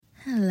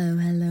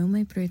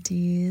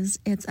pretties.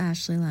 It's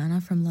Ashley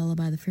Lana from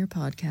Lullaby the Fear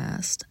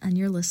podcast, and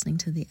you're listening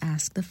to the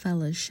Ask the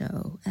Fellas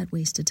show at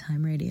Wasted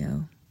Time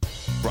Radio.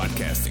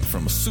 Broadcasting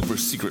from a super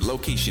secret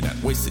location at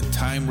Wasted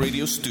Time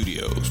Radio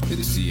Studios. It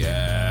is the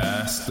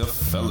Ask the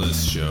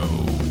Fellas show.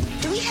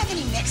 Do we have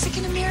any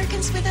Mexican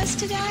Americans with us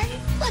today?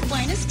 Like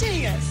Buenos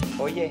Dias.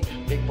 Oye,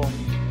 Big Boy,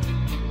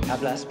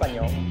 habla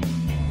español.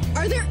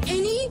 Are there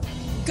any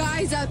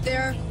guys out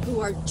there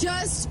who are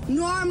just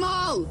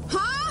normal,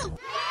 huh?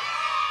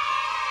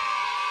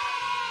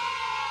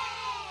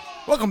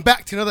 Welcome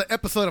back to another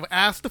episode of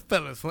Ask the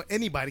Fellas, where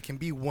anybody can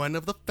be one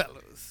of the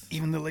fellas.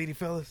 Even the lady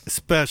fellas?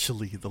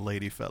 Especially the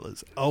lady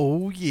fellas.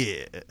 Oh,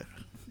 yeah.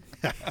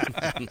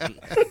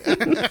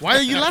 Why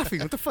are you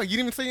laughing? What the fuck? You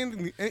didn't even say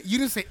anything. You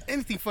didn't say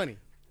anything funny.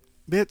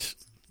 Bitch,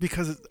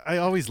 because I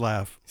always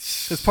laugh.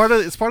 It's part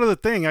of the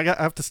thing. I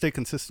have to stay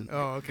consistent.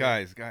 Oh,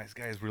 okay. Guys,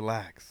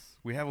 relax.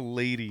 We have a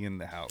lady in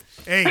the house.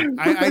 Hey,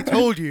 I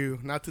told you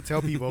not to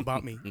tell people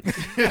about me.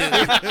 His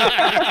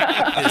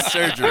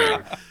surgery.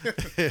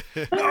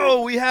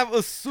 No, we have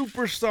a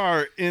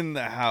superstar in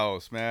the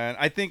house, man.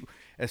 I think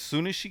as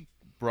soon as she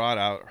brought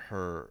out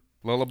her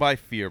Lullaby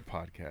Fear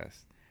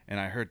podcast, and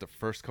I heard the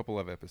first couple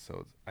of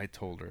episodes, I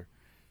told her,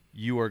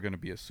 you are going to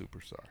be a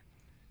superstar.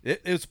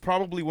 It's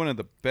probably one of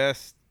the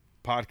best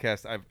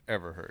podcasts I've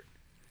ever heard.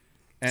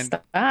 And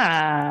Stop.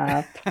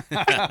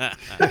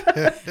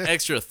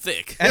 Extra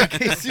thick. And in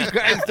case you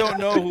guys don't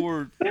know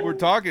who we're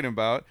talking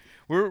about,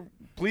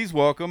 please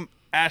welcome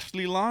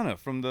Ashley Lana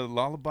from the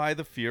Lullaby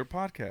the Fear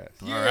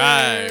podcast. All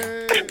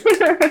right.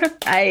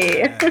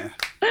 Hi.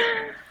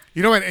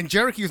 You know what? And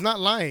Jericho's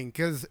not lying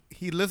because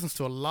he listens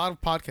to a lot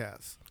of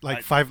podcasts.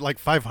 Like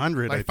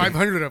 500. Like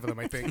 500 of them,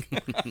 I think.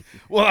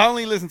 Well, I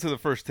only listen to the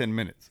first 10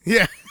 minutes.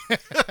 Yeah.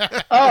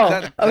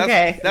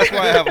 Okay. That's why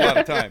I have a lot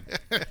of time.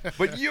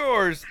 But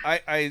yours,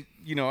 I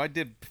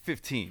did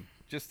 15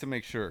 just to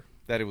make sure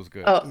that it was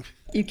good. Oh,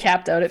 you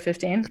capped out at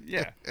 15?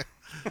 Yeah.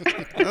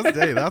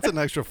 That's an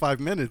extra 5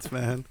 minutes,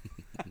 man.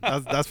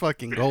 That's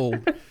fucking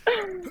gold.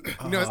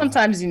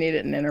 Sometimes you need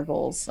it in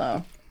intervals,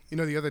 so. You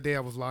know, the other day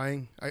I was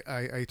lying.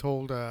 I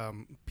told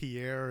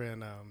Pierre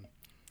and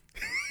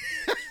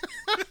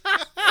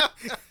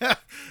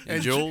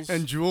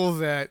Jules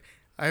that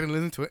I didn't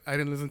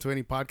listen to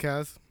any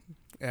podcasts,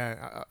 and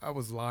I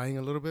was lying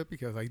a little bit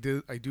because I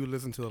do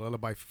listen to the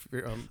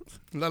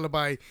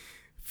Lullaby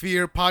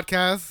Fear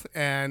podcast,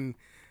 and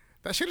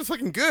that shit is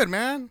fucking good,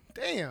 man.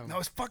 Damn. No,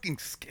 it's fucking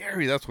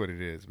scary. That's what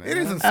it is, man. It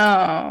isn't.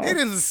 Oh, it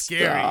isn't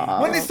scary.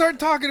 stop. When they start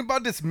talking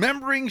about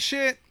dismembering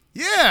shit.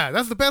 Yeah,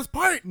 that's the best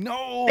part.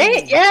 No.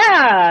 Thank you.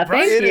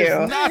 It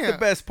is not Yeah. the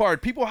best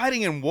part. People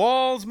hiding in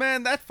walls,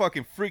 man, that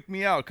fucking freaked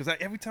me out. Because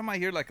every time I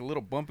hear like a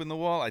little bump in the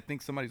wall, I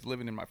think somebody's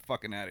living in my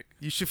fucking attic.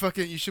 You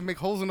should make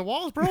holes in the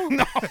walls, bro.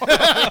 And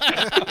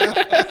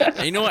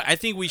you know what? I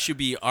think we should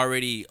be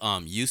already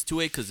used to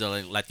it because the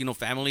Latino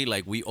family,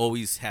 like, we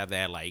always have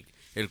that, like,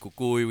 El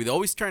Cucuy. They're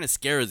always trying to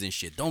scare us and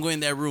shit. Don't go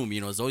in that room.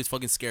 You know, it's always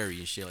fucking scary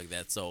and shit like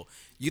that. So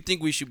you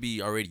think we should be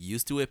already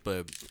used to it,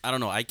 but I don't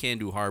know. I can't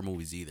do horror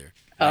movies either.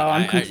 Oh,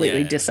 I'm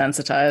completely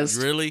desensitized.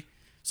 Really?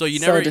 So you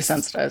never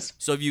desensitized.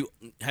 So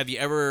have you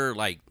ever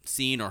like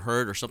seen or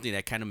heard or something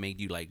that kind of made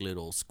you like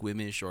little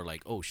squeamish or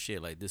like, oh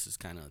shit, like this is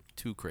kind of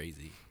too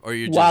crazy? Or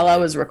you're just, While I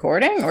was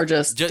recording, or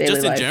just daily just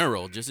in life?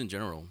 general, just in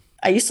general.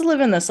 I used to live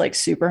in this like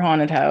super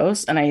haunted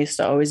house, and I used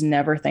to always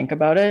never think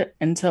about it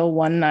until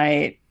one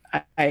night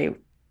we're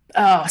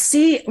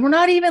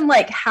not even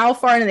like how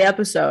far into the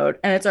episode,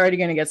 and it's already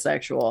going to get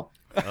sexual.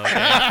 Okay.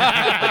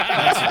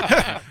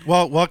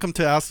 Well, welcome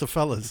to Ask the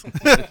Fellas.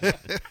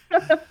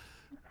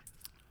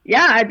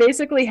 Yeah, I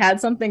basically had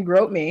something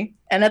grope me,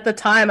 and at the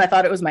time I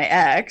thought it was my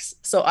ex,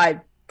 so I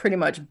pretty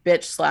much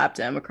bitch slapped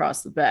him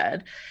across the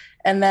bed,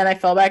 and then I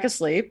fell back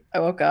asleep. I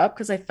woke up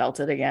because I felt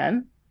it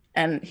again,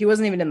 and he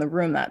wasn't even in the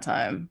room that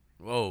time.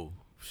 Whoa.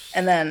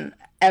 And then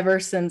ever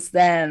since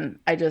then,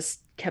 I just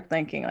kept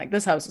thinking like,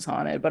 this house is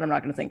haunted, but I'm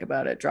not going to think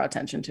about it, draw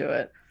attention to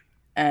it.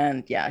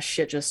 And yeah,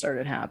 shit just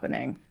started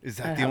happening. Is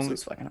that That the house only?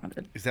 was fucking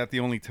haunted. Is that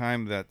the only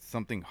time that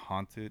something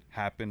haunted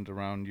happened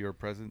around your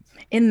presence?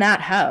 In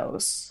that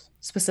house,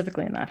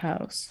 specifically in that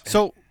house.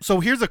 So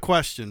here's a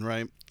question,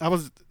 right?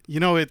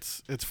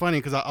 It's funny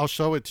because I'll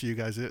show it to you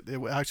guys. It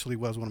actually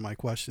was one of my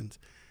questions.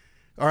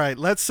 All right,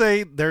 let's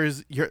say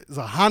there's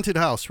a haunted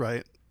house,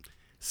 right?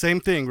 Same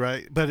thing,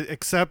 right? But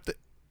except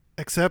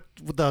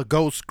the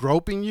ghost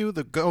groping you,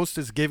 the ghost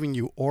is giving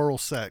you oral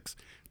sex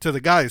to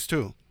the guys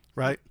too,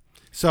 right?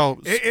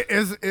 So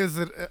is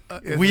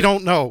we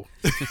don't know.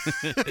 Is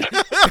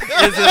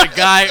it a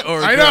guy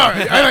or a I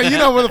know. You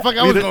know where the fuck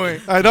I was going.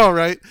 I know,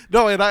 right?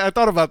 No, and I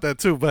thought about that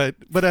too, but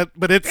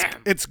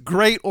it's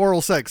great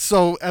oral sex.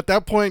 So at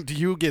that point, do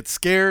you get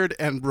scared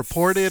and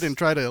report it and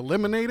try to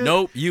eliminate it?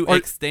 Nope, you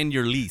extend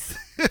your lease.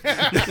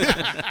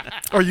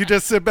 Or you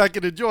just sit back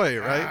and enjoy it,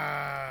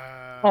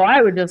 right? Oh,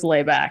 I would just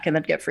lay back and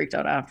then get freaked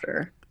out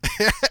after.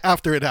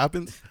 After it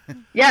happens?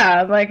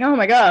 Yeah, I'm like, oh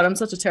my God, I'm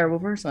such a terrible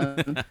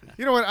person.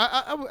 You know what?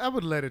 I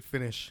would let it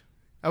finish.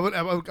 I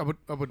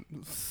would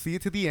see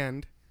it to the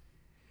end,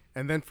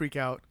 and then freak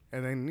out,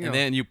 and then you know.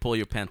 then you pull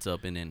your pants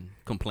up and then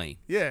complain.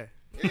 Yeah.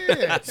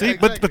 Yeah. See,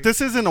 exactly. but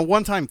this isn't a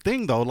one-time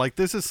thing though. Like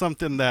this is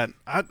something that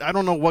I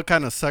don't know what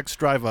kind of sex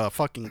drive a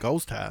fucking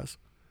ghost has.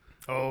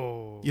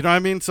 Oh. You know what I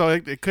mean? So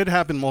it could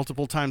happen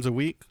multiple times a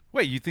week.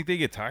 Wait, you think they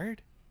get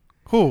tired?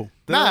 Who?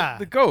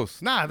 The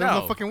ghosts. Nah, there's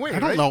no fucking way. I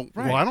don't right? know.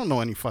 Right. Well, I don't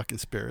know any fucking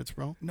spirits,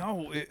 bro.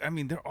 No, I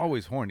mean they're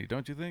always horny,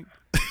 don't you think?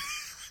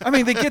 I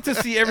mean, they get to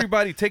see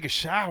everybody take a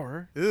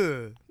shower,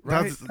 Ugh.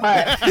 right?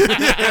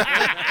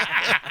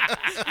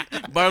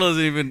 Barlow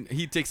doesn't even.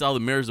 He takes all the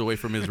mirrors away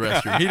from his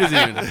restroom. He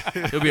doesn't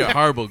even. He'll be a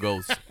horrible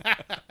ghost.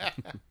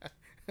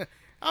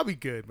 I'll be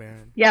good,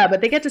 man. Yeah,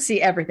 but they get to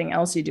see everything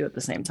else you do at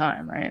the same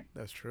time, right?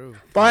 That's true.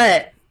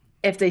 But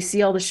if they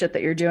see all the shit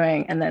that you're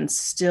doing and then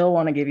still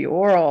want to give you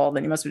oral,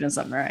 then you must be doing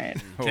something right.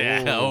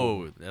 Yeah.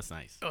 Oh, that's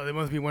nice. Oh, they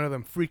must be one of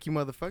them freaky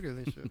motherfuckers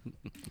and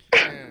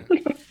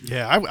shit.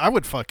 Yeah, I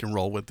would fucking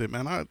roll with it,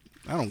 man. I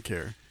don't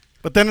care.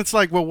 But then it's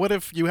like, well, what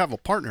if you have a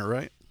partner,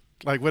 right?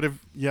 Like, what if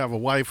you have a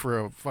wife or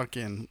a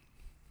fucking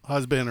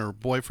husband or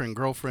boyfriend,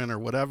 girlfriend or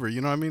whatever, you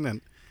know what I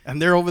mean?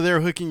 And they're over there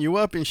hooking you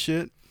up and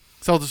shit.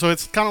 So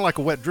it's kind of like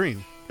a wet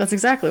dream, That's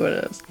exactly what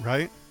it is.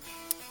 right?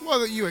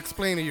 Well, you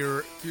explain to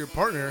your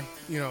partner,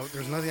 you know,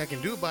 there's nothing I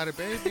can do about it,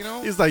 babe. You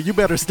know. He's like, you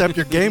better step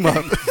your game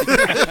up.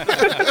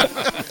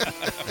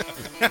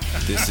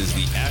 This is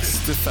the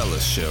Ask the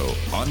Fellas show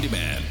on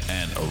demand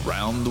and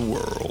around the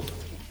world.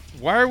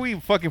 Why are we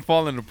fucking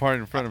falling apart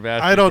in front of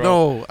Ashley? I don't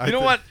bro? know. You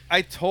know what?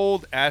 I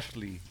told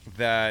Ashley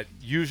that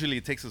usually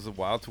it takes us a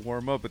while to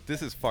warm up, but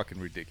this is fucking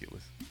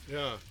ridiculous.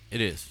 Yeah.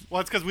 It is.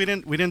 Well, it's because we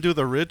didn't do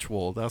the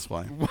ritual. That's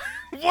why.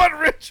 What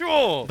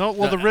ritual? No,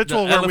 well, the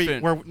ritual the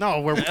where elephant.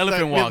 the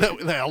elephant walk.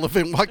 The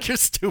elephant walk. You're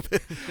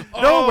stupid.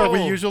 No, where we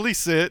Oh. usually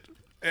sit.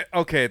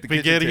 Okay, at the We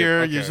kitchen get table. here,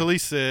 Okay. usually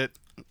sit.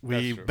 We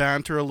That's true.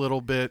 banter a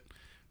little bit,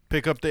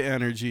 pick up the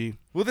energy,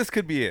 Well, this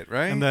could be it,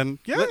 right? and then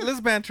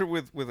Let's banter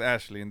with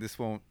Ashley, and it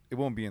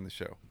won't be in the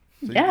show.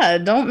 So Yeah,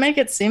 don't make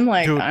it seem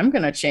like Dude. I'm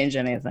going to change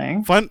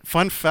anything. Fun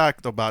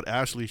fact about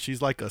Ashley,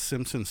 she's like a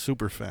Simpsons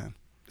super fan.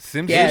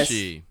 Simpsons. Yes.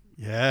 She.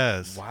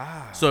 Yes.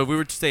 Wow. So if we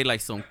were to say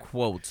like some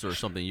quotes or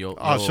something, you'll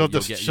She'll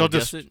you'll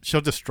guess it.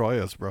 she'll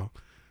destroy us, bro.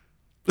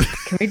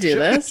 Can we do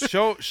this?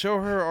 Show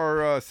her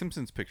our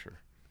Simpsons picture.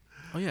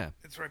 Oh yeah.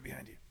 It's right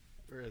behind you.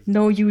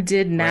 No, you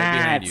did Right not.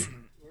 behind you.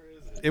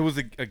 It was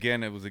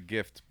a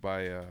gift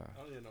by a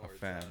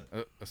fan,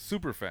 a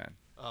super fan.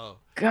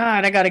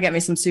 God, I got to get me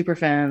some super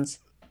fans.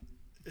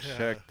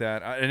 Check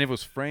that, and it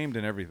was framed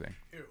and everything.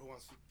 Here, who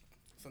wants to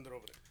send it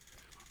over there?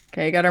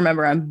 Okay, you got to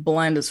remember I'm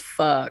blind as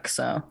fuck,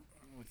 so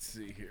Let's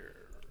see here.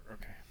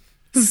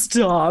 Okay.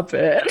 stop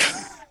it.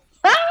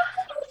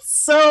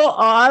 So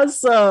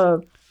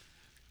awesome.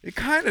 It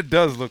kind of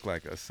does look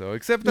like us, so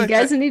except You that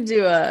guys need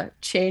to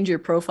change your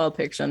profile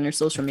picture on your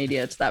social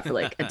media to that for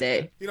like a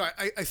day. You know,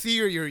 I see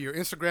your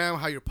Instagram,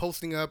 how you're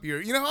posting up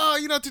your,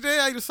 today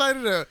I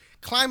decided to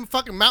climb a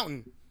fucking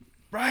mountain.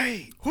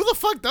 right. Who the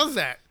fuck does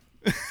that?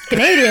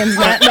 Canadians,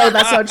 man. No,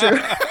 that's not true.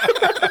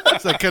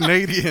 It's the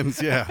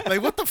Canadians, yeah.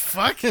 Like, what the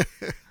fuck?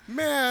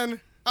 Man,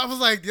 I was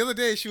like, the other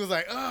day, she was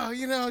like,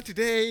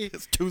 today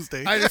It's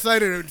Tuesday. I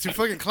decided to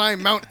fucking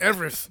climb Mount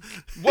Everest.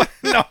 What?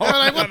 No.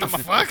 I'm like, what the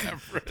fuck?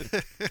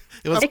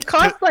 It was It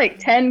costs like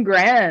 10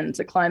 grand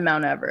to climb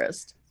Mount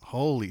Everest.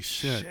 holy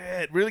shit.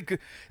 Shit, really good.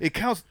 It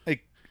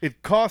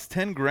costs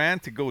 10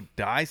 grand to go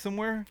die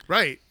somewhere.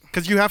 Right.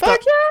 Because you have Fuck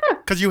to, yeah.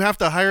 because you have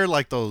to hire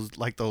like those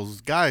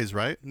guys,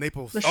 right?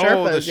 Naples. The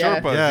Oh, the Sherpas, yeah.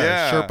 Sherpas. Yeah,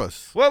 Yeah,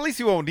 Sherpas. Well, at least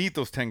you won't need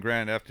those 10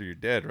 grand after you're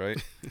dead, right?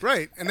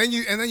 Right. And then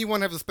you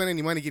won't have to spend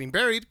any money getting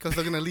buried because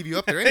they're going to leave you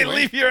up there Hey, anyway.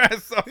 leave your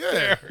ass up Yeah.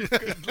 there.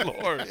 Good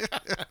lord.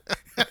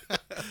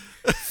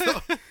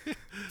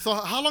 So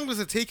how long does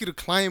it take you to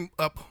climb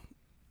up,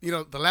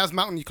 the last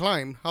mountain you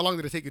climbed? How long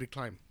did it take you to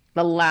climb?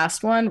 The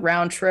last one,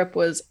 round trip,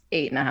 was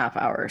 8.5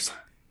 hours.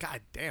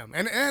 God damn.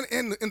 And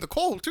in the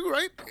cold too,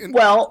 right?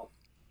 Well,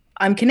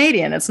 I'm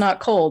Canadian. It's not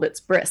cold. It's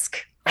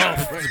brisk.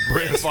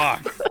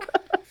 Fuck.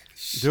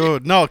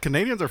 Dude, no,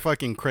 Canadians are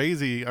fucking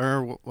crazy.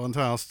 One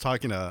time I was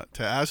talking to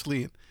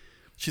Ashley.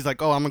 She's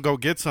like, "Oh, I'm gonna go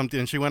get something."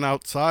 And she went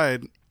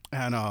outside,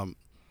 and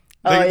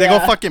they go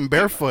yeah. fucking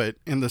barefoot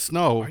in the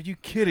snow, Are you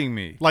kidding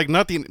me? like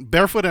nothing,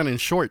 barefoot and in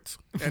shorts.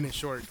 And in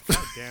short. God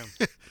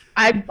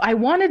damn. I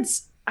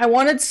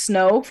wanted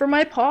snow for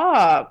my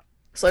pop,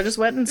 so I just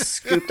went and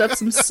scooped up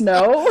some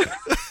snow.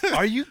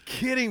 Are you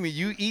kidding me?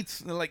 You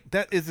eat like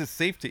that? Is it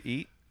safe to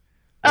eat?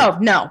 Oh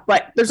no,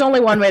 but there's only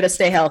one way to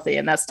stay healthy,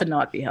 and that's to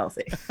not be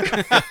healthy.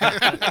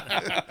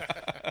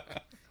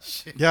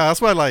 Yeah,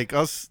 that's why like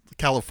us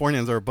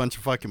Californians are a bunch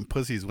of fucking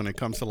pussies when it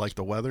comes to like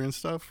the weather and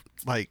stuff.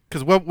 Like,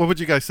 cause what would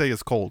you guys say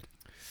is cold?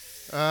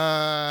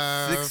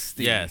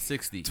 60. Yeah,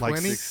 60. Like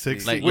 20?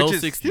 60. Like Which low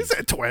is- 60s. You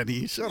said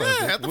 20. Shut Yeah,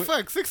 up. what the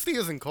fuck? 60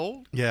 isn't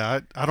cold. Yeah,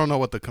 I don't know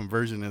what the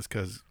conversion is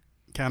because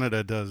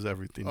Canada does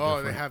everything. Oh,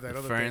 different. they have that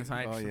other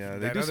Fahrenheit. thing. Oh yeah, they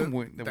That do other, some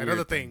that weird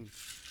other thing.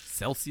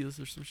 Celsius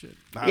or some shit.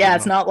 I Yeah, don't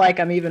it's know. not like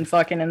I'm even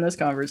fucking in this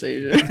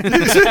conversation.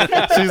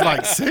 She's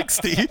like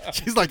 60.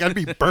 She's like, I'd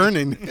be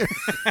burning.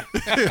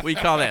 We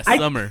call that I-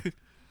 summer.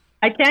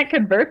 I can't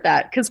convert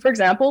that because, for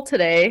example,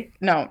 today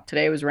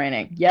was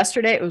raining.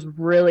 Yesterday it was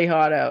really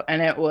hot out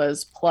and it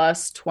was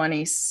plus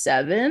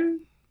 27.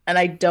 And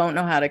I don't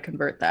know how to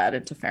convert that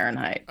into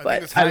Fahrenheit,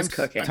 but I was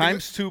cooking.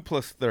 Times 2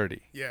 plus 30.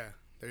 Yeah,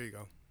 there you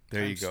go.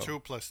 There you Times go. 2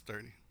 plus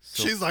 30.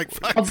 So- She's like,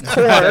 Of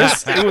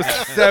course. It was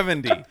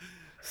 70.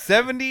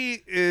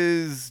 70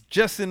 is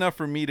just enough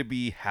for me to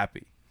be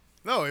happy.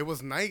 No, it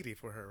was 90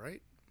 for her,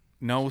 right?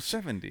 No,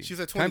 70. She's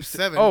at Times-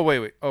 27. Oh,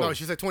 wait. Oh, No,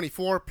 she's at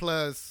 24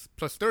 plus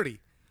 30.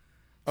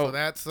 So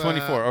that's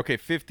 24. Okay,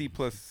 50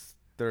 plus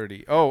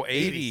 30. Oh,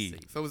 80.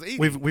 So it was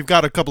 80. we've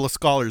got a couple of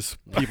scholars,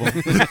 people.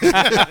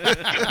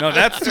 No,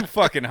 that's too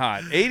fucking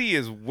hot. 80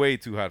 is way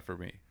too hot for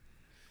me.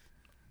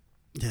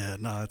 Yeah,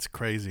 no, that's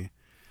crazy.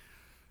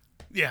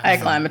 Yeah. I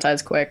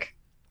acclimatize quick.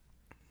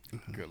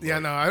 Good Yeah,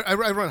 Lord. no, I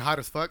run hot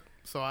as fuck.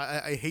 So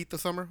I hate the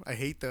summer. I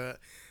hate the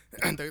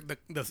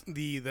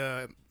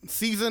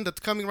season that's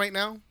coming right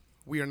now.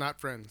 We are not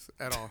friends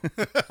at all.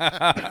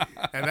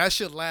 And that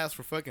shit lasts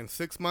for fucking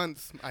 6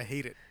 months. I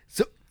hate it.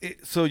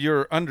 So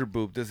your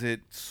underboob, does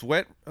it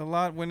sweat a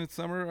lot when it's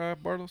summer,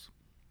 Bartles?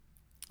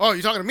 Oh,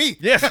 you're talking to me?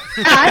 Yes. I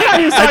thought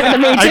he was talking to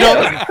me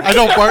too. I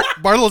know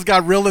Bartles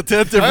got real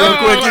attentive real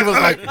quick.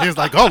 He was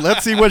like, oh,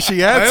 let's see what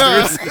she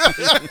answers.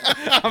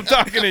 I'm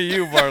talking to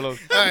you, Bartles.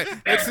 All right,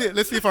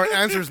 let's see if our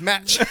answers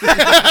match.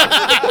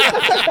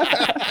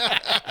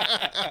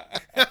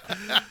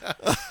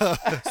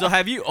 So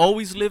have you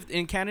always lived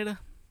in Canada?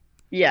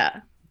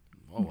 Yeah.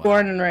 Oh, wow.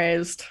 Born and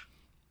raised.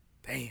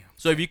 Damn.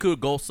 So if you could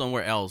go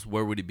somewhere else,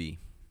 where would it be?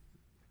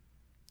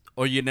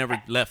 Or you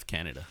never left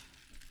Canada?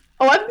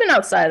 Oh, I've been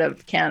outside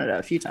of Canada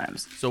a few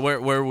times. So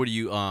where would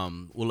you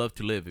would love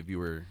to live if you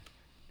were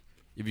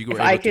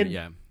able I to? could-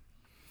 Yeah.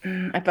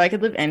 If I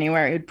could live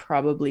anywhere, it would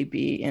probably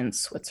be in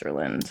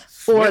Switzerland.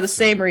 For the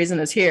same reason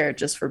as here,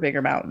 just for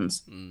bigger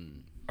mountains.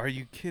 Are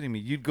you kidding me?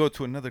 You'd go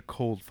to another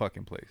cold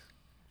fucking place.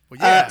 Well,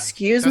 yeah,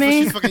 excuse that's me?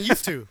 what she's fucking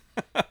used to.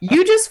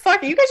 You guys just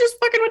fucking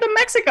went to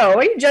Mexico.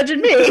 Why are you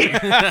judging me?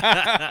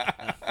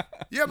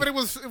 Yeah, but it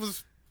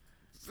was.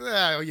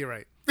 Oh, you're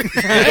right.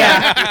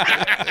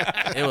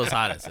 It was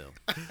hot as hell.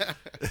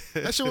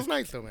 That shit was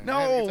nice though, man.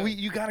 No,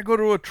 you got to go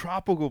to a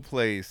tropical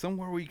place,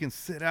 somewhere where you can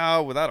sit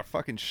out without a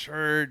fucking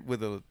shirt,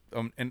 with a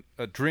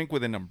drink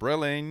with an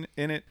umbrella in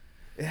it.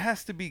 It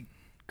has to be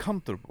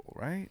comfortable,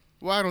 right?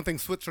 Well, I don't think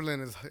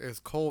Switzerland is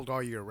cold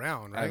all year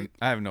round, right?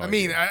 I have no I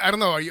mean, idea. I don't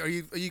know. Are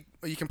you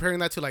comparing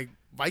that to like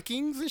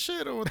Vikings and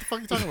shit, or what the fuck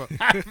are you talking about?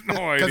 I have no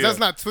idea. Because that's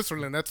not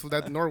Switzerland. That's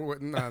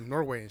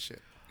Norway and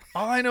shit.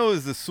 All I know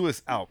is the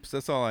Swiss Alps.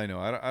 That's all I know.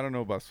 I don't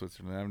know about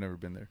Switzerland. I've never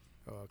been there.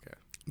 Oh, okay.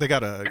 They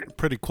got a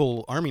pretty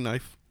cool army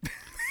knife.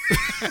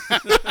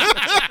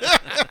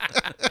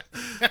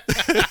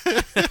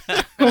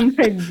 Oh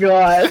my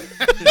god.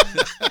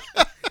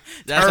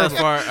 That's as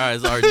far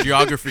as our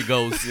geography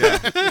goes. Yeah.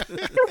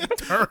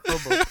 Terrible.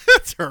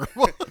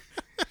 Terrible.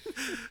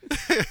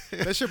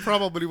 That shit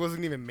probably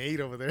wasn't even made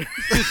over there.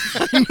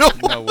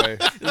 No way.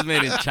 It was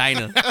made in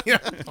China. You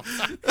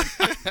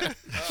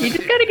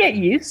just gotta get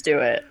used to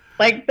it.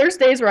 Like, there's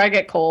days where I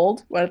get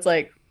cold when it's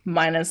like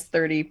minus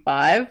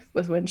 35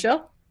 with wind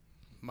chill.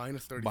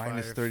 Minus 35.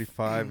 Minus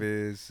 35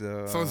 is...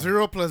 So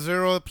 0 plus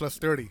 0 plus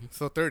 30.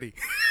 So 30.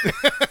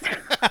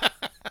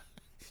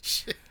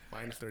 Shit.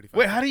 Minus 35.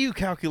 Wait, how do you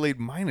calculate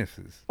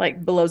minuses?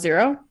 Like below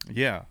zero.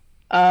 Yeah.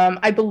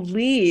 I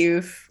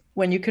believe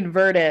when you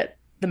convert it,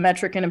 the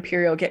metric and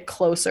imperial get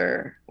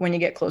closer when you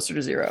get closer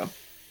to zero.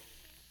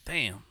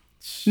 Damn.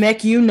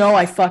 Mick, you know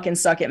I fucking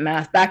suck at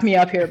math. Back me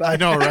up here, bud. I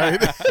know, right?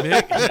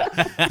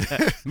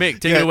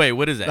 Mick, take it away.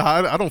 What is that? No,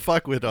 I don't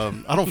fuck with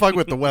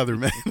the weather,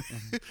 man.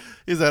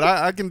 He said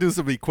I can do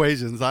some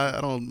equations.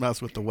 I don't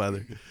mess with the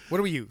weather. What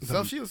do we use?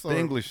 Celsius or the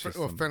English or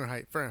system.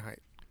 Fahrenheit? Fahrenheit.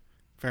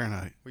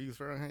 We use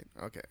Fahrenheit.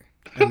 Okay.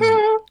 And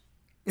then-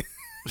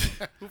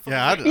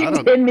 yeah, I You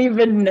don't. didn't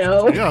even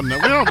know. We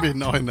don't be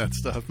knowing that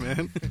stuff,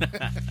 man.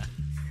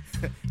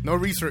 No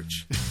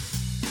research.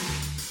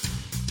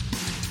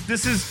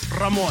 This is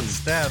Ramon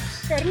Stabs.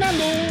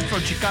 Fernando. from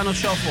Chicano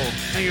Shuffle,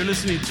 and you're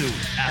listening to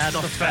Ask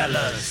the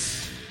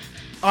Fellas.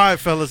 All right,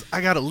 fellas,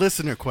 I got a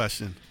listener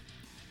question.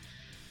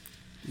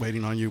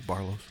 Waiting on you,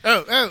 Barlos.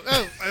 Oh,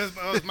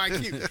 that was my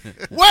cue.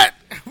 What?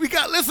 We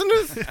got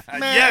listeners?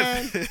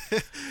 Man.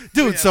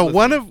 Dude, so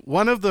one of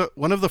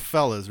the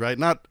fellas, right?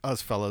 Not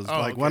us fellas, Oh,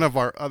 like okay. one of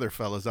our other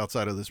fellas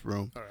outside of this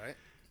room. All right.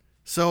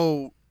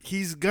 So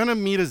he's gonna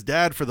meet his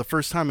dad for the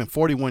first time in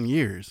 41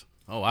 years.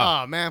 Oh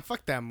wow. Oh, man.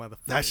 Fuck that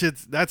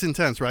motherfucker. That's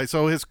intense, right?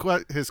 So his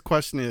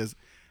question is,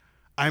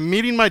 I'm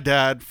meeting my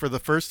dad for the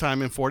first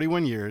time in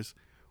 41 years.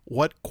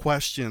 What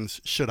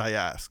questions should I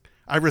ask?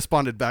 I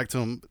responded back to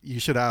him, you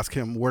should ask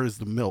him, where's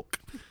the milk?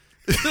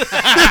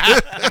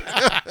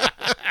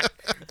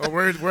 Or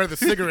where are the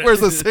cigarettes?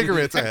 Where's the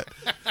cigarettes at?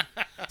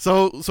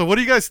 So what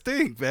do you guys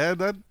think, man?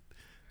 That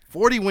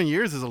 41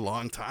 years is a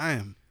long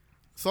time.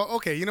 So,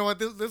 okay, you know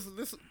what?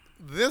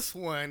 This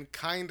one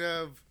kind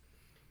of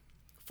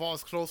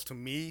falls close to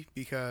me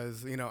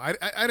because, you know, I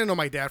didn't know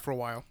my dad for a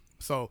while.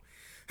 So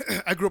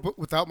I grew up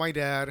without my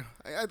dad.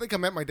 I think I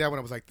met my dad when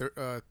I was like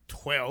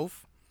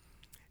 12.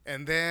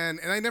 And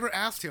I never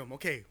asked him,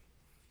 okay,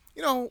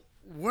 you know,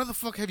 where the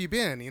fuck have you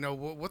been? You know,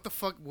 what the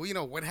fuck, well, you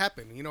know, what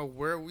happened? You know,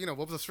 where, you know,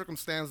 what was the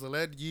circumstance that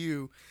led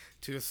you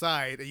to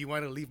decide that you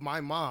wanted to leave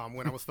my mom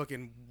when I was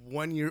fucking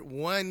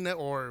 1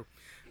 or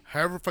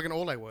however fucking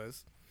old I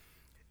was?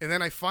 And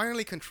then I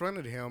finally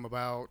confronted him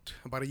about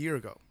a year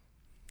ago.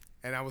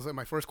 And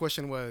my first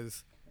question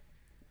was,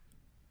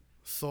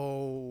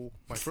 so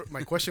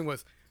my question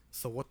was,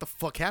 so what the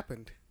fuck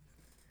happened?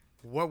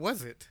 What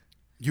was it?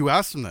 You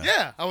asked him that?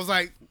 Yeah,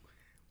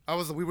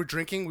 we were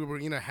drinking, we were,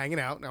 you know, hanging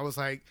out, and I was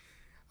like,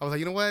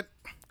 you know what?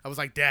 I was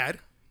like, Dad.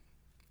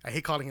 I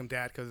hate calling him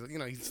Dad because, you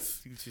know,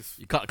 he's just.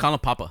 You call him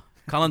Papa.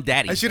 Call him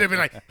Daddy. I should have been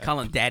like. Call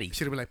him Daddy.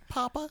 Should have been like,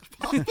 Papa.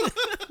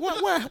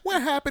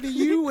 What happened to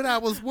you when I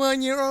was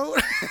 1 year old?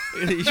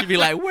 You should be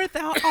like, where the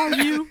hell are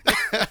you?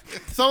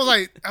 So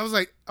I was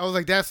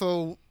like, Dad.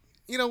 So,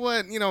 you know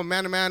what? You know,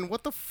 man to man,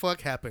 what the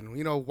fuck happened?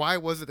 You know, why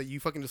was it that you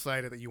fucking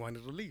decided that you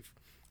wanted to leave?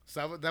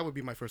 So that would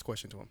be my first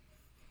question to him.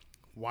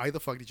 Why the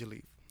fuck did you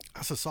leave?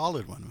 That's a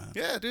solid one, man.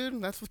 Yeah,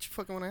 dude. That's what you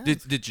fucking want to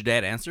ask. Did your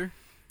dad answer?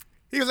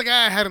 He was like,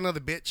 I had another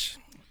bitch.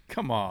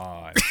 Come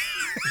on.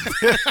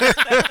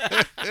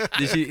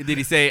 Did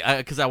he say,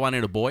 because I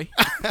wanted a boy?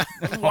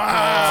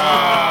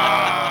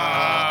 Wow.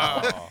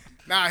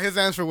 Nah, his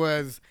answer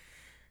was,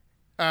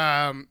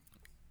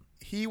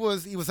 he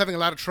was having a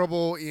lot of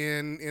trouble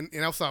in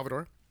El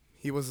Salvador.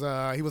 He was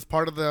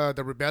part of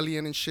the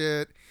rebellion and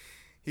shit.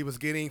 He was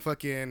getting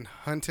fucking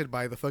hunted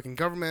by the fucking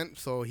government,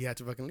 so he had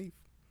to fucking leave.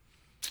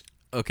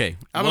 Okay.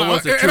 What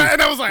was the truth? And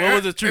I was like, what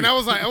was the truth? And I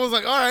was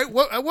like, all right,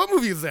 what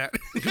movie is that?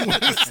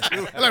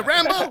 Like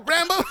Rambo.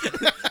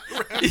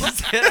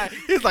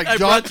 He's like, I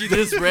brought you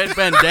this red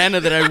bandana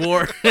that I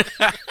wore.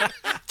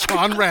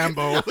 John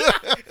Rambo.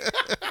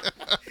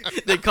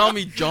 They call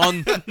me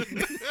John.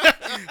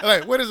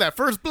 Like, what is that?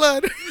 First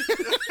Blood?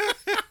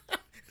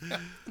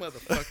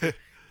 Motherfucker.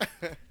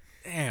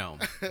 Damn.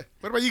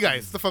 What about you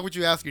guys? The fuck would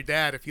you ask your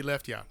dad if he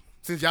left y'all?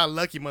 Since y'all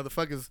lucky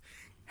motherfuckers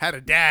had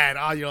a dad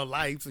all your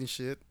lives and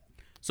shit.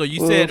 So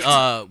you said,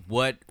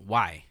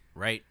 why,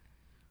 right?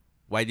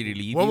 Why did he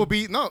leave? What you? would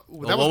be what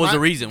was the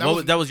reason?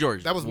 That was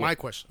yours. That was my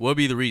question. What would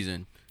be the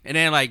reason? And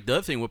then like the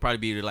other thing would probably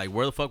be like,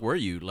 where the fuck were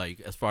you? Like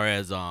as far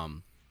as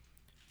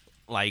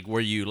like were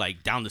you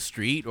like down the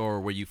street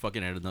or were you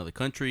fucking at another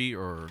country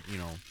or you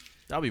know?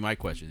 That'll be my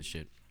question and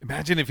shit.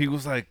 Imagine if he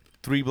was like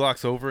 3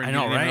 blocks over. And I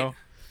know, you didn't right? know.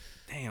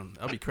 Damn,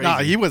 that'd be crazy. Nah,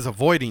 he was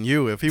avoiding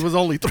you. If he was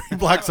only 3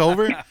 blocks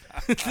over,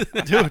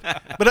 dude.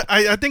 But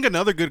I think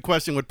another good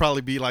question would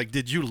probably be like,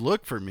 did you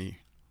look for me?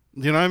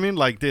 You know what I mean?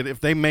 Like,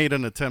 if they made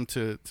an attempt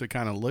to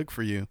kind of look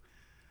for you.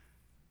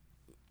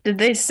 Did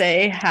they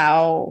say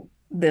how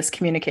this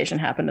communication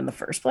happened in the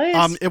first place?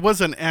 It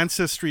was an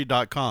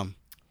Ancestry.com.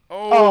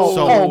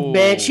 Oh,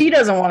 bitch. He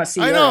doesn't want to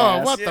see I your know.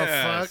 ass. What the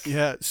fuck?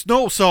 Yeah.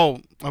 No,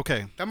 so,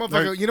 okay. That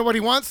motherfucker, you know what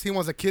he wants? He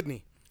wants a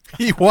kidney.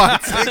 He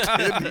wants a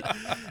kidney.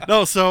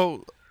 No,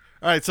 so,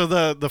 all right. So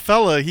the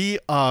fella, he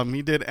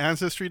did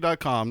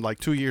Ancestry.com like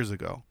 2 years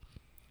ago.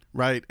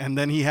 Right. And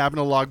then he happened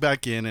to log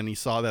back in and he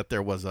saw that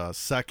there was a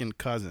second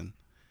cousin.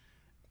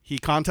 He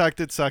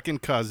contacted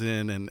second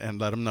cousin and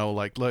let him know,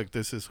 like, look,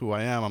 this is who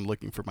I am. I'm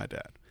looking for my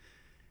dad.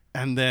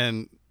 And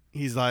then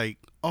he's like,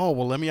 oh,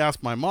 well, let me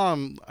ask my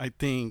mom. I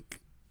think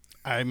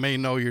I may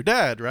know your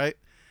dad. Right.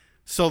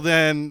 So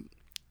then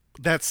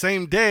that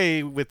same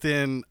day,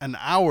 within an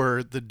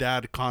hour, the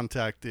dad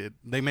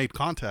they made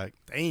contact.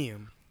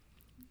 Damn.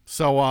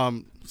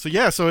 So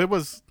it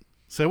was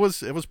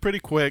pretty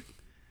quick.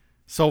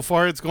 So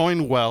far, it's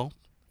going well.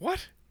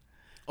 What?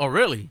 Oh,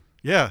 really?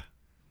 Yeah.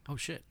 Oh,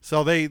 shit.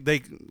 So they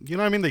you know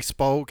what I mean? They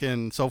spoke,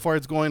 and so far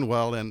it's going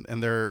well, and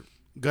they're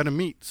gonna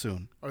meet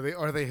soon.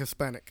 Are they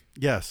Hispanic?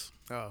 Yes.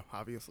 Oh,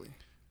 obviously.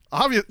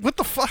 What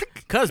the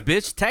fuck? Cuz,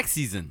 bitch, tax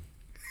season.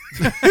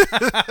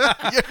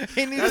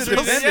 He needs a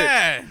dependent.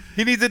 Yeah.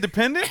 He needs a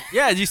dependent?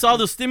 Yeah, you saw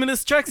those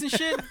stimulus checks and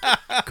shit?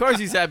 Of course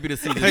he's happy to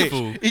see this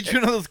fool. Each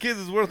one of those kids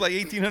is worth like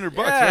 $1,800,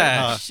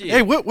 Yeah, right? shit.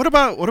 Hey, what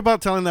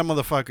about telling that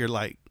motherfucker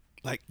like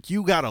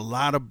you got a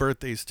lot of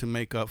birthdays to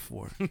make up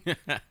for?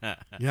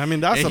 Yeah, I mean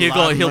that's and a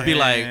lot. He'll be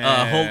like,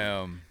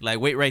 Damn.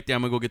 wait right there.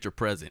 I'm gonna go get your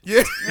present.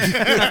 Yeah.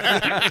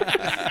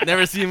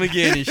 Never see him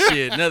again and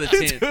shit. Another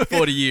 10,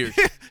 40 years.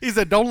 He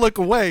said, "Don't look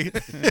away."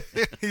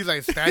 He's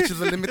like, statutes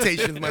of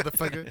limitations,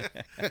 motherfucker.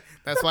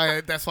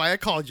 That's why I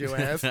called your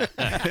ass.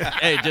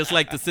 Hey, just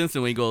like the Simpsons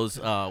when he goes,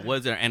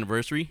 "What's our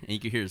anniversary?" And you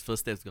can hear his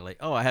footsteps go like,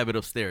 "Oh, I have it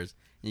upstairs."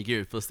 And you can hear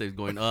his footsteps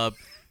going up,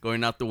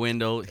 going out the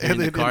window, hitting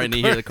the car, and then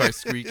you hear the car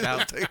screech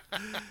out.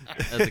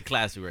 That's a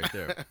classic right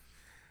there.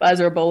 Buys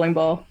her a bowling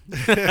ball.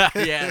 Yeah,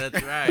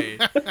 that's right.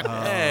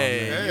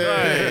 Hey,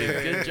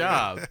 right. Good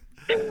job.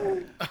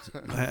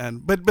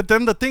 Man, but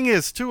then the thing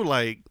is too,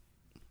 like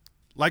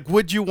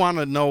would you want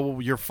to know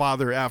your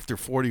father after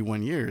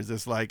 41 years?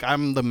 It's like,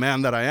 I'm the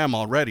man that I am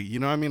already. You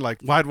know what I mean? Like,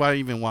 why do I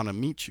even want to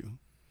meet you?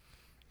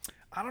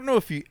 I don't know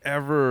if you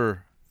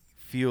ever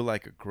feel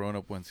like a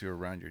grown-up once you're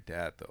around your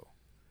dad, though.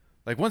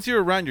 Like, once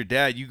you're around your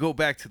dad, you go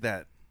back to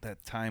that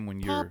time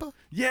when you're... Papa?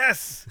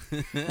 Yes!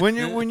 when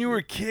you were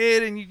a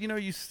kid and,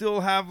 you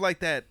still have, like,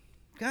 that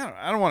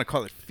I don't want to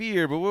call it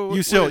fear, but what you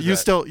is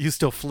that?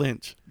 still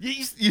flinch.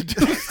 You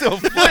do still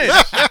flinch.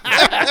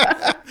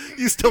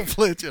 You still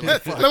flinch. You're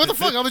like, Like, what the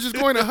fuck? I was just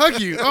going to hug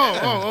you.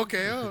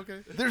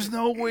 Okay. There's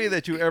no way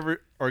that you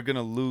ever are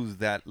gonna lose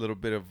that little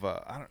bit of.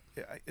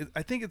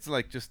 I think it's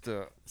like just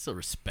it's a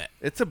respect.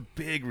 It's a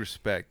big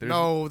respect. There's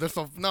no.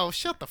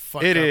 Shut the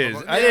fuck It up. is.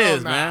 Hell It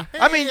is, nah. man.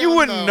 Hell I mean, you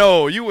wouldn't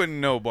know. You wouldn't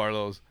know,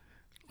 Barlow's.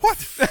 What?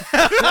 Wow.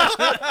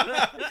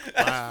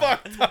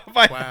 Fucked up.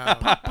 Wow.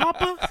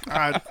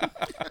 Papa?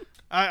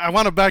 I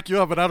want to back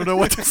you up, but I don't know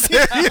what to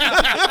say.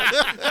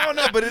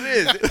 No, but it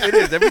is. It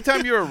is. Every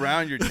time you're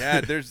around your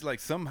dad, there's like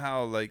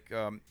somehow like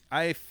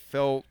I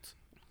felt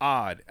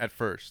odd at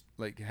first,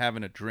 like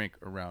having a drink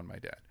around my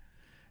dad,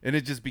 and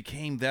it just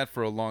became that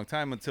for a long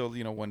time until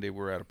one day we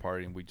were at a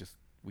party and we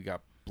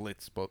got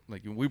blitzed, both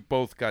like we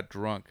both got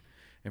drunk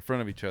in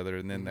front of each other,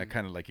 and then that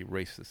kind of like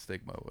erased the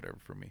stigma or whatever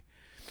for me.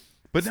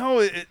 But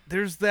no,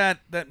 there's that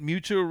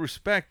mutual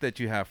respect that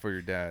you have for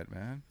your dad,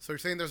 man. So you're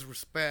saying there's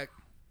respect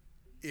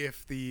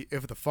if the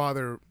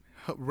father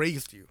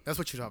raised you. That's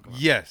what you're talking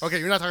about. Yes. Okay,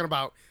 you're not talking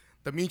about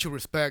the mutual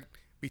respect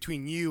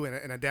between you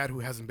and a dad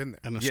who hasn't been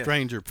there. And a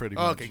stranger, pretty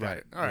much. Okay, got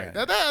it. All right.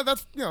 Yeah.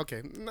 That's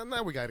okay.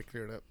 Now we got it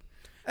cleared up.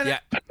 Yeah.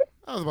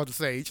 I was about to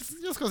say just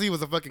because he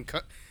was a fucking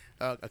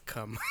a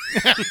cum,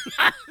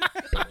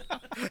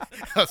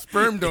 a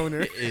sperm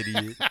donor,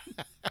 Idiot.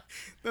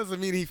 doesn't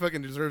mean he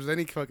fucking deserves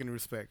any fucking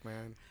respect,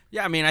 man.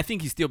 Yeah, I mean, I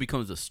think he still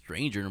becomes a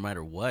stranger no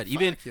matter what.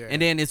 Even yeah.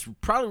 And then it's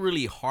probably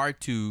really hard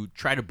to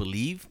try to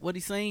believe what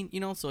he's saying.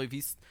 So if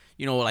he's,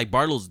 like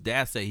Barlow's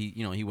dad said,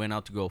 he went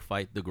out to go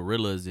fight the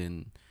gorillas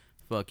in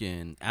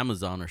fucking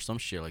Amazon or some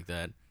shit like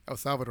that. El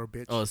Salvador,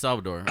 bitch. Oh, El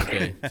Salvador.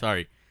 Okay,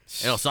 sorry.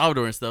 El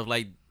Salvador and stuff.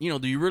 Like,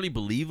 do you really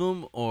believe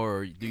him,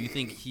 or do you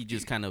think he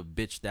just kind of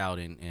bitched out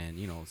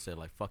and said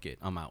like, fuck it,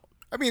 I'm out?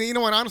 I mean, you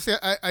know what? Honestly,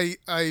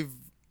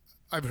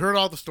 I've heard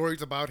all the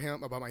stories about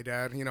him, about my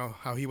dad.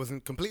 How he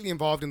wasn't completely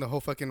involved in the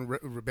whole fucking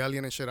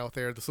rebellion and shit out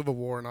there, the Civil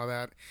War and all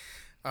that.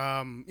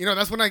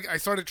 That's when I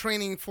started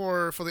training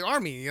for the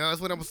army. That's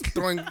when I was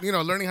throwing,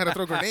 learning how to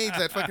throw grenades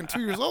at fucking 2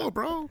 years old,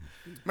 bro.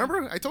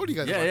 Remember? I told you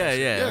guys. Yeah, about that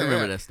shit. yeah. I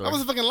remember that story. I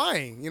wasn't fucking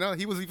lying.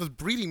 He was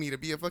breeding me to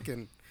be a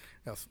fucking.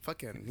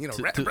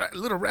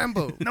 Little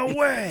Rambo. No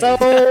way. So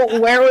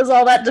where was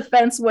all that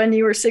defense when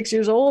you were 6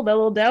 years old? That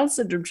little Down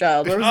syndrome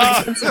child. Where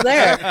was the defense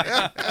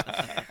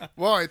there?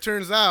 Well, it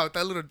turns out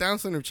that little Down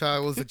syndrome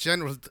child was the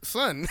general's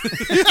son.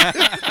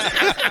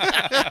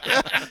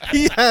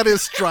 He had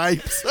his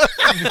stripes.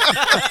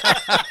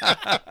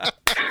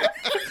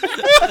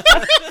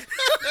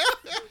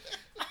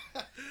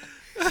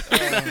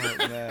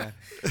 Man.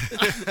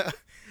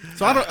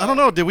 So I don't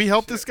know. Did we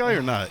help this guy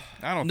or not?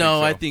 I don't. No,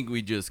 think so. I think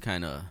we just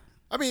kind of.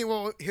 I mean,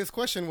 well, his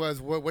question was,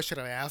 what should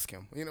I ask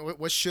him?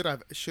 What should I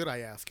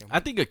ask him? I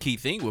think a key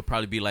thing would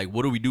probably be like,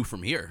 what do we do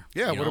from here?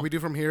 Yeah, what do we do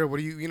from here?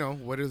 What do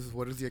what is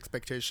the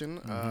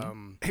expectation?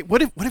 Mm-hmm. Hey,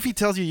 what if he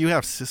tells you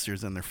have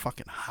sisters and they're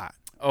fucking hot?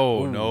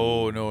 Oh,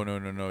 no.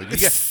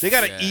 They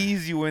gotta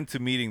ease you into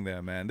meeting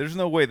them, man. There's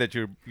no way that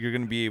you're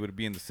gonna be able to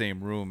be in the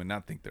same room and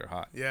not think they're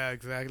hot. Yeah,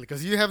 exactly.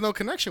 Because you have no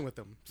connection with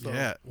them. So.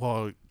 Yeah.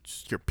 Well,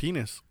 just your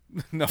penis.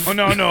 No. Oh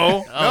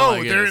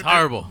my goodness,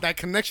 horrible. That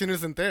connection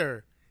isn't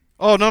there.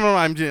 Oh no.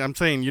 I'm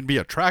saying you'd be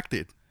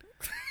attracted.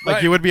 Like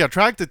Right. you would be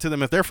attracted to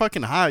them if they're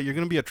fucking hot. You're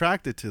gonna be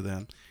attracted to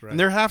them, Right. and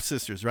they're half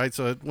sisters, right?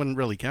 So it wouldn't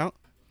really count.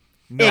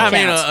 It I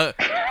mean, counts.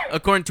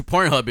 according to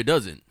Pornhub, it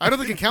doesn't. I don't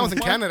think it counts in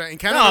Canada. In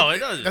Canada, No, it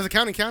doesn't. Does it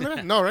count in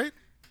Canada? No, right?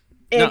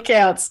 It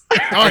counts.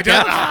 Oh, it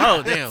does.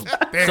 Oh, damn.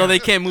 So they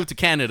can't move to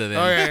Canada then.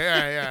 Oh,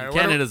 yeah.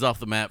 Canada's off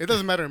the map. It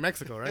doesn't matter in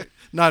Mexico, right?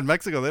 Not in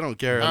Mexico. They don't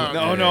care.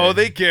 Oh, No,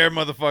 they care,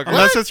 motherfucker.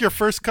 Unless it's your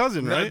first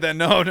cousin, right?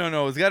 No.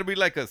 It's got to be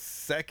like a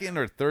second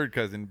or third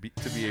cousin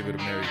to be able to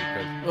marry your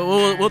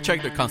cousin. We'll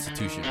check their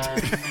constitution.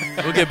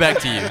 We'll get back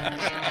to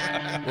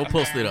you. We'll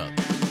post it up.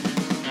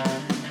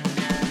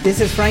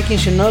 This is Frankie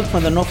Chinook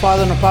from the No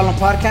Father, No Problem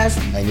podcast,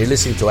 And you're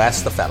listening to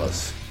Ask the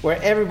Fellas.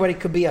 where everybody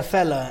could be a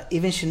fella,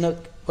 even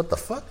Chinook. What the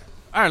fuck?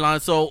 All right, Lana.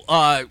 So,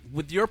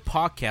 with your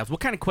podcast, what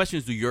kind of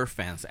questions do your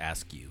fans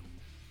ask you?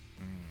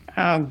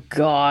 Oh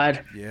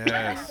God.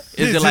 Yes.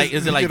 Is it like You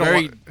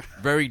very don't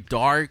very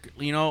dark,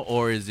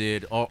 or is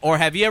it or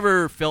have you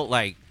ever felt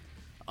like,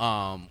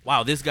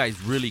 wow, this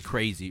guy's really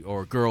crazy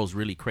or girl's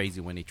really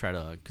crazy when they try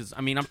to? Because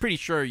I mean, I'm pretty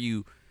sure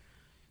I'm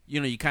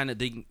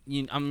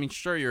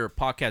sure your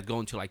podcast go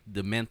into like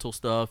the mental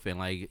stuff and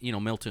like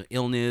mental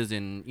illness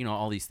and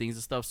all these things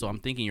and stuff. So I'm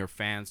thinking your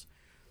fans,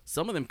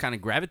 some of them kind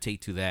of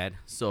gravitate to that.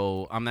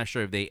 So I'm not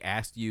sure if they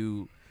asked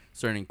you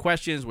certain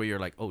questions where you're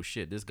like, oh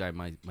shit, this guy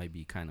might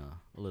be kind of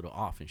a little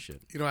off and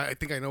shit. I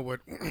think I know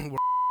what we're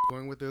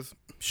going with this.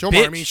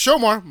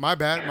 Shomar. My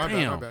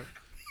bad.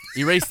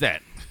 Erase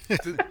that.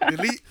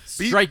 Delete.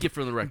 Strike it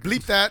from the record.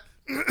 Bleep that.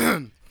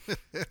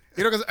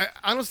 Because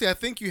honestly, I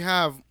think you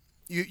have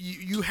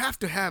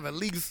to have at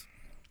least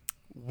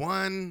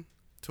 1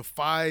 to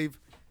 5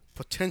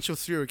 potential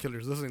serial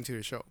killers listening to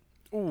your show.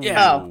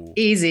 Yeah. Oh,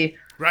 easy.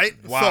 Right?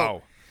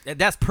 Wow.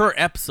 That's per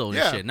episode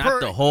and shit, not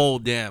the whole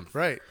damn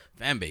right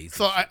fan base.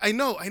 So I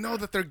know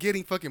that they're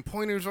getting fucking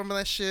pointers from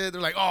that shit.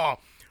 They're like,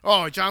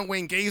 oh, John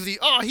Wayne Gacy.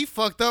 Oh, he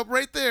fucked up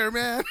right there,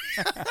 man.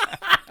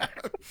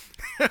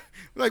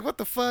 Like, what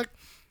the fuck?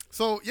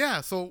 So,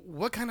 yeah. So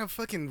what kind of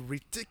fucking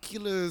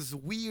ridiculous,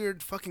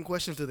 weird fucking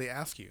questions do they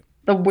ask you?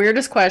 The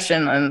weirdest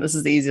question, and this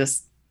is the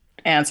easiest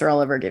answer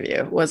I'll ever give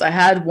you, was I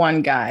had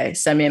one guy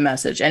send me a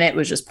message and it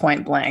was just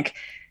point blank.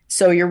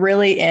 So you're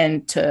really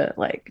into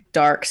like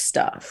dark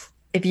stuff.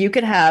 If you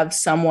could have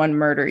someone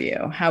murder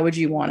you, how would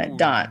you want it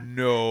done?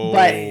 No.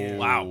 But,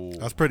 wow.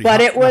 That's pretty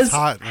But hot. it was That's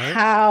hot, right?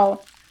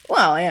 how,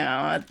 well,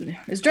 it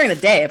was during the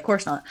day, of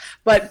course not.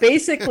 But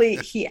basically,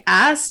 he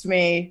asked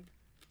me,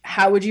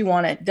 how would you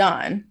want it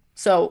done?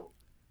 So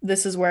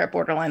this is where it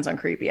borderlines on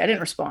creepy. I didn't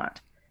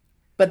respond.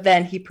 But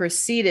then he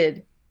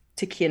proceeded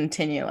to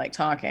continue like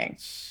talking.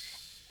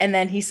 And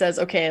then he says,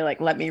 okay, like,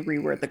 let me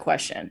reword the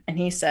question. And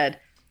he said,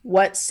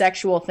 what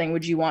sexual thing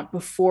would you want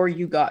before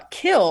you got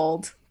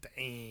killed?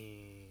 Damn.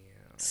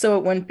 So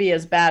it wouldn't be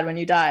as bad when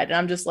you died. And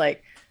I'm just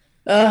like,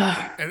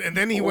 ugh. And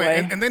then he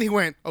went, and then he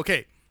went,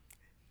 okay,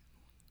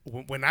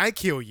 when I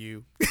kill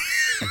you,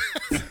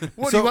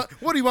 what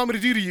do you want me to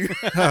do to you?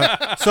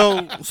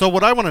 So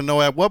what I want to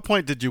know, at what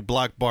point did you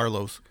block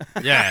Barlow's?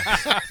 Yeah.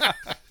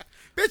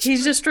 Bitch.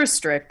 He's just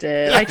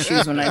restricted. I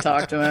choose when I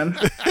talk to him.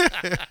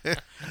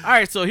 All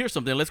right, so here's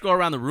something. Let's go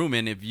around the room,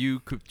 and if you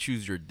could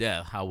choose your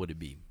death, how would it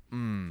be?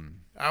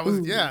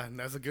 Yeah,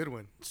 that's a good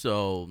one.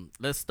 So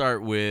let's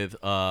start with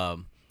No,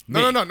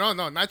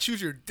 not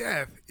choose your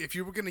death. If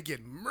you were gonna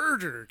get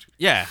murdered.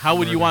 Yeah, how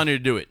would you want to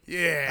do it?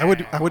 Yeah,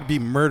 I would be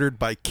murdered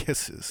by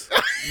kisses.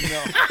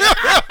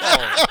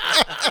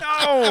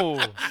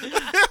 No.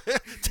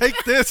 Take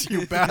this,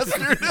 you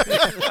bastard.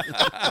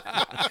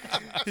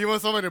 He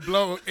wants someone to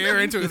blow air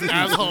into his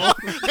asshole.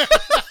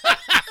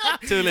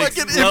 Till it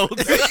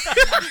explodes.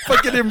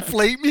 Fucking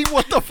inflate me?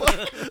 What the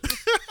fuck?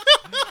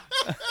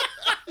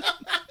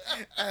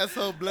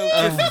 Asshole blow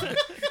kisses.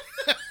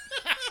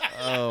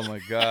 Oh my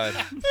god.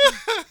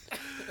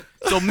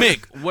 So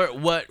Mick,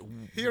 what?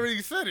 He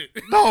already said it.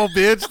 No,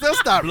 bitch,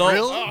 that's not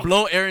real.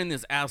 Blow air in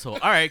this asshole.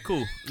 All right,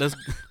 cool. Let's.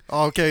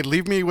 Okay,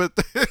 leave me with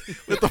the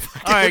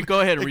fucking, All right,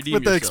 go ahead and redeem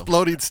with the yourself.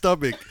 exploding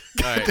stomach.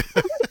 All right.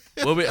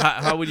 Well,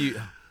 how would you?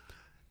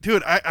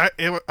 Dude, I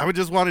would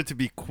just want it to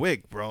be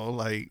quick, bro.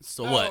 Like,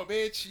 So No, what?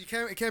 bitch,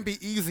 it can't be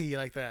easy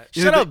like that.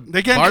 Shut up,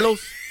 they can't.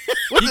 Barlow's.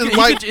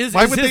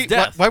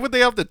 Why would they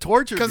have to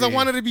torture me? Because I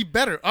wanted to be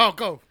better. Oh,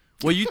 go.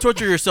 Well, you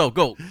torture yourself.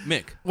 Go,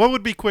 Mick. What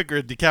would be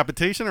quicker,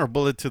 decapitation or a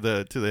bullet to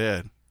the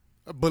head?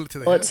 A bullet to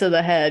the Bullet head. to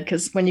the head,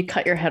 because when you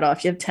cut your head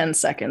off, you have 10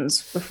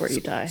 seconds before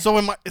you die. So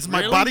is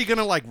my body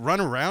gonna like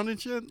run around and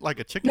shit like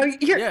a chicken? No,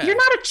 you're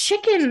not a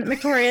chicken,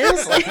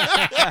 Victorious. Well,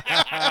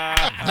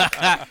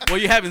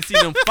 you haven't seen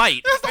them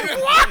fight.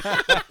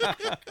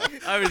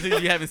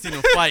 Obviously, you haven't seen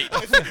them fight.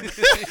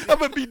 I'm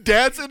gonna be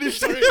dancing and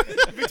shit.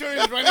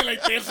 Victoria's running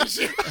like this and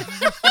shit.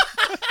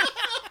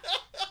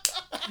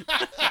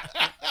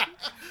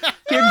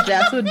 Your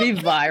death would be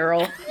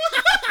viral.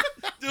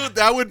 Dude,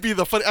 that would be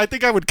the fun. I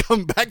think I would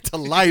come back to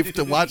life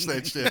to watch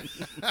that shit.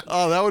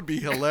 Oh, that would be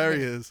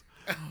hilarious.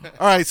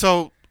 All right,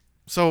 so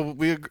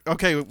we're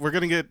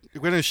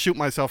gonna shoot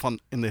myself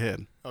in the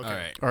head.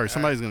 Okay. All right,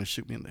 somebody's gonna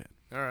shoot me in the head.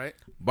 All right.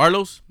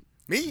 Barlow's?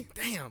 Me?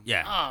 Damn.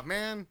 Yeah. Ah,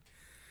 man.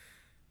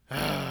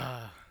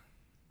 I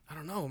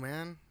don't know,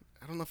 man.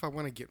 I don't know if I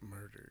want to get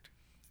murdered.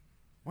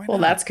 Well,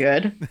 that's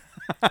good.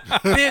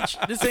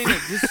 Bitch, this ain't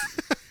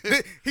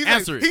it.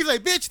 He's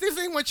like, bitch, this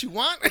ain't what you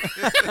want.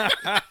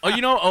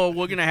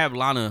 We're gonna have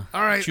Lana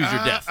All right. choose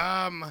your death.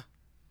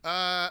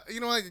 You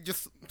know what?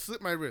 Just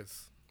slit my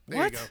wrist. There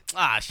What? you go.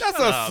 Ah, That's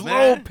a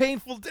slow,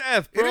 painful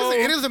death, bro.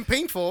 It isn't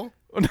painful.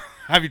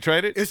 Have you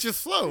tried it? It's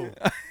just slow.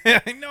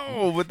 I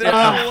know, but there's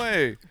no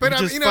way. But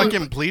You're just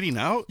fucking bleeding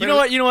out. You know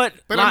what?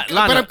 But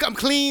I'm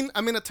clean.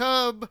 I'm in a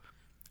tub.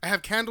 I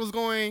have candles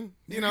going.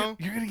 You know,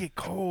 You're gonna get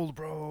cold,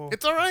 bro.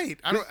 it's all right.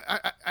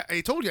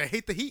 I told you I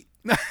hate the heat.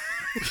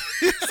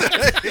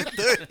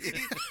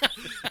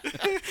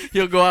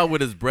 He'll go out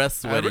with his breath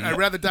sweating. I'd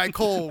rather die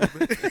cold.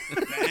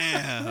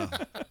 Damn.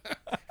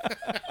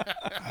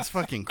 That's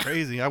fucking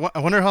crazy. I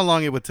wonder how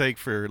long it would take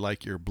for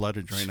like your blood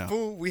to drain out.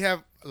 Fool, we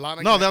have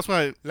Lana. No, that's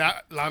why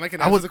Lana can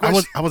I answer was the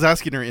question. I was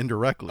asking her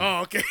indirectly.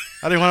 Oh, okay.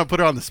 I didn't want to put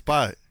her on the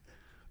spot.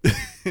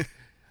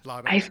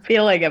 Lana. I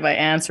feel like if I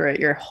answer it,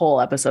 your whole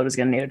episode is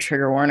going to need a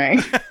trigger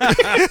warning.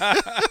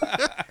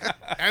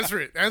 Answer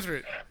it.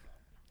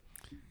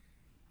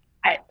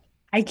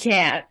 I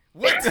can't.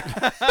 What?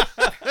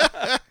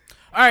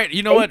 All right,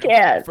 you know what?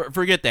 can't.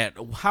 Forget that.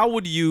 How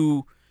would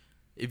you,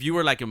 if you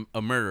were like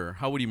a murderer,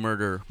 how would you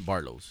murder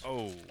Barlow's?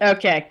 Oh.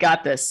 Okay,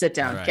 got this. Sit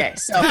down. All right. Okay,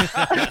 so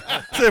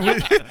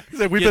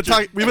We've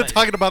been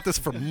talking about this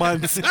for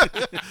months.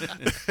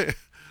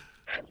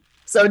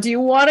 so do you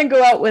want to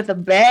go out with a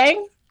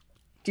bang?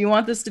 Do you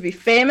want this to be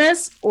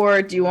famous,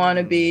 or do you want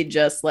to be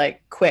just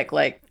like quick,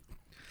 like?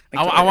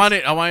 I want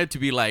it to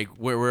be like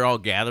where we're all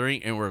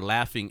gathering and we're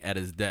laughing at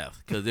his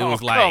death because it was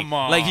come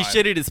like he on.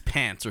 shitted his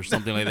pants or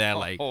something like that.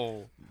 Like,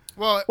 Well,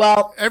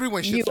 Well,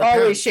 everyone shits you their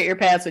always pants. shit your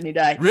pants when you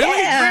die. Really?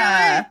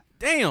 Yeah.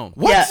 Damn.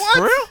 What? Yeah.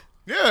 For real?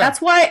 Yeah.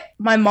 That's why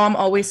my mom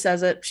always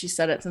says it. She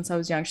said it since I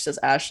was young. She says,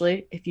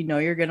 Ashley, if you know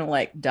you're gonna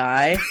like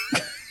die,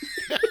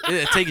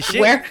 Yeah, take a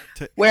shit.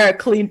 wear a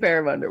clean pair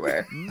of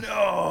underwear.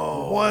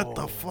 No. What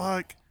the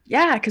fuck?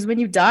 Yeah, because when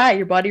you die,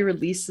 your body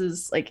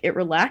releases, like it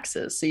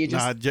relaxes, so you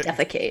just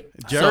defecate.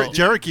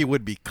 Jericho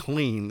would be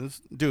clean.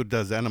 This dude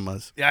does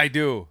enemas. Yeah, I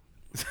do.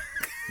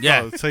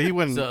 Yeah. So he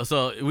wouldn't.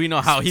 So we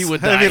know how he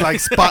would That'd die. be like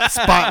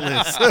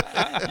spotless.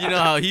 You know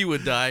how he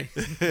would die.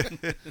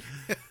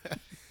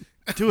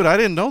 Dude, I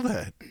didn't know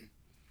that.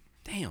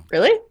 Damn.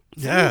 Really?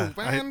 Yeah. Dude,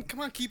 man,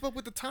 come on, keep up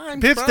with the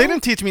times, Bitch, bro. they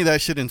didn't teach me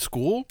that shit in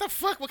school. The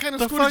fuck? What kind of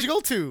The school fuck? did you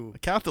go to? A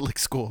Catholic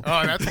school.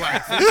 Oh, that's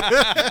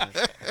why.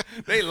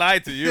 They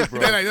lied to you, bro.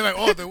 They're like,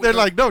 oh, They're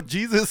like, no,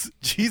 Jesus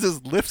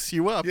lifts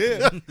you up.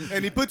 yeah,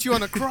 and he puts you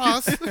on a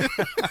cross.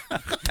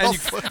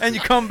 and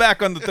you come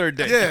back on the third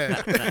day.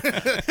 Yeah,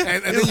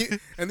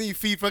 and then you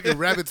feed fucking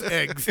rabbits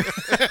eggs.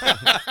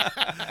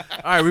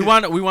 All right, we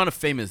want a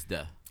famous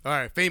death. All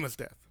right, famous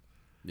death.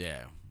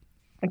 Yeah.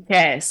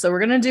 Okay, so we're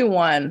gonna do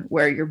one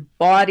where your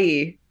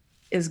body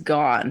is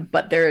gone,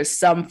 but there is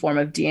some form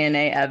of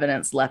DNA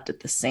evidence left at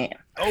the scene.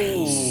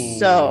 Oh.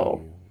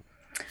 So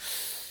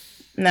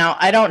now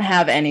I don't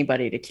have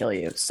anybody to kill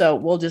you, so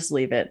we'll just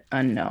leave it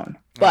unknown.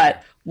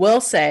 But we'll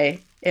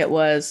say it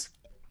was.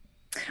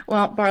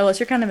 Well, Barlos,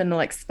 you're kind of into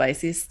like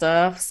spicy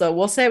stuff, so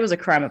we'll say it was a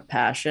crime of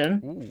passion.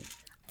 Ooh.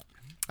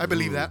 I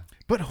believe that.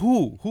 But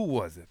who? Who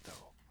was it though?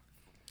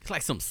 It's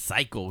like some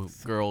psycho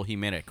girl he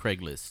met at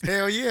Craigslist.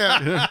 Hell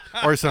yeah.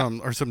 or some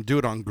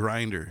dude on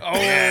Grindr. Oh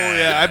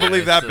yeah, I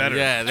believe that better.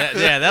 Yeah,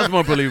 that's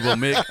more believable,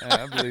 Mick.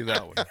 Yeah, I believe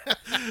that one.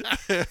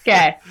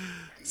 Okay,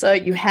 so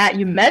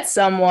you met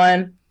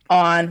someone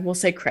on, we'll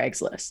say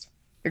Craigslist.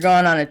 You're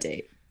going on a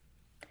date.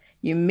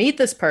 You meet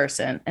this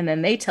person, and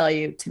then they tell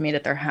you to meet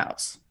at their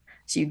house.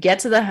 So you get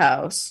to the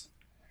house,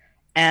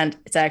 and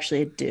it's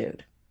actually a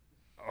dude.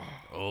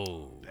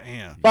 Oh.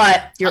 Damn.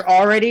 But you're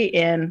already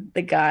in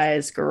the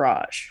guy's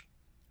garage.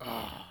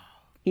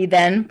 He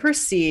then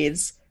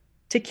proceeds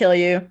to kill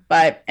you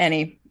by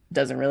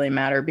doesn't really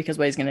matter, because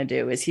what he's going to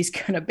do is he's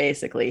going to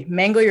basically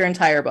mangle your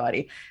entire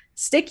body,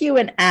 stick you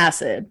in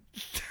acid.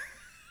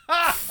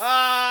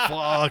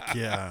 Fuck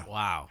yeah.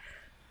 Wow.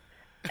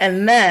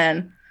 And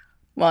then,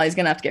 well, he's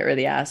going to have to get rid of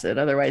the acid.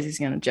 Otherwise, he's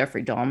going to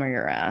Jeffrey Dahmer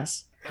your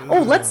ass.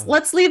 Oh,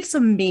 let's leave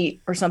some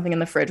meat or something in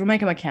the fridge. We'll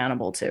make him a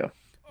cannibal too.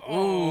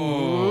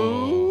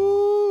 Ooh.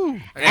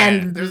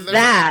 And There's a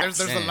lot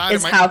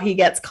is of how he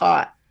gets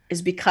caught,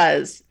 is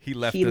because He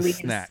left the leaves-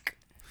 snack.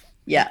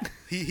 Yeah.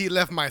 He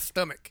left my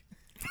stomach.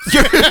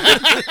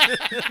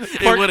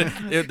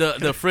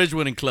 The fridge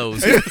wouldn't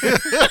close.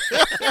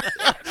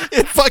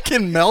 It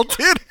fucking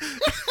melted.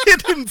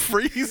 It didn't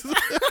freeze.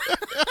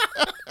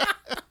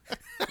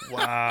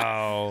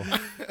 Wow.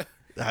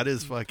 That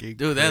is fucking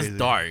Dude, that's crazy.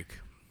 dark.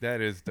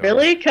 That is dark.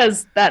 Really?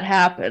 Because that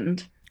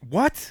happened.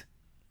 What?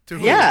 To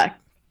who? Yeah.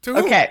 To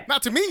who? Okay.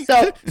 Not to me.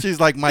 So She's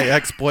like my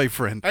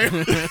ex-boyfriend.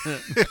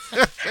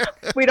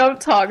 we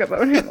don't talk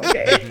about him,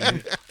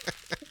 okay?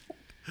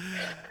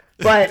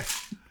 But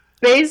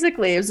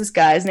basically, it was this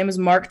guy. His name is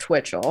Mark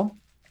Twitchell,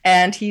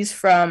 and he's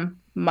from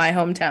my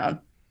hometown.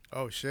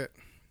 Oh shit.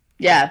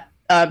 Yeah.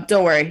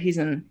 Don't worry, he's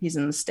in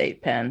the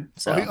state pen.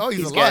 So he's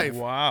good. alive.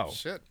 Wow.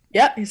 Shit.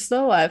 Yep, he's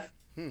still alive.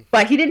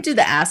 But he didn't do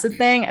the acid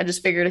thing. I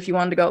just figured if you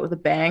wanted to go out with a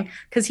bang,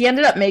 because he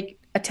ended up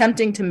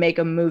attempting to make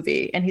a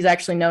movie, and he's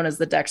actually known as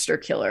the Dexter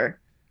Killer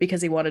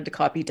because he wanted to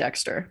copy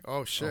Dexter.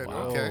 Oh shit. Oh, wow.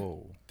 Okay.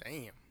 Oh.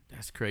 Damn.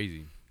 That's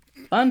crazy.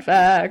 Fun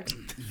fact.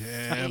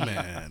 Yeah,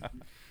 man.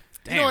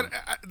 You know what?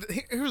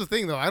 Here's the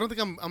thing, though. I don't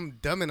think I'm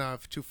dumb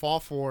enough to fall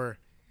for.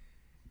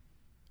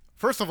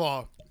 First of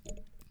all,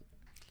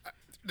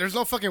 there's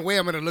no fucking way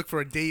I'm gonna look for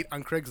a date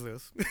on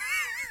Craigslist.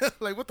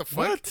 Like, what the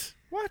fuck?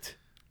 What?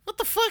 What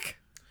the fuck?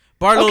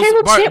 Barlos, Okay,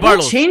 we'll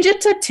Barlos. change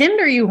it to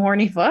Tinder, you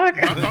horny fuck.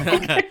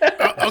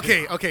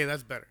 Okay,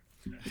 that's better.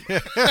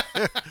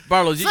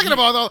 Barlos, Second of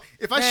all, though,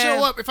 if I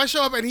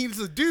show up and he's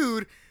a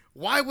dude,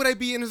 why would I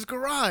be in his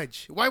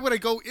garage? Why would I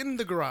go in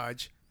the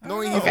garage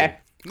knowing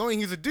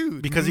he's a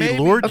dude? Because he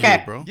lured you,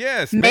 bro.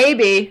 Yes.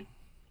 Maybe.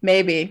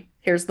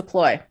 Here's the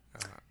ploy.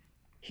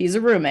 He's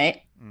a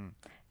roommate,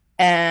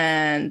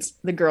 and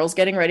the girl's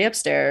getting ready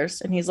upstairs,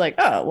 and he's like,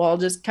 "Oh, well, I'll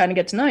just kind of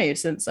get to know you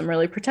since I'm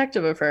really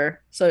protective of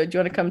her. So, do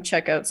you want to come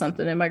check out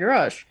something in my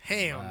garage?"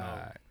 Hell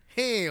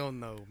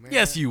no, man.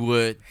 Yes, you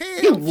would.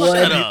 Hell You would.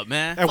 Shut up,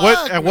 man.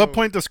 At what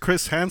point does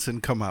Chris Hansen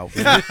come out?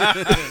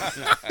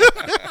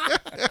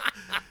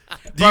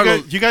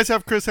 Do you guys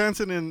have Chris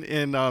Hansen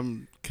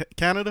in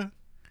Canada?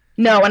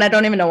 No, and I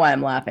don't even know why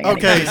I'm laughing.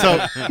 Okay,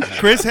 anymore.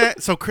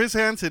 so Chris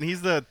Hansen,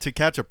 he's the To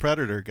Catch a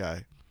Predator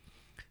guy.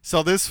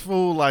 So this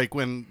fool, like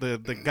when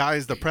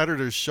the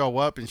predators show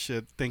up and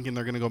shit, thinking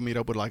they're gonna go meet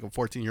up with like a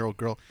 14-year-old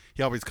girl,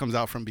 he always comes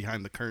out from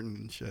behind the curtain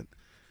and shit.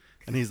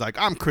 And he's like,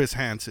 "I'm Chris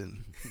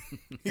Hansen."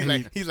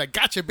 He's like,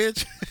 "Gotcha,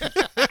 bitch."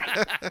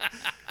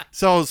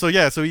 So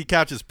he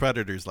catches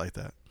predators like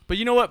that. But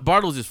you know what?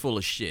 Bartles is full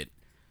of shit.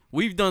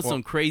 We've done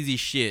some crazy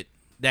shit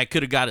that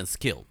could have gotten us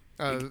killed.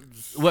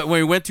 When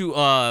we went to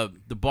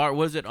the bar,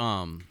 was it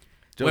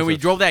when we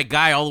drove that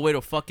guy all the way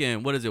to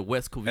fucking, what is it,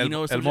 West Covina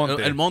or something?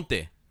 El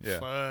Monte. Yeah.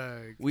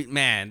 Fuck.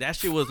 Man, that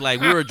shit was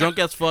like, we were drunk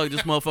as fuck.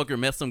 This motherfucker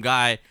met some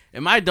guy,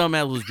 and my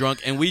dumbass was drunk,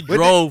 and we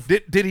drove.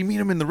 Did he meet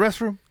him in the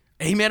restroom?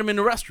 He met him in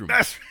the restroom.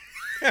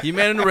 He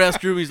met him in the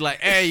restroom. He's like,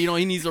 hey,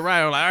 he needs a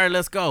ride. I'm like, all right,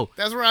 let's go.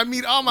 That's where I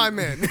meet all my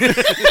men.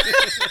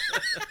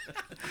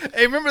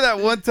 Hey, remember that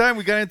one time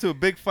we got into a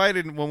big fight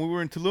when we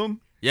were in Tulum?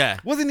 Yeah.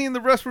 Wasn't he in the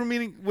restroom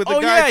meeting with the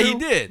Oh, guy? yeah, too? he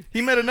did.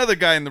 He met another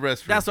guy in the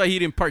restroom. That's why he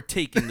didn't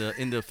partake in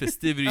the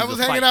festivities. I was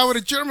hanging out with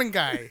a German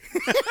guy.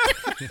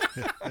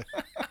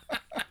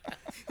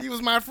 He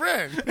was my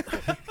friend.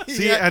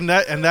 See, and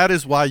that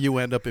is why you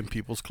end up in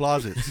people's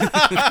closets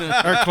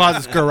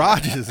or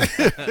garages.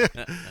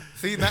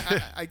 See, now,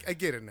 I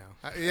get it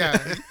now.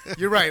 Yeah,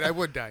 you're right. I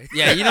would die.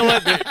 Yeah, you know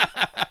what?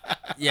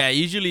 Yeah,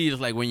 usually it's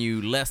like when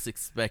you less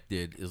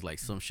expected, is like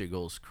some shit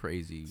goes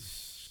crazy,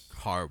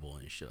 horrible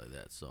and shit like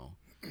that. So,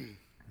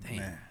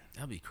 damn,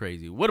 that'd be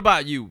crazy. What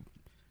about you,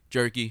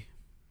 Jerky?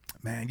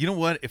 Man, you know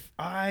what? If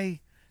I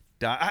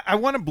die, I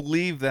want to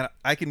believe that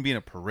I can be in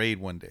a parade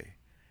one day.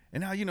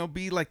 And I'll,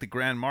 be like the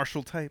Grand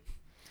Marshal type.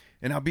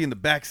 And I'll be in the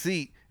back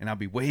seat and I'll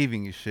be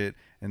waving and shit.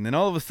 And then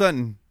all of a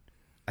sudden,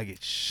 I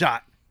get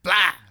shot.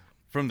 Blah!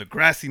 From the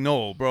grassy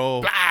knoll, bro.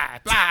 Blah!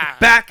 Blah!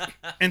 Back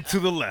and to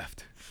the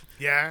left.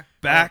 Yeah.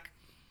 Back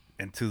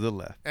and to the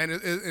left. And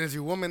is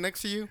your woman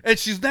next to you? And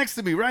she's next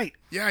to me, right?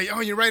 Yeah.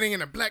 Oh, you're riding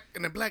in a black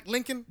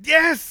Lincoln?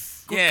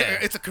 Yes. Yeah.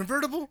 It's a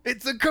convertible?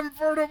 It's a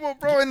convertible,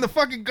 bro. And the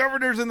fucking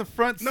governor's in the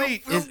front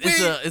seat.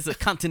 It's a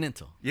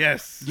Continental.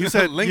 Yes. You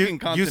said Lincoln you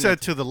Continental.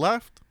 said to the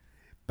left?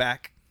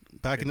 Back in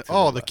to the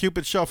left.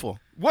 Cupid Shuffle.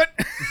 What?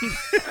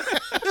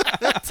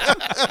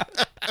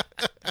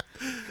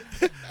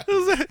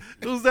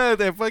 Who's that?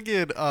 That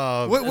fucking.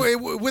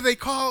 What would they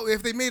call,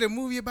 if they made a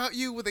movie about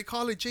you, would they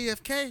call it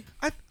JFK?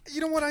 You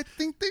know what? I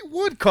think they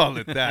would call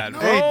it that.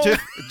 Hey,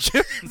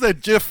 Jif, is that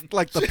Jif,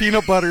 like the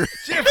peanut butter?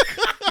 Jif.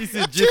 He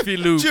said Jiffy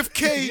Lube. Jif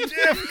K.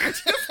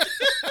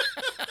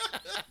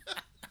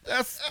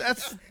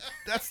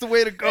 That's the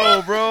way to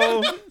go,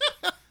 bro.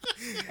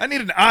 I need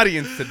an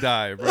audience to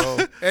die, bro.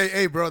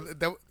 Hey, bro,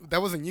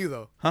 that wasn't you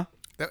though. Huh?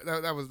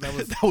 That was That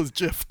was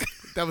Jif.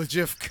 that was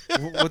Jif.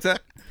 What's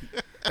that?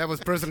 That was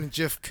President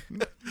Jif.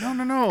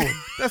 No.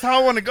 That's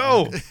how I want to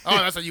go. Oh,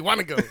 that's how you want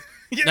to go.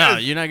 Yes. No,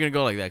 you're not gonna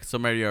go like that.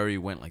 Somebody already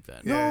went like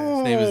that. No.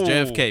 His name is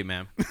JFK,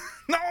 man.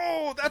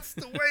 No, that's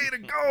the way to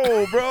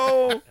go,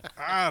 bro.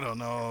 I don't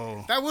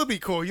know. That would be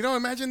cool.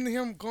 Imagine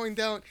him going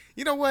down.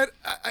 You know what?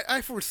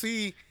 I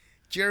foresee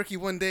Jericho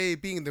one day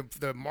being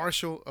the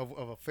marshal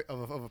of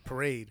a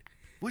parade.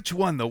 Which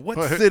one though?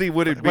 What city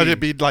would it be? Would it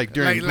be like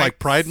during like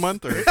Pride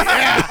Month or?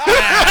 Damn,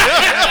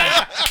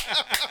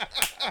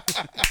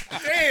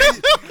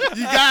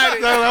 you got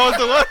it. No, that was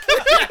the one.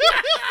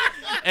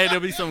 And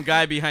there'll be some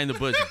guy behind the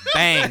bush.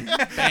 Bang,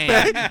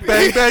 bang, Bang,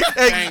 bang,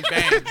 bang,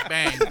 bang,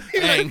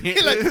 bang.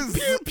 He like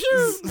pew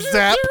pew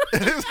Zap.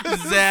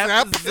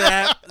 Zap,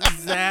 zap,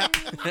 zap.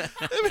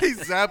 He's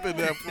zapping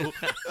that fool.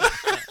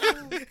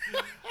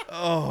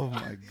 Oh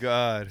my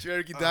God.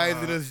 Jericho dies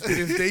in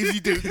his Daisy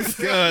Dukes.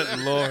 Good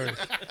Lord.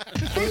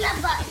 It's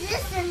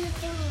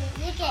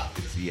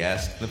the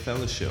Ask the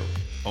Fellas show,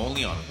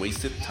 only on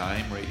Wasted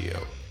Time Radio.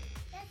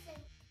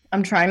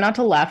 I'm trying not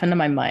to laugh into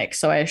my mic,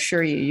 so I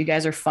assure you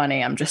guys are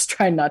funny. I'm just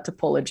trying not to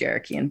pull a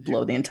Jericho and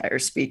blow the entire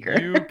speaker.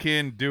 You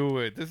can do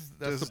it.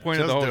 That's the point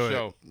of the whole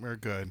show. We're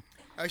good.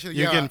 Actually,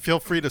 You yeah. can feel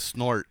free to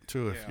snort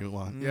too if you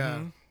want.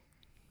 Yeah.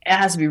 It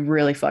has to be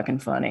really fucking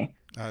funny.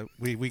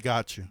 We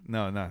got you.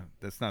 No,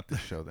 that's not the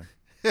show then.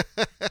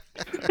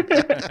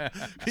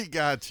 We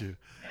got you.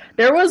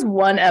 There was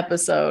one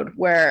episode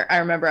where I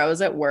remember I was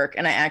at work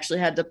and I actually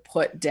had to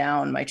put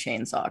down my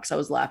chainsaw because I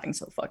was laughing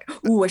so fucking.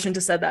 Ooh, I shouldn't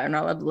have said that. I'm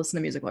not allowed to listen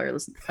to music while you're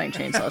playing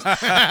chainsaws.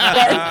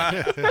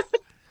 But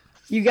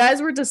you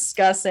guys were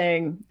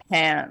discussing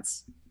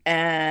pants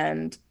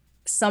and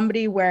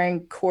somebody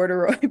wearing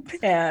corduroy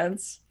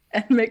pants.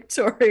 And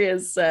Victoria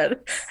said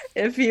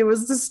if he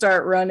was to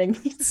start running,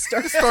 he'd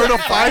start a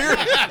fire.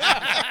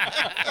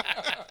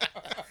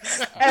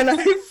 And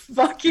I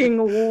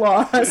fucking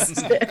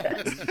lost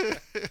it.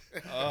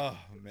 Oh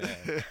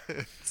man.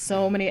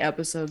 So many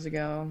episodes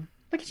ago.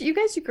 Look at you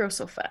guys, you grow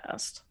so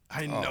fast.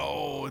 I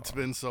know. It's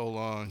been so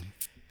long.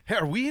 Hey,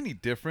 are we any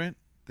different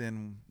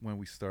than when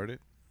we started?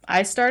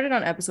 I started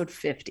on episode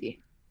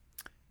 50.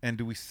 And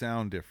do we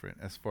sound different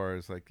as far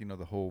as like,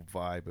 the whole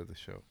vibe of the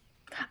show?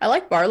 I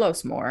like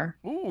Barlos more.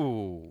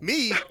 Ooh.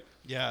 Me?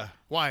 Yeah.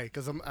 Why?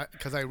 Because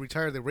I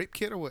retired the rape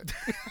kit or what?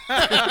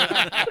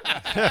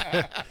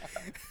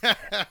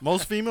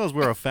 Most females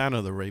were a fan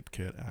of the rape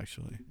kit,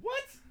 actually.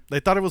 What? They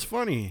thought it was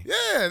funny.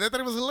 Yeah, they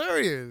thought it was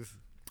hilarious.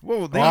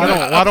 Whoa,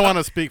 I don't want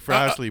to speak for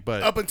Ashley,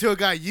 but up until it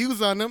got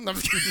used on them. No, I'm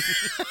just kidding.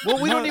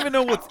 Well, we don't even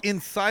know what's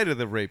inside of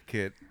the rape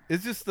kit.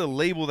 It's just the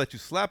label that you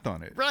slapped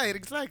on it. Right,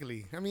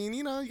 exactly. I mean,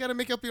 you got to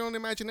make up your own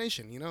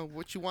imagination.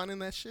 What you want in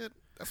that shit.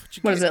 That's what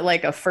you. What is it,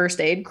 like a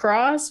first aid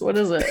cross? What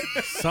is it?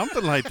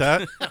 Something like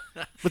that.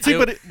 But see,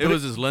 it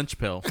was his lunch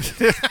pill.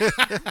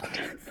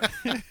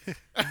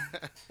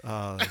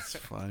 Oh, that's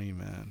funny,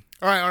 man.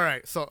 All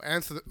right. So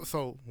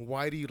So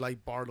why do you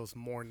like Bartles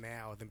more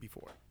now than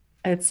before?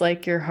 It's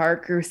like your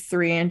heart grew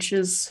 3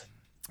 inches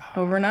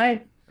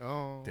overnight.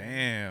 Oh,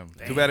 damn.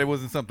 Too bad it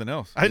wasn't something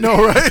else. I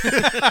know, right?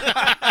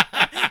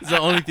 It's the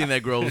only thing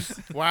that grows.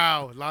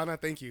 Wow, Lana,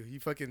 thank you. You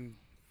fucking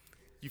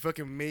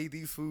made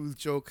these foods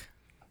joke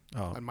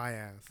on my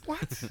ass.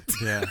 What?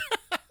 Yeah.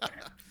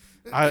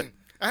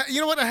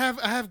 You know what? I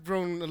have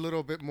grown a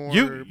little bit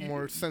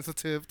more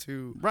sensitive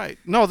to. Right.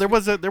 No, there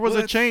was a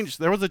change.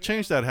 There was a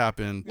change that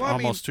happened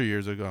almost 2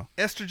 years ago.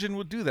 Estrogen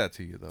will do that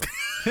to you, though.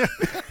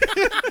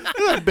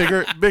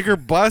 bigger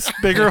bust,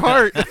 bigger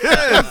heart.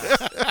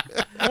 Yes.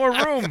 More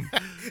room.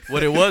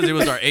 What it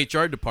was our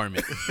HR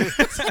department.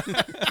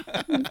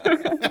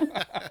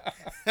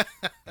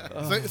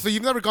 So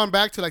you've never gone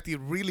back to like the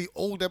really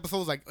old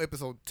episodes, like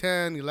episode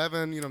 10,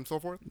 11, and so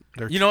forth?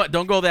 You know what?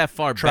 Don't go that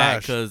far back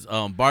trash. because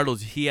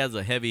Bartles, he has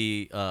a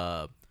heavy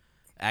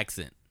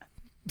accent.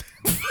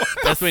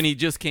 That's when he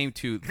just came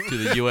to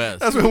the U.S.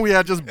 That's when we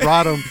had just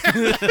brought him.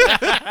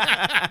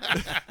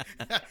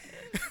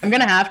 I'm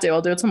going to have to.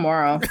 I'll do it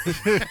tomorrow.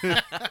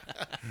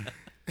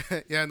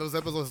 Yeah, en those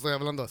episodes estoy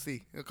hablando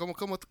así.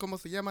 ¿Cómo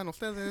se llaman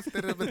ustedes?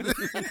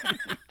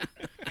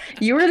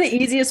 You were the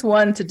easiest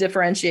one to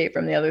differentiate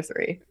from the other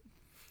 3.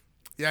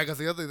 Yeah, because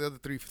the other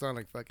 3 sound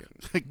like fucking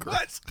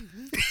what?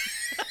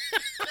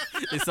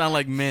 They sound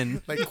like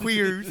men, like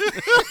queers.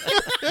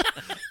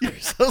 You're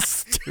so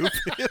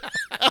stupid.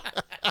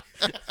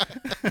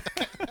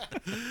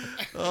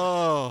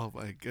 Oh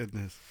my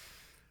goodness.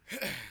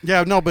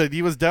 Yeah, no, but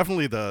he was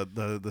definitely the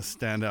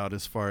standout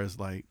as far as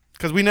like,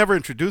 because we never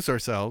introduced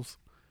ourselves,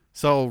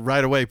 so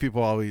right away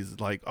people always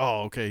like,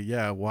 oh, okay,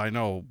 yeah, well I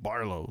know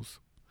Barlow's,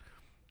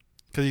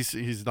 because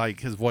he's like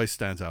his voice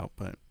stands out,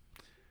 but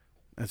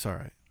that's all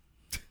right.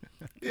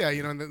 Yeah,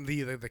 you know,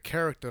 the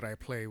character that I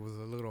play was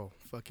a little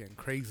fucking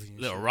crazy,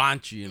 a little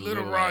raunchy, a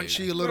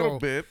little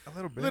bit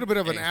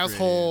of an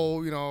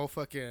asshole, you know,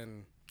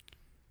 fucking,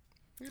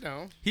 you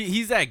know.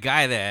 He's that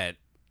guy that,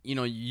 you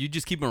know, you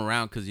just keep him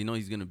around because you know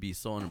he's gonna be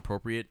so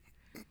inappropriate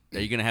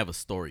that you're gonna have a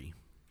story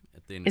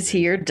at the end. Is he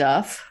your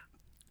Duff?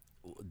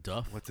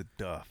 Duff? What's a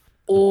Duff?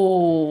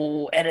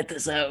 Oh, edit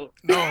this out.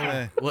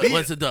 No,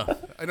 what's a Duff?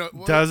 I know.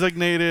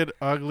 Designated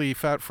ugly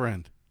fat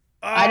friend.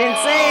 I didn't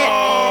say it.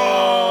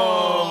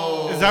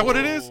 Is that what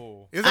it is?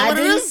 I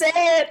didn't say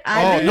it.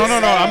 No.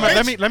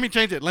 Let me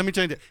change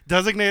it.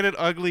 Designated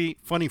ugly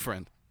funny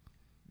friend.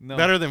 No.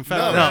 Better than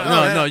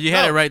fat. No. You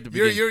had it right at the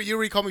beginning. You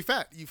already called me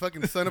fat. You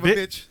fucking son of a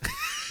bitch.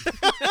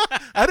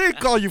 I didn't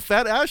call you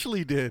fat.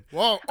 Ashley did.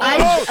 Whoa.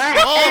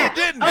 I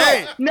didn't.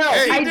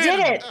 I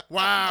didn't.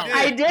 Wow.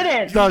 I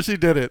didn't. No, she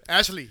did it.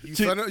 Ashley, you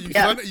son of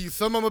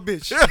a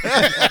bitch.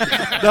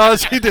 No,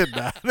 she did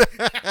not.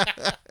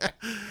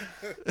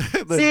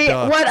 See,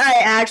 what I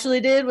actually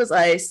did was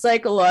I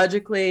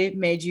psychologically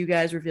made you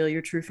guys reveal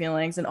your true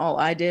feelings, and all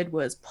I did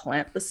was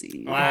plant the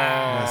seed.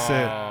 Wow. That's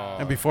it.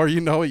 And before you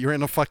know it, you're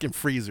in a fucking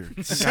freezer.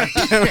 with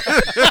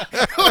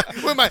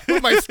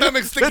my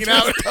stomach sticking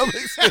out.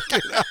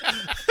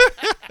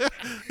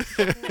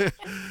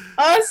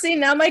 Oh, see,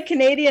 now my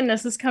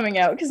Canadianness is coming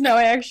out because now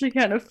I actually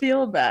kind of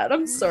feel bad.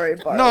 I'm sorry,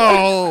 Bart.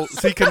 No,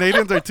 see,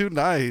 Canadians are too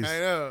nice. I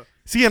know.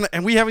 See,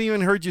 and we haven't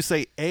even heard you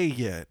say A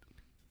yet.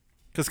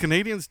 Because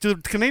do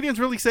Canadians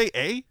really say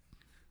A?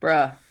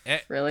 Bruh,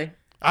 really?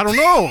 I don't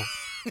know.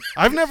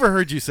 I've never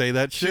heard you say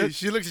that shit.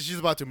 She looks like she's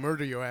about to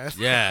murder your ass.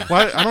 Yeah.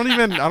 What? I don't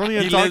even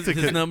talk to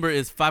his number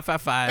is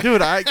 555.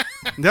 Dude,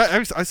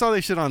 I saw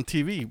that shit on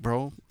TV,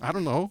 bro. I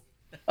don't know.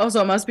 Oh,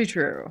 so it must be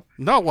true.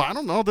 No, well, I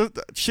don't know.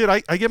 Shit,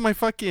 I get my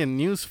fucking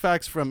news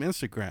facts from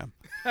Instagram.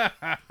 You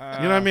know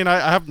what I mean? I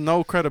have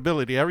no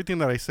credibility. Everything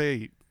that I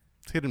say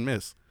is hit and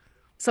miss.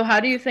 So how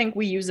do you think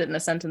we use it in a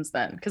sentence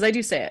then? Because I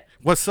do say it.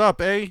 What's up,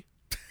 eh?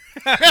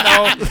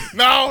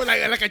 No,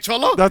 like a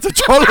cholo? That's a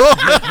cholo.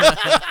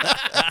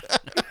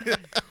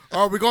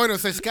 Are we going to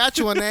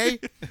Saskatchewan, eh?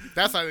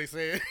 That's how they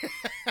say it.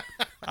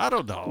 I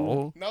don't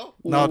know. No?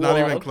 No, not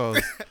even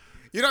close.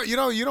 You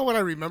know what I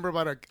remember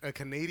about a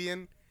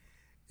Canadian?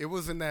 It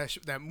was in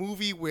that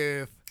movie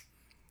with.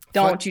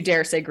 Don't you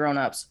dare say Grown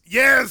Ups.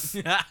 Yes,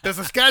 the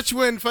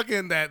Saskatchewan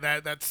fucking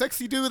that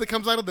sexy dude that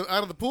comes out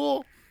of the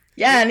pool.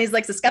 Yeah, and he's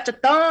like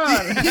Saskatchewan.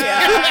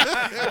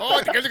 Yeah.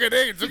 Oh,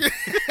 hey,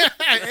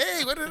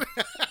 what is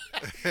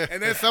it?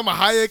 And then Selma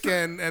Hayek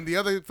and the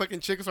other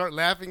fucking chicks start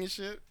laughing and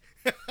shit.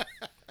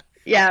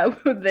 Yeah,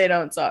 they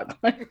don't talk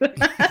like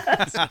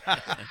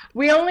that.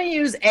 We only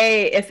use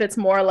A if it's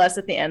more or less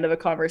at the end of a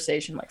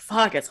conversation, like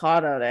 "fuck, it's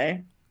hot out, eh?"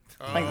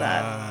 Like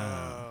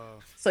that.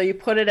 So you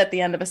put it at the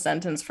end of a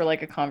sentence for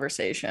like a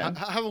conversation.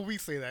 How would we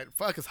say that?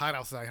 Fuck, it's hot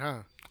outside,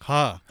 huh?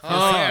 Huh.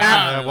 Oh,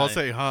 yeah. We'll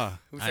say huh.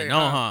 I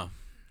know, huh?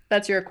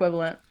 That's your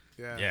equivalent.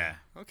 Yeah.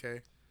 Okay.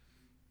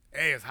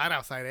 Hey, it's hot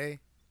outside, eh?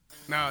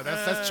 No,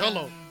 that's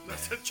cholo.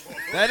 That's a cholo.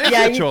 That is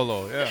a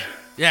cholo, yeah.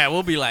 Yeah,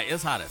 we'll be like,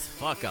 it's hot as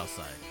fuck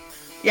outside.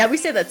 Yeah, we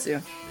say that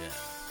too.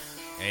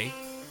 Yeah.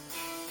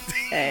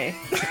 Hey?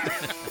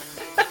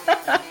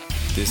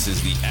 This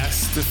is the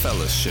Ask the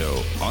Fellas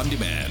show on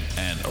demand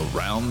and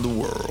around the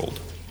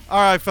world. All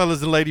right,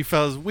 fellas and lady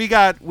fellas, we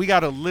got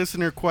a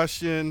listener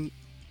question,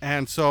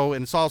 and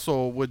it's also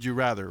a would you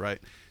rather, right?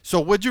 So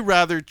would you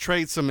rather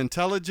trade some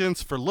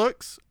intelligence for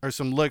looks or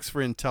some looks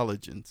for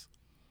intelligence?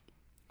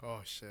 Oh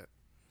shit.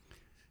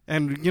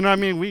 And you know what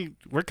I mean?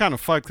 We're kind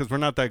of fucked because we're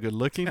not that good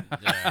looking.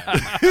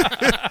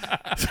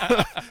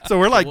 so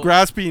we're like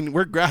grasping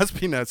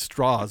at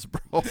straws,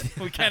 bro.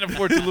 We can't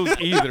afford to lose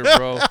either,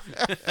 bro.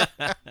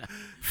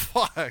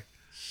 Fuck.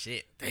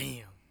 Shit.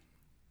 Damn.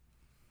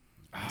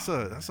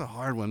 That's a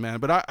hard one, man.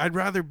 But I'd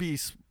rather be.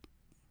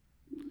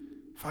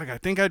 Fuck, I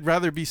think I'd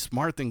rather be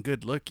smart than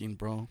good looking,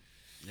 bro.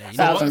 Yeah, you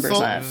know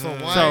 1,000%.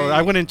 So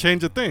I wouldn't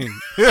change a thing.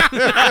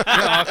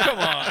 Oh, come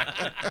on.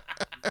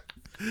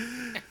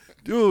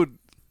 Dude,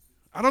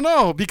 I don't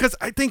know. Because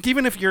I think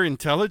even if you're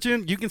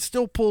intelligent, you can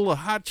still pull a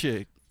hot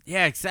chick.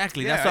 Yeah,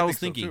 exactly. That's what I was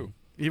thinking.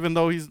 Even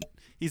though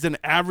he's an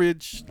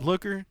average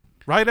looker.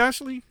 Right,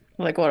 Ashley?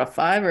 Like what, a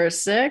 5 or a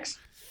 6?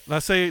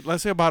 Let's say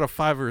about a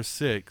 5 or a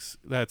 6.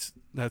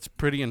 That's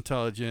pretty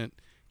intelligent,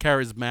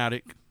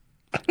 charismatic,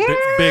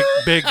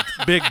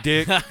 big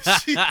dick.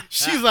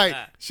 She's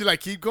like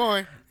keep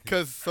going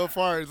because so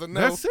far it's a no.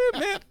 That's it,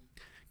 man.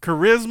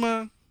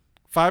 Charisma,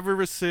 5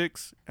 or a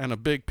 6, and a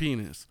big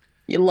penis.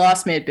 You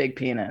lost me at big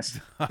penis.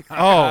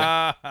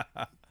 Oh,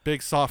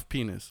 big soft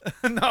penis.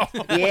 No.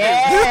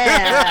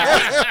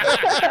 Yeah.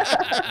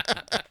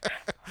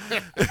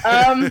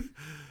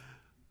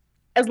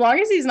 As long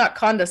as he's not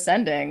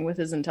condescending with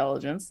his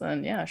intelligence,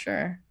 then yeah,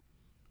 sure.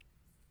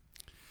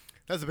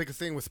 That's the biggest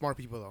thing with smart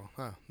people, though.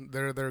 Huh?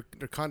 They're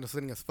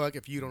condescending as fuck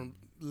if you don't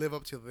live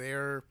up to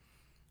their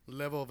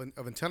level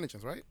of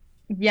intelligence, right?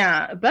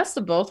 Yeah, best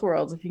of both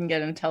worlds if you can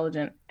get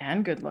intelligent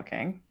and good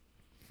looking.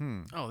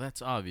 Oh,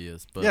 that's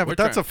obvious. But yeah, but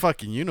that's a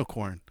fucking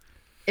unicorn.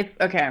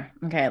 Okay,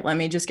 let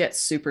me just get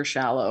super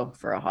shallow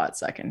for a hot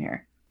second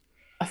here.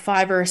 A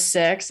 5 or a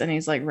 6, and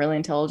he's like really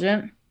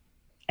intelligent.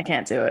 I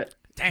can't do it.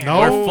 Damn,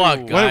 we're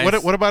fucked,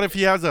 guys. What about if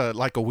he has a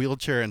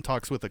wheelchair and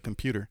talks with a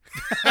computer?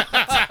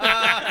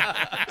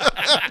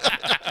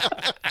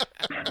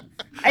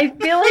 I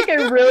feel like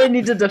I really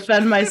need to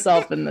defend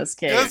myself in this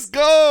case. Let's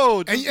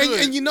go.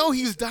 And you know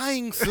he's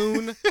dying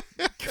soon.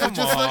 Come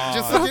just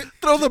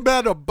throw the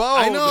man a bone.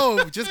 I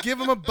know. Just give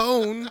him a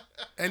bone,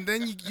 and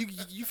then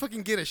you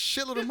fucking get a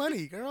shitload of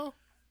money, girl.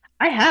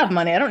 I have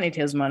money. I don't need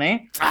his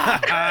money.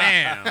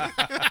 Damn.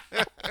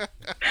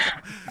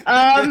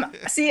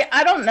 See,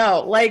 I don't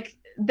know. Like,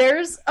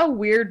 there's a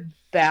weird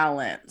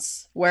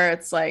balance where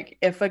it's like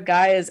if a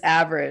guy is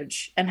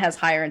average and has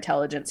higher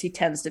intelligence, he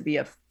tends to be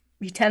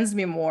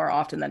more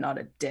often than not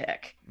a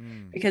dick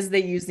because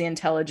they use the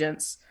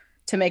intelligence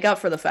to make up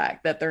for the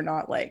fact that they're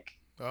not like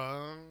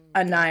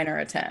a 9 or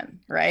a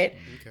 10, right?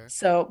 Okay.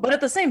 So, but at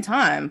the same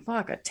time,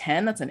 fuck, a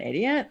 10 that's an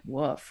idiot?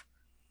 Woof.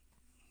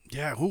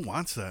 Yeah, who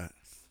wants that?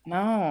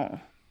 No.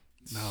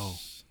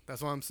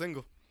 That's why I'm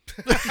single.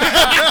 You're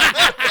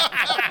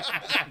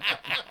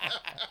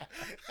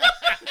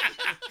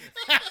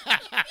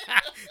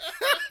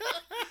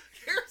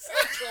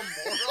such a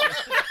moron.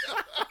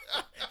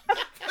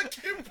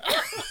 Fucking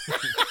moron.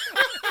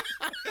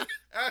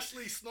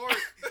 Ashley, snort.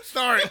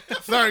 Sorry,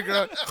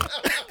 girl.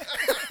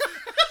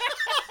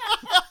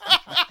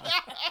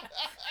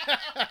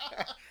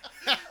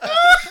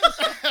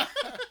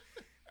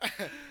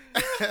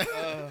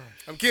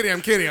 I'm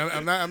kidding.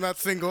 I'm not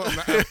single. I'm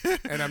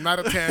not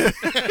a 10.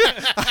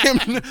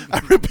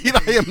 I repeat,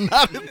 I am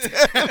not a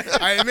 10.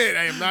 I admit,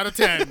 I am not a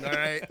 10. All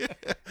right,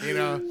 you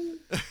know,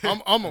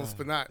 I'm almost,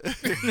 but not.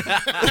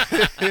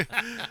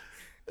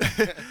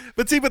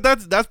 But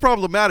that's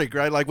problematic,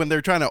 right? Like when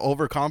they're trying to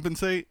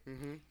overcompensate,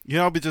 you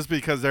know, but just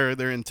because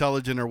they're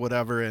intelligent or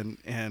whatever,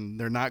 and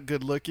they're not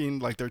good looking,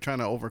 like they're trying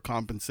to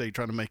overcompensate,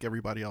 trying to make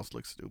everybody else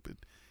look stupid.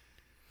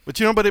 But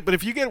you know, but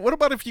if you get, what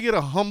about if you get a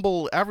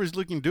humble, average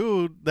looking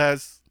dude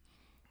that's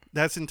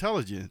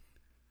intelligent?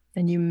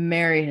 Then you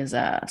marry his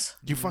ass.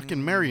 You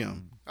fucking marry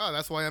him. Oh,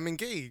 that's why I'm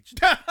engaged.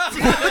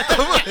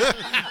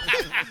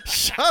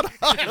 Shut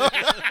up.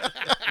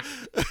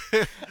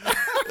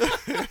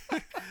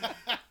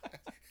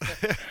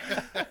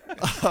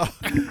 Oh,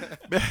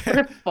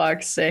 for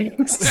fuck's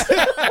sakes.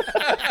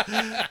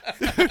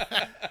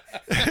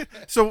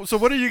 So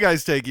what are you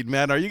guys taking,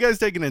 man? Are you guys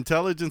taking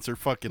intelligence or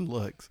fucking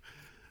looks?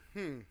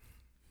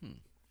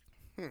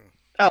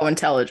 Oh,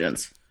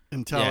 intelligence.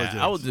 Intelligence.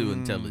 Yeah, I would do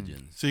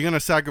intelligence. So you're gonna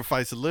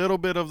sacrifice a little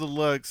bit of the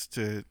looks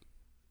to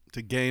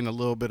gain a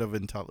little bit of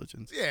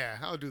intelligence. Yeah,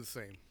 I'll do the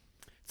same.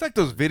 It's like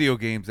those video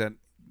games that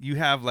you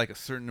have like a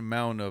certain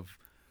amount of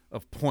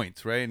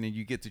points, right? And then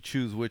you get to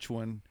choose which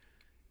one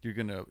you're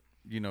gonna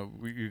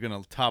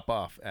top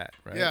off at,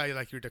 right? Yeah,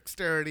 like your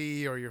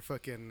dexterity or your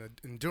fucking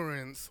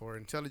endurance or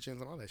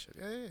intelligence and all that shit.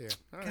 Yeah.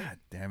 All right. God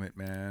damn it,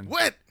 man.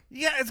 What?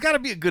 Yeah, it's got to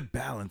be a good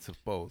balance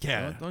of both.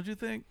 Yeah. Don't you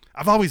think?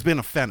 I've always been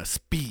a fan of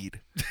speed.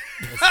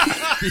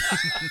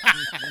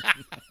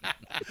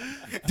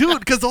 Dude,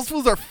 because those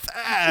fools are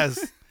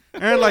fast.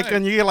 And like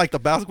when you get like the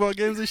basketball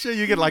games and shit,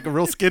 you get like a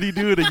real skinny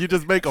dude and you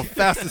just make him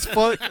fast as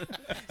fuck.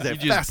 That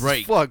just fast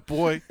break. as fuck,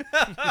 boy.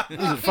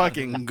 This is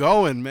fucking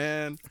going,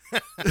 man.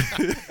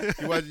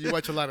 You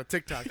watch a lot of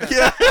TikTok. Huh?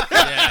 Yeah.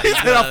 Yeah, He he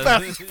said I'm does.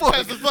 fast as fuck.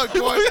 Fast as fuck,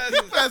 boy.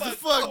 Fast as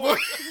fuck, boy.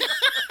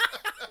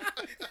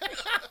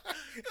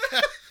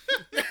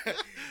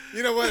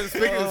 You know what?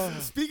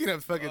 Speaking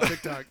of fucking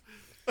TikTok,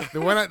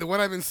 the one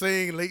I've been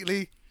saying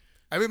lately,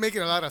 I've been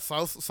making a lot of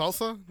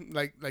salsa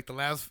like the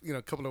last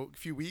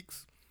few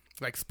weeks,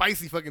 like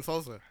spicy fucking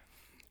salsa,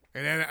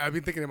 and then I've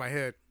been thinking in my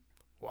head,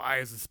 why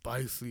is it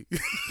spicy?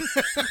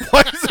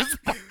 Why is this?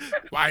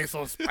 Why is it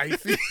so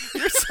spicy?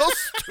 You're so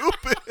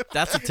stupid.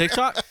 That's a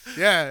TikTok?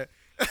 Yeah.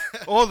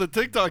 Oh, the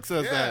TikTok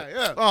says that.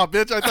 Yeah. Oh,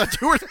 bitch, I thought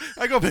you were.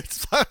 I go,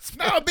 bitch.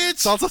 No,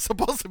 bitch. Salsa's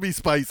supposed to be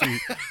spicy.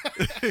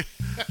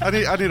 I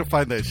need to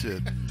find that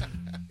shit.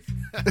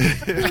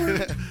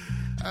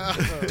 Oh,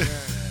 man.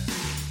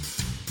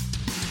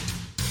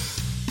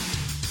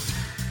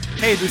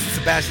 Hey, this is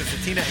Sebastian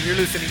Satina, and you're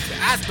listening to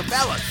Ask the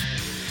Fellas.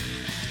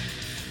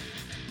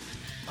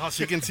 Oh,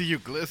 she can see you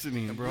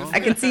glistening, bro. I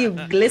can see you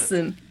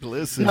glisten.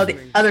 Glisten. No, the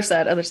other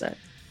side. Because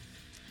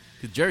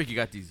Jerick, you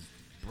got these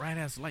bright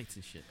ass lights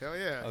and shit. Hell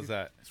yeah. How's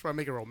that? That's why I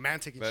make it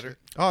romantic and Better? shit.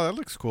 Oh, that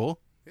looks cool.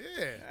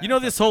 Yeah. You know,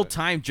 this whole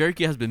time, Jerick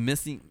has been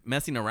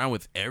messing around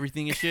with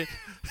everything and shit.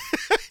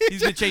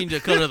 He's been changing the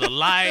color of the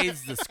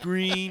lights, the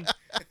screen.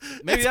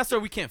 Maybe that's why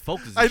we can't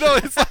focus. I know.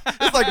 It's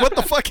like, what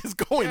the fuck is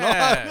going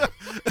Yeah. on?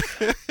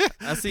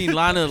 I seen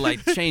Lana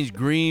like change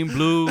green,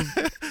 blue,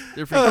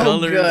 different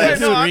colors. good. and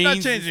No, I'm not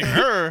screens. changing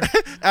her.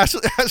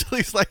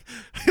 Ashley's like,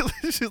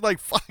 she's like,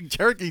 fuck,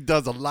 Jerky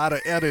does a lot of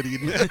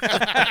editing.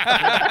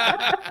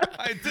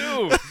 I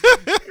do.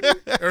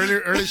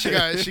 Earlier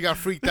she got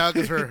freaked out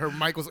because her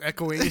mic was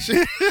echoing and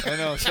shit. I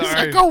know. She's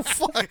Sorry. like, oh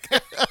fuck.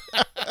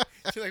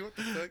 She's like, what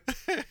the fuck?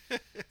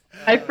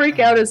 I freak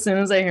out as soon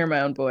as I hear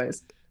my own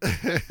voice. All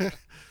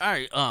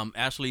right,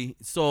 Ashley.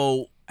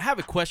 So I have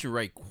a question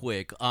right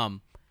quick.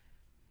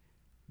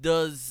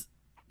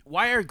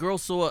 Why are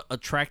girls so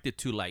attracted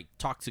to like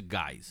toxic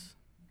guys?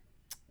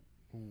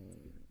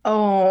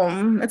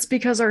 It's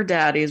because our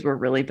daddies were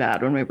really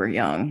bad when we were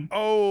young.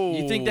 Oh.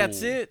 You think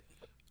that's it?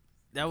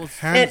 That was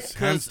Hands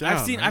because down,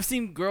 I've right?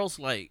 seen girls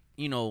like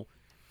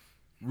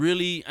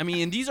really. I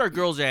mean, and these are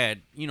girls that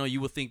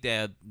you would think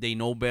that they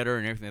know better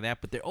and everything like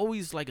that, but they're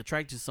always like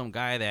attracted to some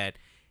guy that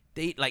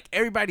they like.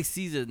 Everybody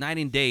sees it night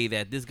and day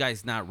that this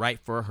guy's not right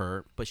for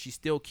her, but she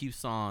still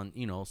keeps on.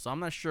 So I'm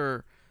not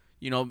sure.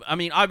 I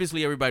mean,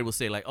 obviously everybody will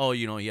say like, oh,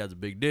 he has a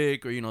big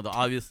dick, or the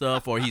obvious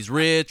stuff, or he's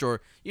rich,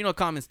 or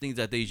common things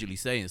that they usually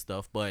say and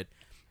stuff. But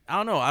I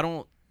don't know.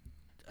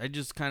 I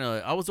just kind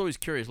of. I was always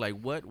curious, like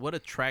what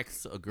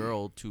attracts a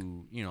girl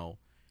to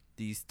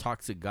these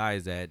toxic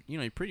guys that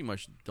pretty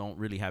much don't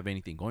really have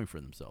anything going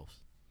for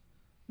themselves.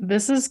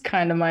 This is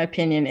kind of my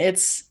opinion.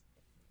 It's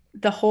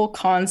the whole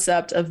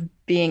concept of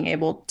being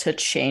able to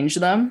change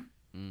them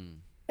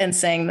and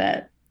saying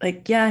that,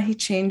 like, yeah, he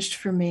changed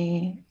for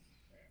me.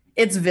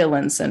 It's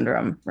villain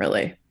syndrome,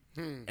 really.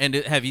 And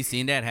have you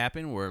seen that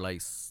happen where,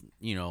 like,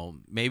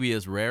 maybe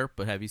it's rare,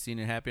 but have you seen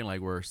it happen,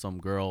 like, where some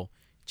girl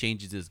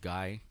changes this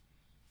guy?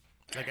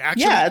 Like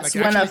actually, Yeah, it's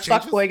like when a actually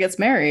changes? fuckboy gets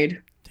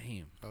married.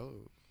 Damn. Oh.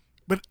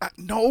 But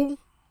no,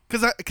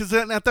 because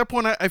then at that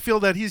point I feel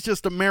that he's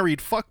just a married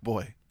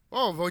fuckboy.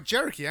 Oh, well,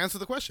 Jericho, answer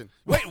the question.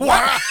 Wait,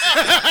 what?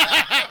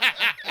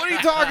 What are you